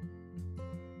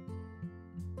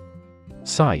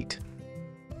 Sight.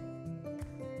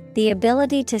 The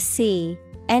ability to see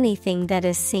anything that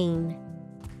is seen.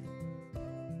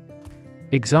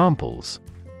 Examples.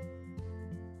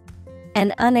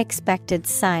 An unexpected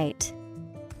sight.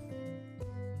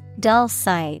 Dull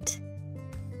sight.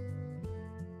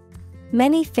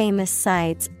 Many famous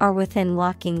sites are within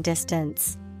walking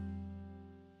distance.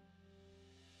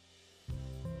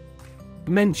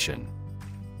 Mention.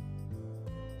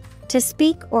 To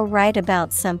speak or write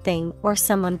about something or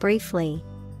someone briefly.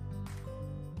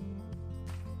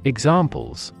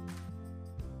 Examples.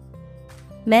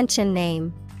 Mention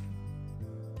name.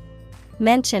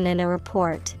 Mention in a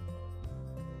report.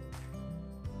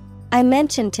 I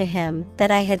mentioned to him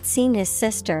that I had seen his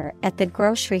sister at the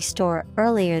grocery store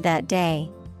earlier that day.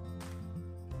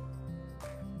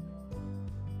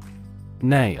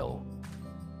 Nail.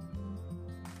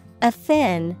 A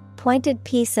thin, pointed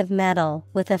piece of metal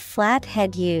with a flat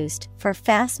head used for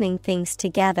fastening things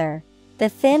together, the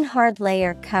thin hard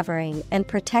layer covering and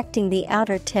protecting the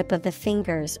outer tip of the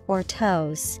fingers or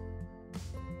toes.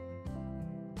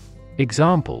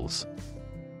 Examples.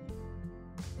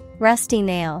 Rusty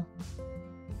nail.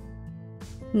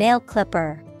 Nail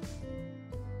clipper.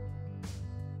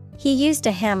 He used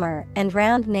a hammer and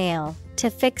round nail to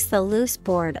fix the loose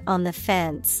board on the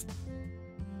fence.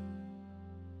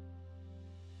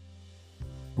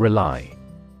 Rely.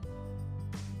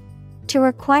 To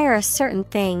require a certain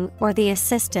thing or the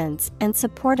assistance and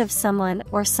support of someone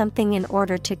or something in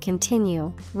order to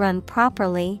continue, run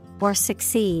properly, or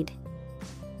succeed.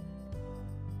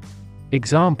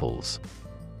 Examples.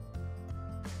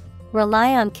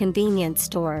 Rely on convenience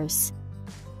stores.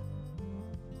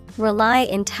 Rely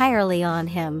entirely on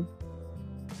him.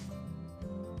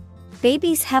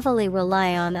 Babies heavily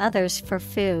rely on others for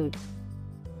food.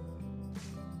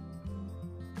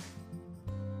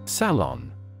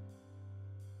 Salon.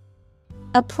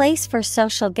 A place for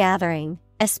social gathering,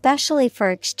 especially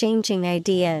for exchanging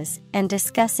ideas and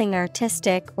discussing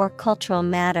artistic or cultural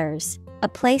matters. A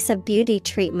place of beauty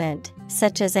treatment,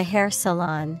 such as a hair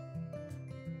salon.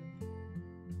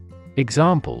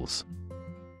 Examples.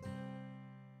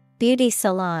 Beauty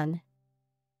salon.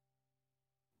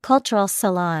 Cultural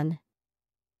salon.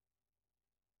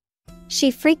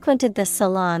 She frequented the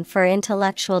salon for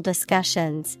intellectual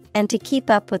discussions and to keep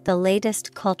up with the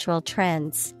latest cultural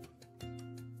trends.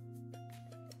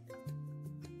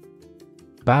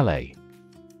 Ballet.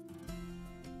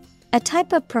 A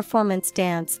type of performance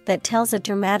dance that tells a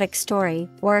dramatic story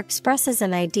or expresses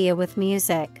an idea with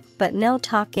music, but no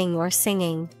talking or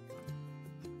singing.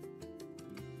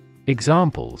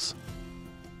 Examples.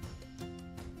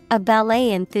 A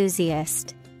ballet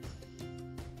enthusiast.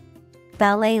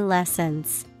 Ballet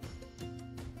lessons.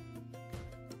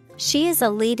 She is a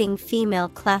leading female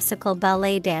classical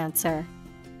ballet dancer.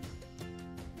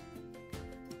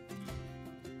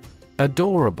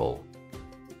 Adorable.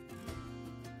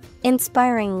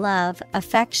 Inspiring love,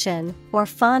 affection, or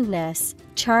fondness,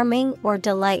 charming or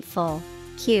delightful,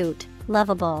 cute,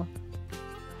 lovable.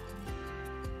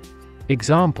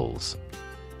 Examples.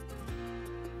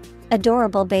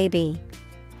 Adorable baby.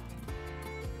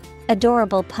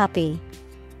 Adorable puppy.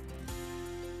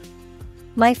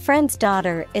 My friend's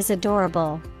daughter is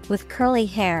adorable, with curly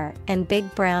hair and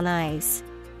big brown eyes.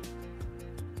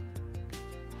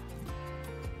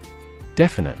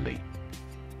 Definitely.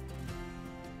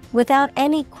 Without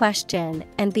any question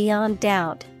and beyond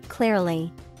doubt,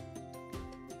 clearly.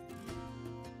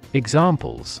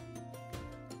 Examples.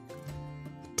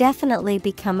 Definitely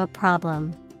become a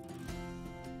problem.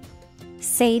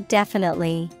 Say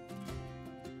definitely.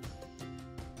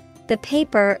 The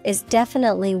paper is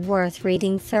definitely worth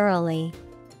reading thoroughly.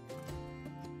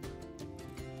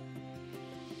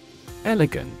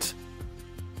 Elegant.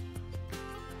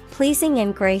 Pleasing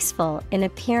and graceful in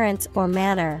appearance or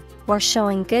manner, or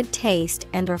showing good taste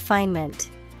and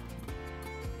refinement.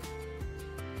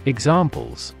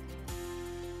 Examples.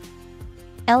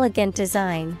 Elegant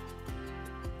design.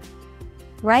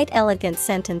 Write elegant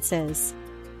sentences.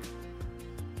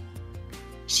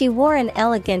 She wore an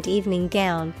elegant evening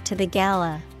gown to the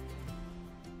gala.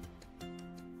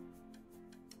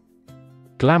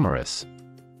 Glamorous.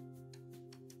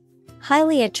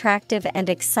 Highly attractive and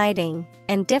exciting,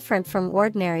 and different from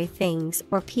ordinary things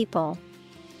or people.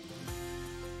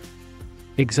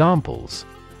 Examples.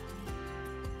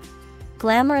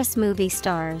 Glamorous movie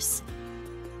stars.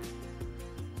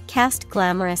 cast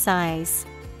glamorous eyes.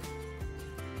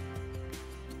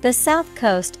 The South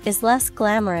Coast is less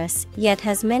glamorous yet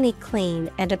has many clean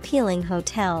and appealing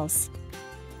hotels.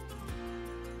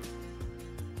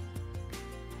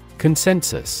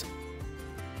 Consensus.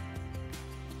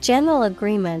 General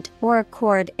agreement or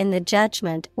accord in the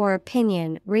judgment or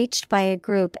opinion reached by a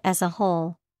group as a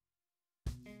whole.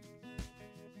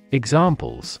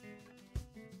 Examples: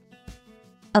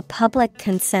 a public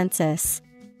consensus,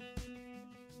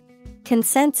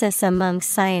 consensus among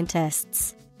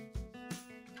scientists.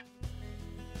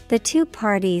 The two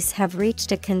parties have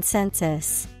reached a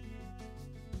consensus.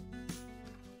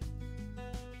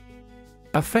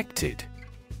 Affected.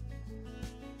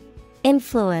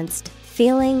 Influenced,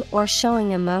 feeling or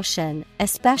showing emotion,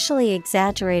 especially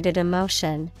exaggerated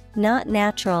emotion, not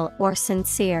natural or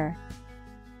sincere.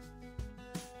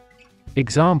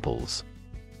 Examples: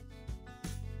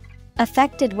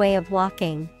 affected way of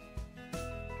walking,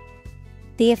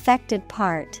 the affected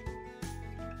part.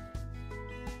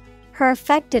 Her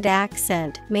affected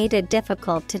accent made it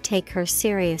difficult to take her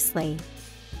seriously.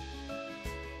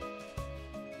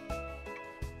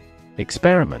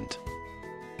 Experiment.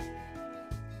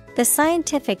 The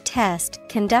scientific test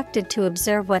conducted to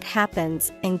observe what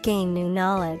happens and gain new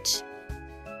knowledge.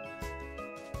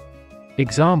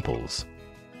 Examples: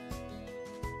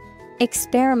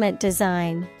 experiment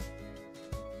design,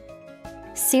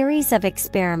 series of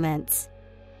experiments.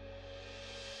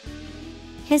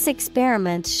 His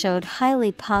experiments showed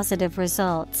highly positive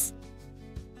results.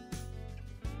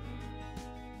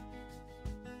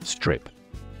 Strip.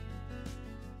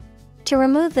 To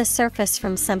remove the surface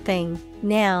from something.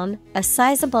 Noun, a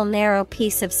sizable narrow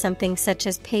piece of something such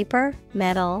as paper,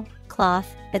 metal,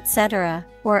 cloth, etc.,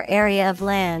 or area of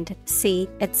land, sea,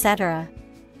 etc.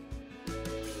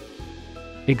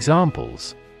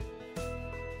 Examples: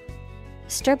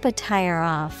 strip a tire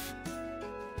off,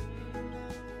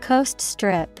 coast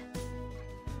strip.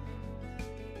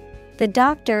 The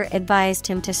doctor advised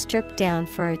him to strip down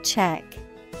for a check.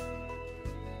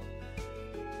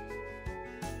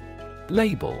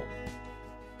 Label.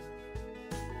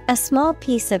 A small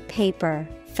piece of paper,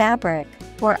 fabric,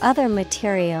 or other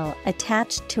material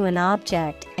attached to an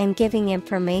object and giving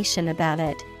information about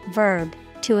it. Verb,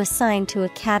 to assign to a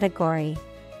category.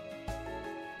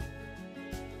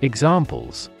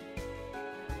 Examples: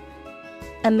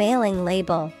 a mailing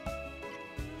label.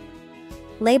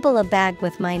 Label a bag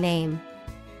with my name.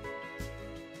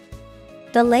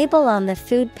 The label on the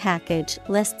food package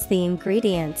lists the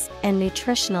ingredients and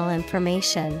nutritional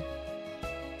information.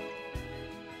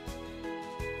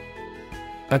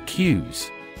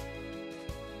 Accuse.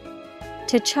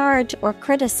 To charge or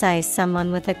criticize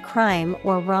someone with a crime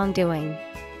or wrongdoing.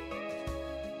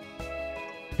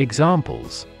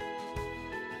 Examples: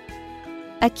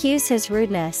 accuse his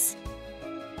rudeness.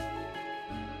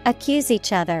 Accuse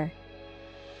each other.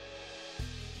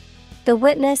 The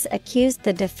witness accused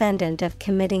the defendant of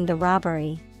committing the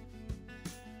robbery.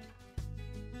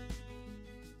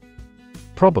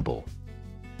 Probable.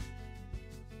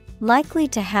 Likely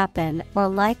to happen or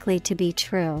likely to be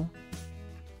true.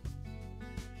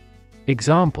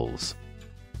 Examples: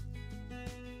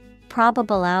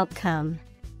 probable outcome.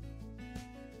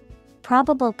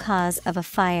 Probable cause of a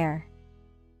fire.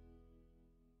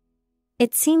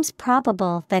 It seems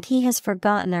probable that he has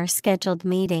forgotten our scheduled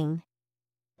meeting.